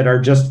that are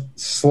just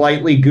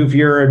slightly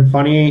goofier and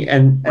funny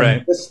and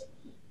right. Just,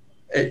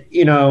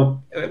 you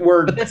know,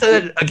 But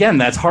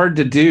that's hard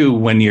to do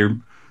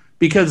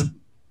because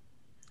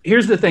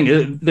here's the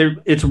thing,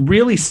 it's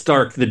really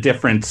stark, the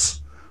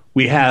difference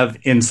we have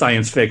in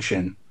science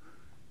fiction.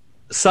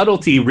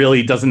 Subtlety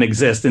really doesn't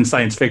exist in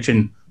science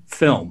fiction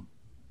film.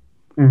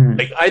 Mm-hmm.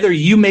 Like, either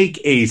you make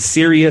a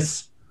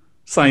serious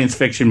science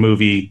fiction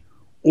movie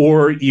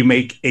or you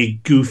make a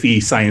goofy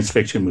science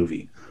fiction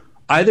movie.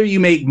 Either you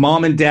make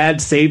Mom and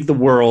Dad Save the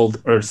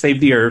World or Save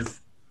the Earth,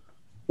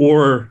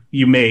 or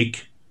you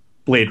make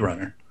Blade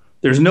Runner.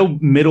 There's no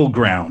middle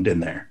ground in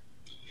there.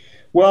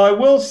 Well, I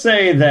will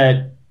say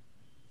that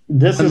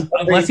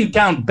unless you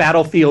count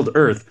Battlefield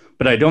Earth,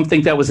 but I don't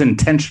think that was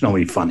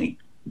intentionally funny.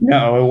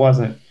 No, it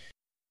wasn't.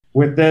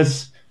 With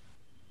this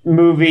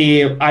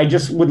movie, I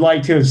just would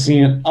like to have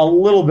seen a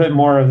little bit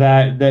more of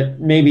that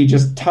maybe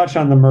just touch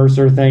on the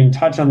Mercer thing,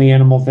 touch on the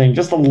animal thing,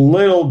 just a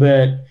little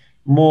bit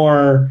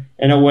more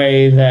in a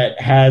way that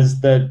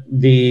has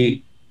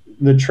the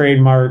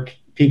trademark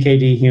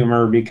PKD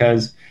humor,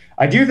 because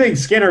I do think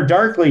Scanner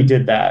Darkly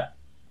did that,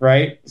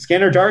 right?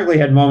 Scanner Darkly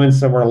had moments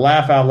that were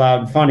laugh out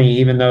loud funny,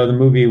 even though the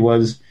movie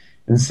was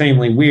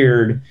insanely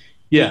weird.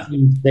 Yeah.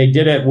 They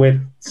did it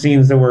with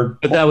scenes that were...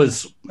 But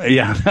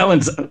that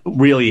one's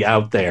really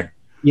out there.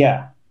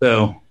 Yeah.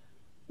 So...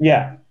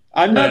 Yeah.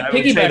 I'm not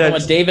piggybacking on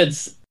what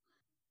David's...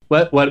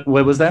 What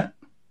was that?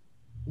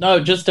 No,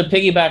 just to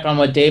piggyback on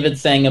what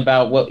David's saying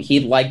about what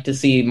he'd like to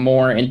see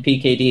more in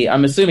PKD.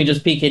 I'm assuming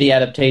just PKD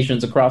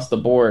adaptations across the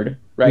board,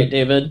 right,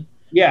 David?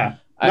 Yeah.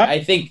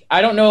 I think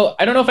I don't know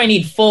if I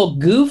need full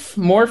goof,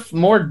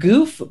 more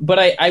goof, but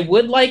I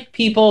would like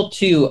people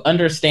to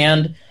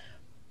understand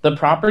the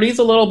properties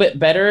a little bit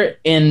better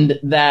in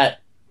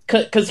that,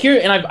 because here,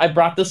 and I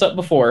brought this up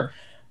before,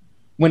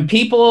 when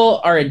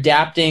people are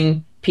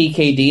adapting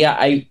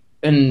PKD,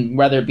 and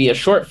whether it be a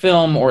short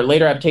film or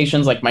later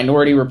adaptations like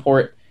Minority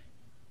Report,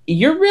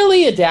 you're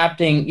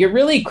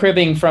really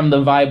cribbing from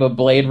the vibe of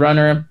Blade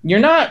Runner. You're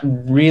not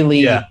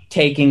really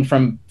taking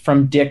from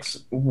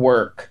Dick's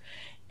work.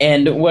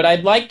 And what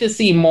I'd like to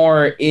see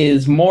more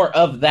is more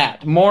of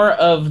that, more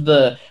of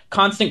the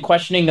constant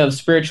questioning of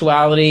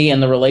spirituality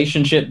and the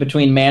relationship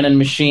between man and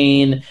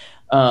machine,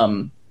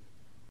 a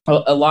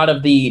lot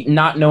of the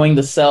not knowing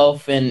the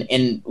self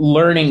and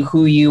learning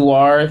who you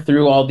are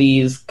through all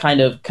these kind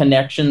of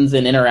connections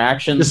and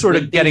interactions. Just sort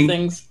of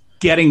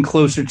getting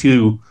closer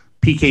to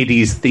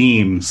PKD's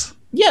themes.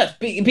 Yes,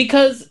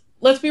 because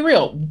let's be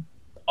real,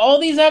 all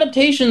these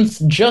adaptations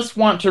just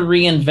want to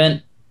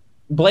reinvent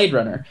Blade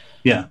Runner.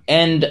 Yeah.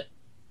 And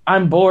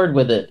I'm bored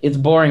with it. It's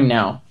boring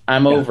now.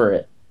 I'm over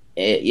it.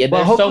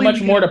 There's so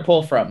much more to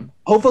pull from.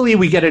 Hopefully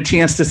we get a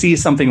chance to see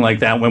something like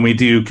that when we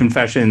do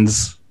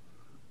Confessions,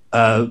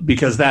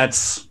 because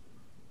that's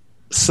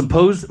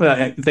supposed...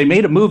 they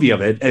made a movie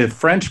of it, a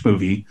French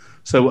movie,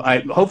 so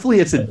hopefully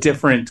it's a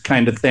different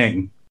kind of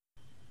thing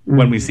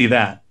when we see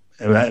that.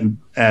 And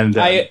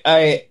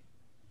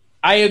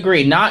I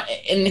agree.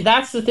 And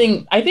that's the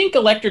thing. I think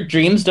Electric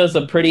Dreams does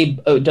a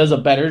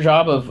better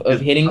job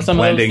of hitting some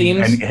of those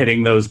themes and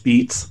hitting those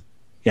beats.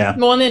 Yeah.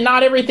 Well, and then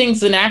not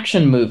everything's an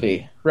action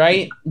movie,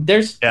 right?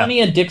 There's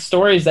plenty of Dick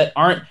stories that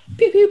aren't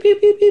pew pew pew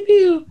pew pew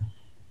pew.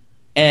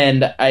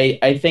 And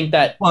I think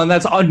that and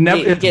that's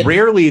it's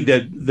rarely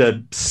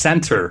the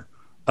center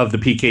of the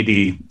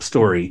PKD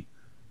story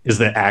is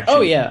the action.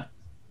 Oh yeah.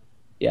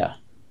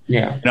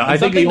 I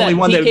think the only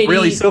one that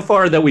really so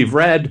far that we've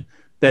read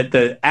that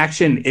the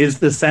action is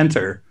the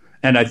center,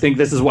 and I think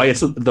this is why it's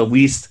the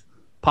least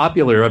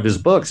popular of his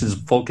books, is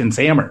Vulcan's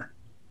Hammer.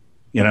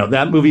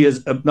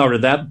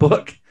 That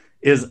book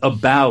is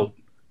about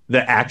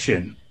the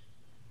action,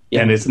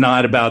 and it's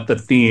not about the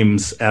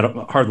themes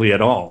hardly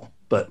at all.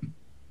 But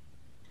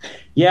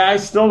yeah, I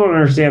still don't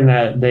understand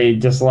that they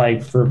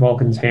dislike for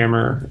Vulcan's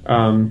Hammer.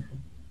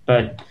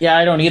 But yeah,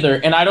 I don't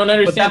either, and I don't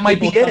understand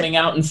people coming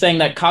out and saying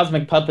that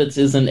Cosmic Puppets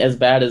isn't as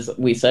bad as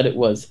we said it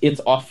was. It's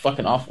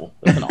fucking awful.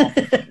 It's an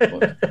awful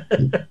book.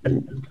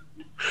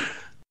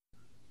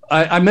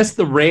 I missed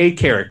the Ray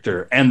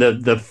character and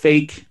the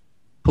fake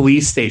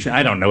police station.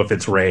 I don't know if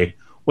it's Ray,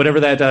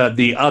 whatever that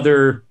the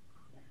other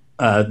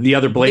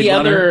Blade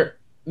Runner,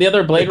 the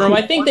other Blade Runner.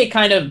 I think they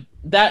kind of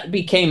that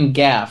became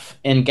Gaff,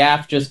 and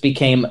Gaff just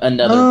became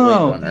another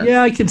Blade Runner.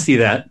 Yeah, I can see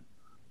that.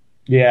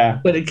 Yeah,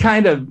 but it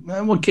kind of,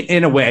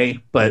 in a way,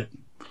 but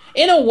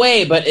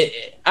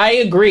I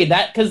agree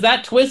that because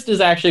that twist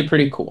is actually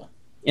pretty cool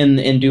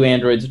in Do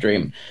Androids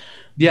Dream.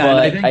 Yeah, and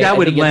I think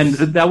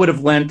that would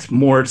have lent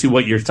more to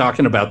what you're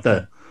talking about,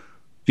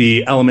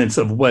 the elements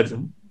of what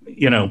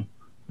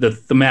the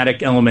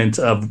thematic element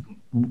of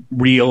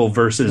real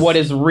versus what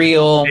is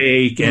real,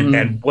 fake,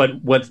 and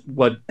what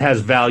has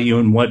value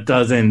and what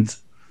doesn't,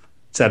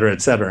 et cetera,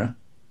 et cetera.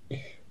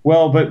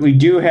 Well, but we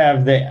do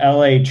have the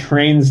LA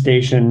train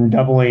station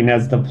doubling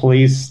as the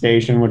police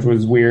station, which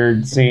was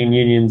weird seeing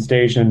Union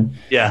Station.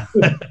 Yeah.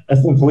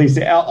 As the police.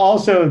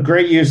 Also,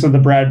 great use of the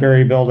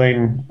Bradbury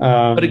building.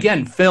 But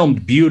again,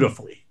 filmed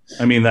beautifully.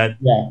 I mean,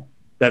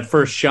 that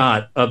first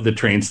shot of the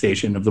train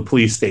station, of the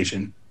police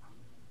station,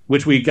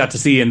 which we got to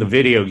see in the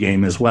video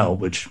game as well,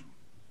 which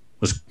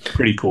was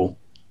pretty cool.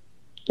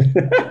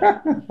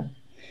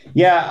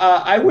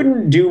 Yeah, I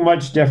wouldn't do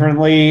much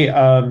differently.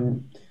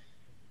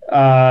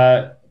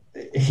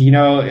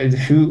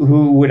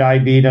 Who would I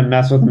be to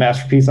mess with a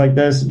masterpiece like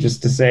this?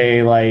 Just to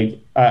say, like,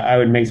 I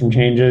would make some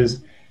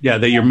changes. Yeah,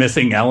 that you're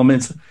missing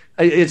elements.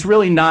 It's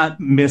really not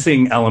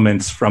missing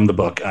elements from the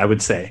book, I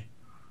would say.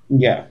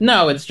 Yeah.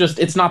 No,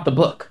 it's not the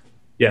book.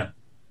 Yeah.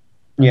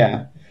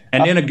 Yeah.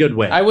 And in a good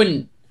way. I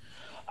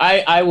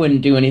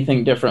wouldn't do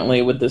anything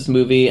differently with this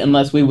movie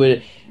unless we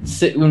would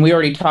when we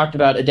already talked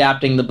about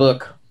adapting the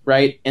book,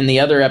 right, in the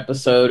other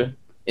episode.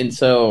 And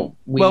so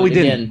we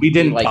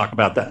didn't talk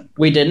about that.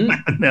 We didn't?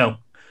 No.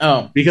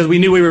 Oh. Because we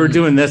knew we were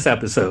doing this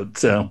episode,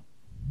 so.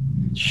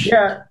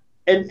 Yeah.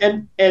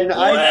 And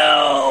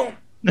well.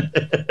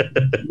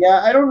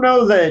 Yeah, I don't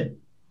know that,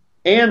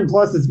 and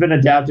plus it's been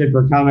adapted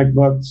for comic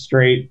book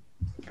straight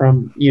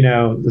from,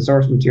 the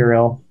source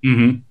material.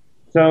 Mm-hmm.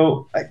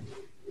 So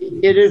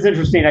it is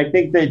interesting. I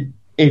think that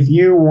if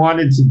you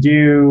wanted to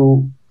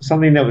do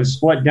something that was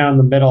split down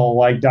the middle,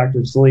 like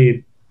Dr.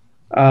 Sleep,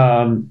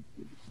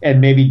 and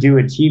maybe do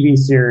a TV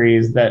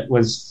series that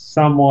was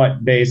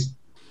somewhat based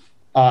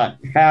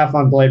half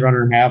on Blade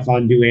Runner, half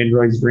on Do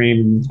Androids Dream,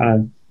 and kind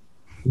of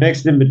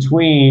mixed in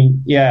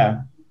between.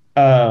 Yeah.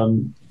 I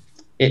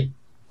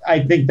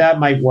think that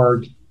might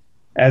work.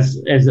 as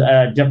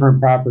a different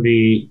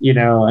property. You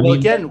know, well,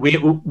 again,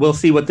 we'll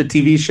see what the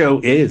TV show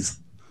is.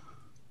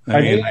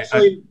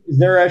 Is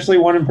there actually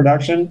one in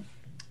production?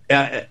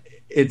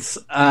 It's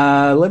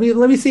let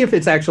me see if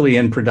it's actually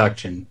in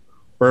production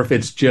or if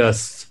it's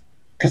just.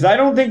 Because I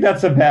don't think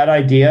that's a bad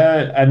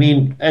idea. I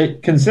mean,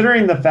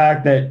 considering the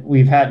fact that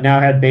we've now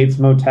had Bates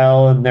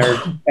Motel,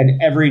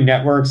 and every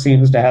network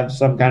seems to have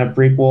some kind of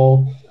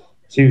prequel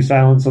to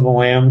Silence of the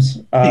Lambs.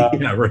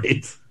 Yeah,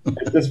 right.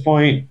 At this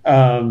point,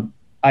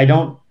 I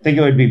don't think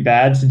it would be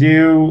bad to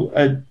do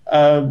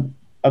a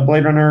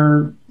Blade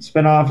Runner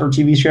spinoff or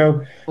TV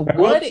show.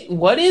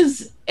 What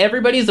is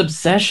everybody's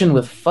obsession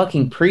with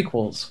fucking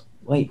prequels?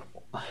 Like,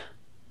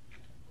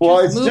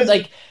 well,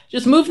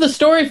 just move the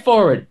story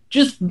forward.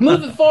 Just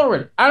move it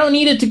forward. I don't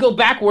need it to go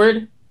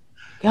backward.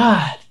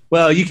 God.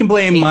 Well, you can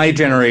blame my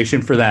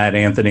generation for that,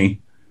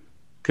 Anthony,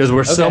 because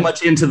we're so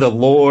much into the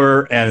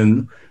lore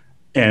and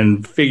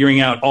figuring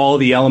out all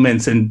the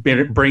elements and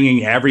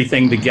bringing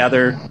everything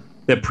together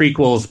that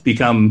prequels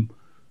become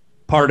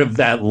part of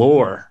that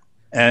lore.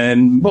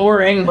 And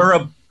boring.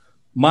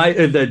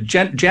 The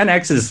Gen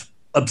X is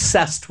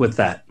obsessed with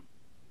that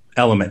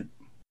element.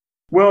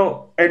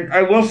 Well, and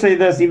I will say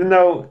this, even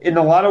though in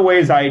a lot of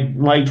ways I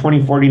like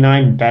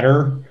 2049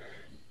 better,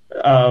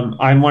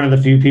 I'm one of the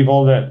few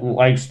people that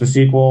likes the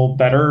sequel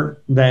better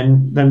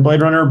than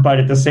Blade Runner, but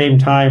at the same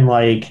time,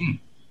 like,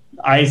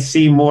 I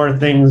see more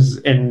things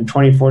in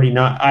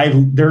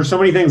 2049. There are so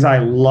many things I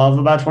love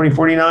about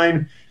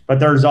 2049, but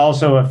there's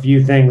also a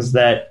few things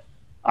that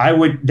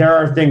there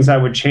are things I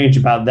would change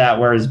about that,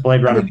 whereas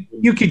Blade Runner...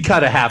 You could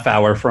cut a half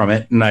hour from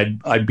it, and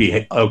I'd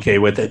be okay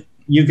with it.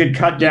 You could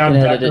cut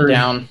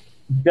down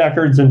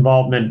Deckard's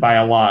involvement by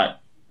a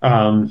lot,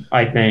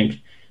 I think,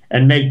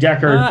 and make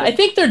Deckard... I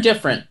think they're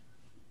different.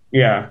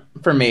 Yeah.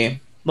 For me.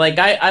 Like,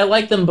 I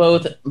like them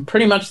both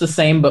pretty much the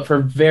same, but for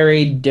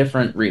very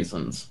different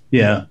reasons.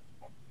 Yeah.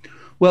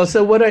 Well,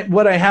 so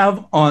what I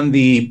have on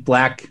the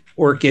Black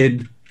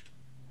Orchid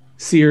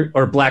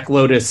or Black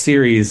Lotus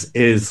series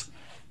is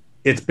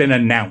it's been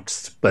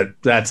announced, but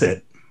that's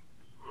it.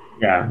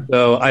 Yeah.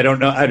 So I don't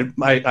know.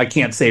 I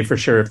can't say for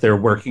sure if they're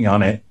working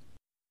on it.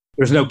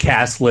 There's no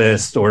cast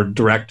list or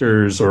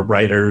directors or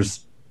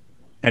writers,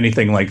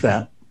 anything like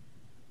that.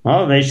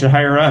 Oh, they should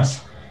hire us.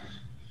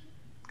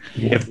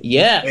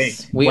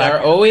 We are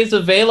always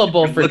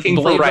available for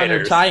Blade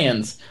Runner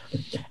tie-ins.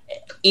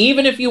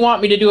 Even if you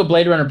want me to do a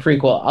Blade Runner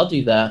prequel, I'll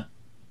do that.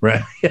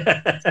 Right.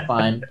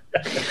 Fine.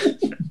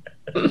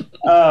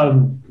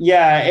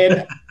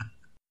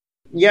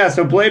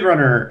 So Blade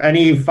Runner,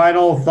 any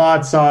final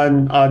thoughts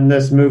on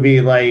this movie?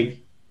 Like,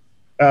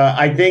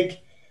 I think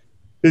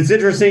it's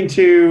interesting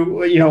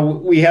to,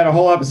 we had a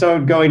whole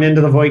episode going into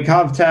the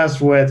Voight-Kampff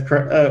test with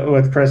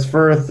Chris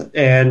Firth,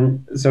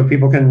 and so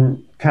people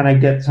can kind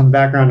of get some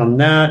background on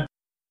that.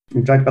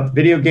 We talked about the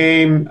video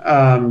game.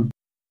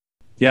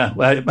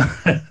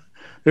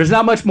 There's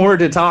not much more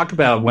to talk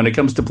about when it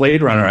comes to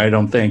Blade Runner, I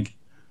don't think.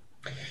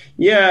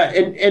 Yeah,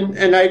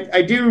 and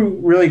I do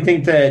really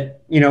think that,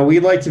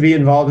 we'd like to be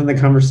involved in the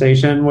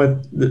conversation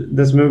with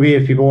this movie.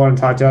 If people want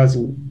to talk to us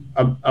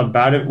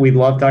about it, we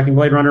love talking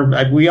Blade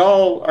Runner. We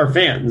all are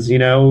fans, we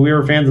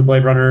were fans of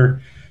Blade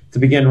Runner to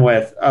begin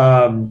with.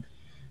 I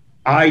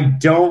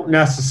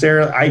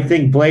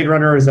think Blade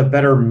Runner is a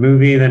better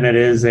movie than it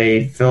is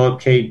a Philip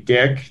K.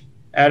 Dick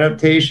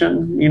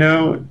adaptation,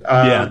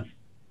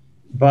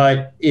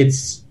 but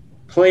it's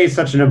plays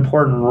such an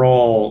important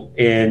role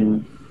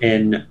in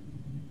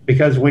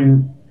because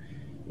when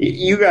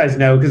you guys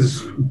know,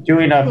 because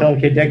doing a Philip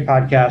K. Dick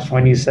podcast,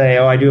 when you say,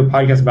 I do a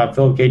podcast about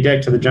Philip K.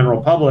 Dick to the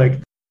general public,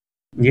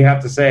 you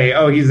have to say,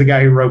 he's the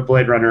guy who wrote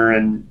Blade Runner.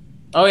 And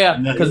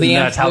because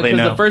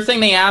the first thing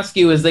they ask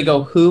you is they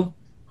go, who?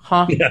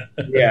 Huh?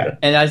 Yeah.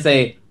 And I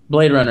say,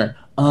 Blade Runner.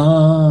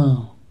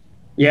 Oh.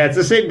 Yeah, it's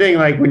the same thing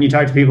like when you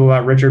talk to people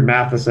about Richard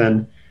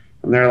Matheson,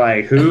 and they're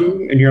like,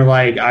 who? And you're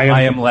like,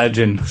 I am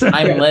Legend.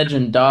 I'm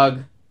Legend,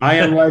 dog. I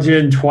Am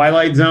Legend,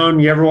 Twilight Zone.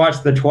 You ever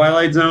watch The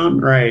Twilight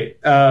Zone? Right.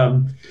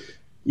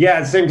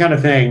 Yeah, same kind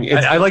of thing.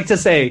 I like to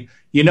say,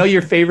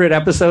 your favorite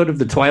episode of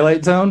The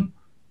Twilight Zone?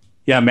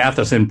 Yeah,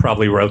 Matheson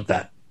probably wrote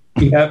that.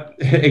 Yep,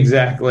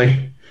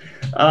 exactly.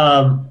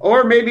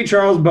 Or maybe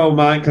Charles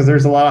Beaumont, because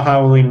there's a lot of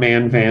Howling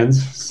Man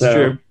fans. So,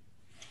 true.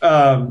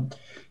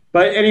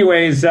 But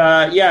anyways,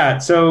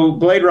 so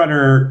Blade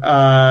Runner,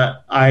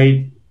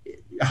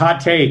 hot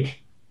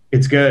take,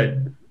 it's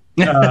good.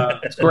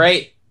 It's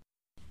great.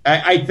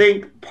 I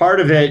think part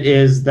of it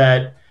is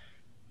that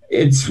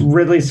it's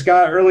Ridley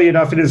Scott early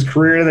enough in his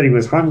career that he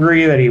was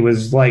hungry, that he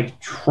was like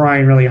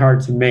trying really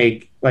hard to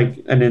make like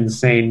an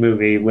insane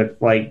movie with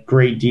like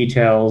great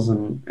details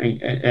and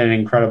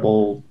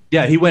incredible.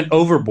 Yeah, he went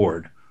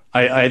overboard.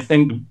 I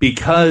think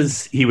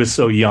because he was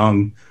so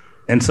young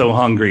and so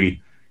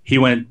hungry, he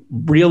went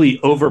really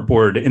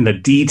overboard in the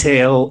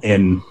detail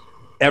in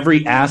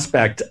every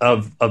aspect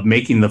of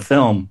making the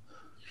film.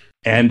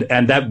 And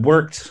that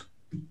worked.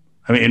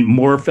 I mean,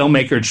 more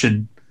filmmakers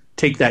should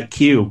take that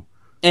cue.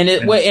 And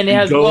it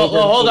has.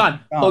 Hold on.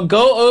 Well,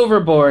 go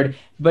overboard.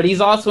 but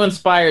he's also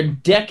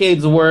inspired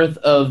decades worth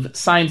of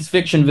science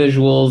fiction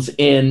visuals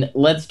in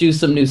let's do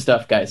some new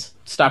stuff, guys.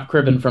 Stop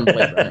cribbing from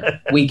Blade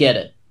Runner. We get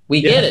it.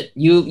 We get it.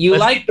 You let's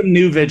like some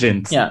new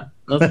visions. Yeah,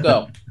 let's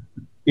go.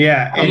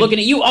 Yeah. I'm looking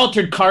at you,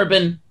 Altered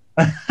Carbon.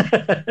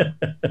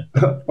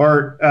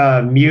 Or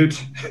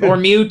Mute. Or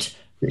Mute.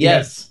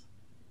 Yes.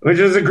 Which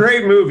is a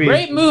great movie.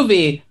 Great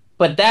movie,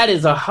 but that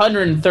is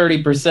 130%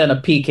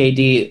 a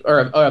PKD,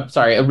 or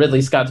sorry, a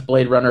Ridley Scott's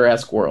Blade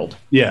Runner-esque world.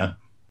 Yeah.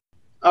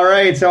 All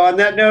right, so on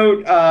that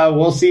note,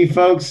 we'll see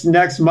folks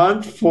next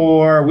month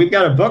we've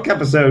got a book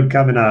episode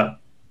coming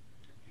up.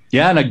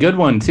 Yeah, and a good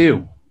one,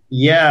 too.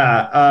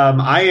 Yeah,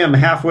 I am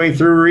halfway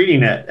through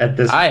reading it at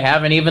this. I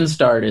haven't even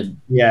started.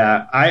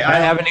 Yeah, I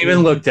haven't even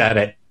looked at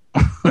it.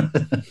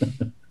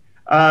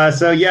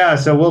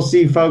 So we'll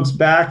see folks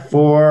back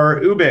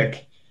for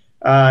Ubik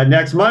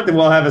next month, and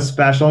we'll have a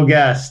special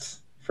guest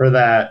for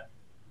that.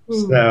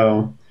 Ooh.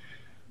 So,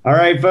 all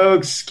right,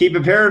 folks, keep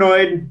it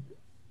paranoid.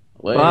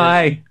 Later.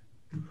 Bye.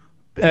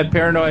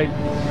 Paranoid.